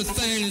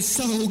everything is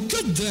so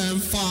goddamn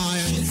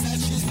fine.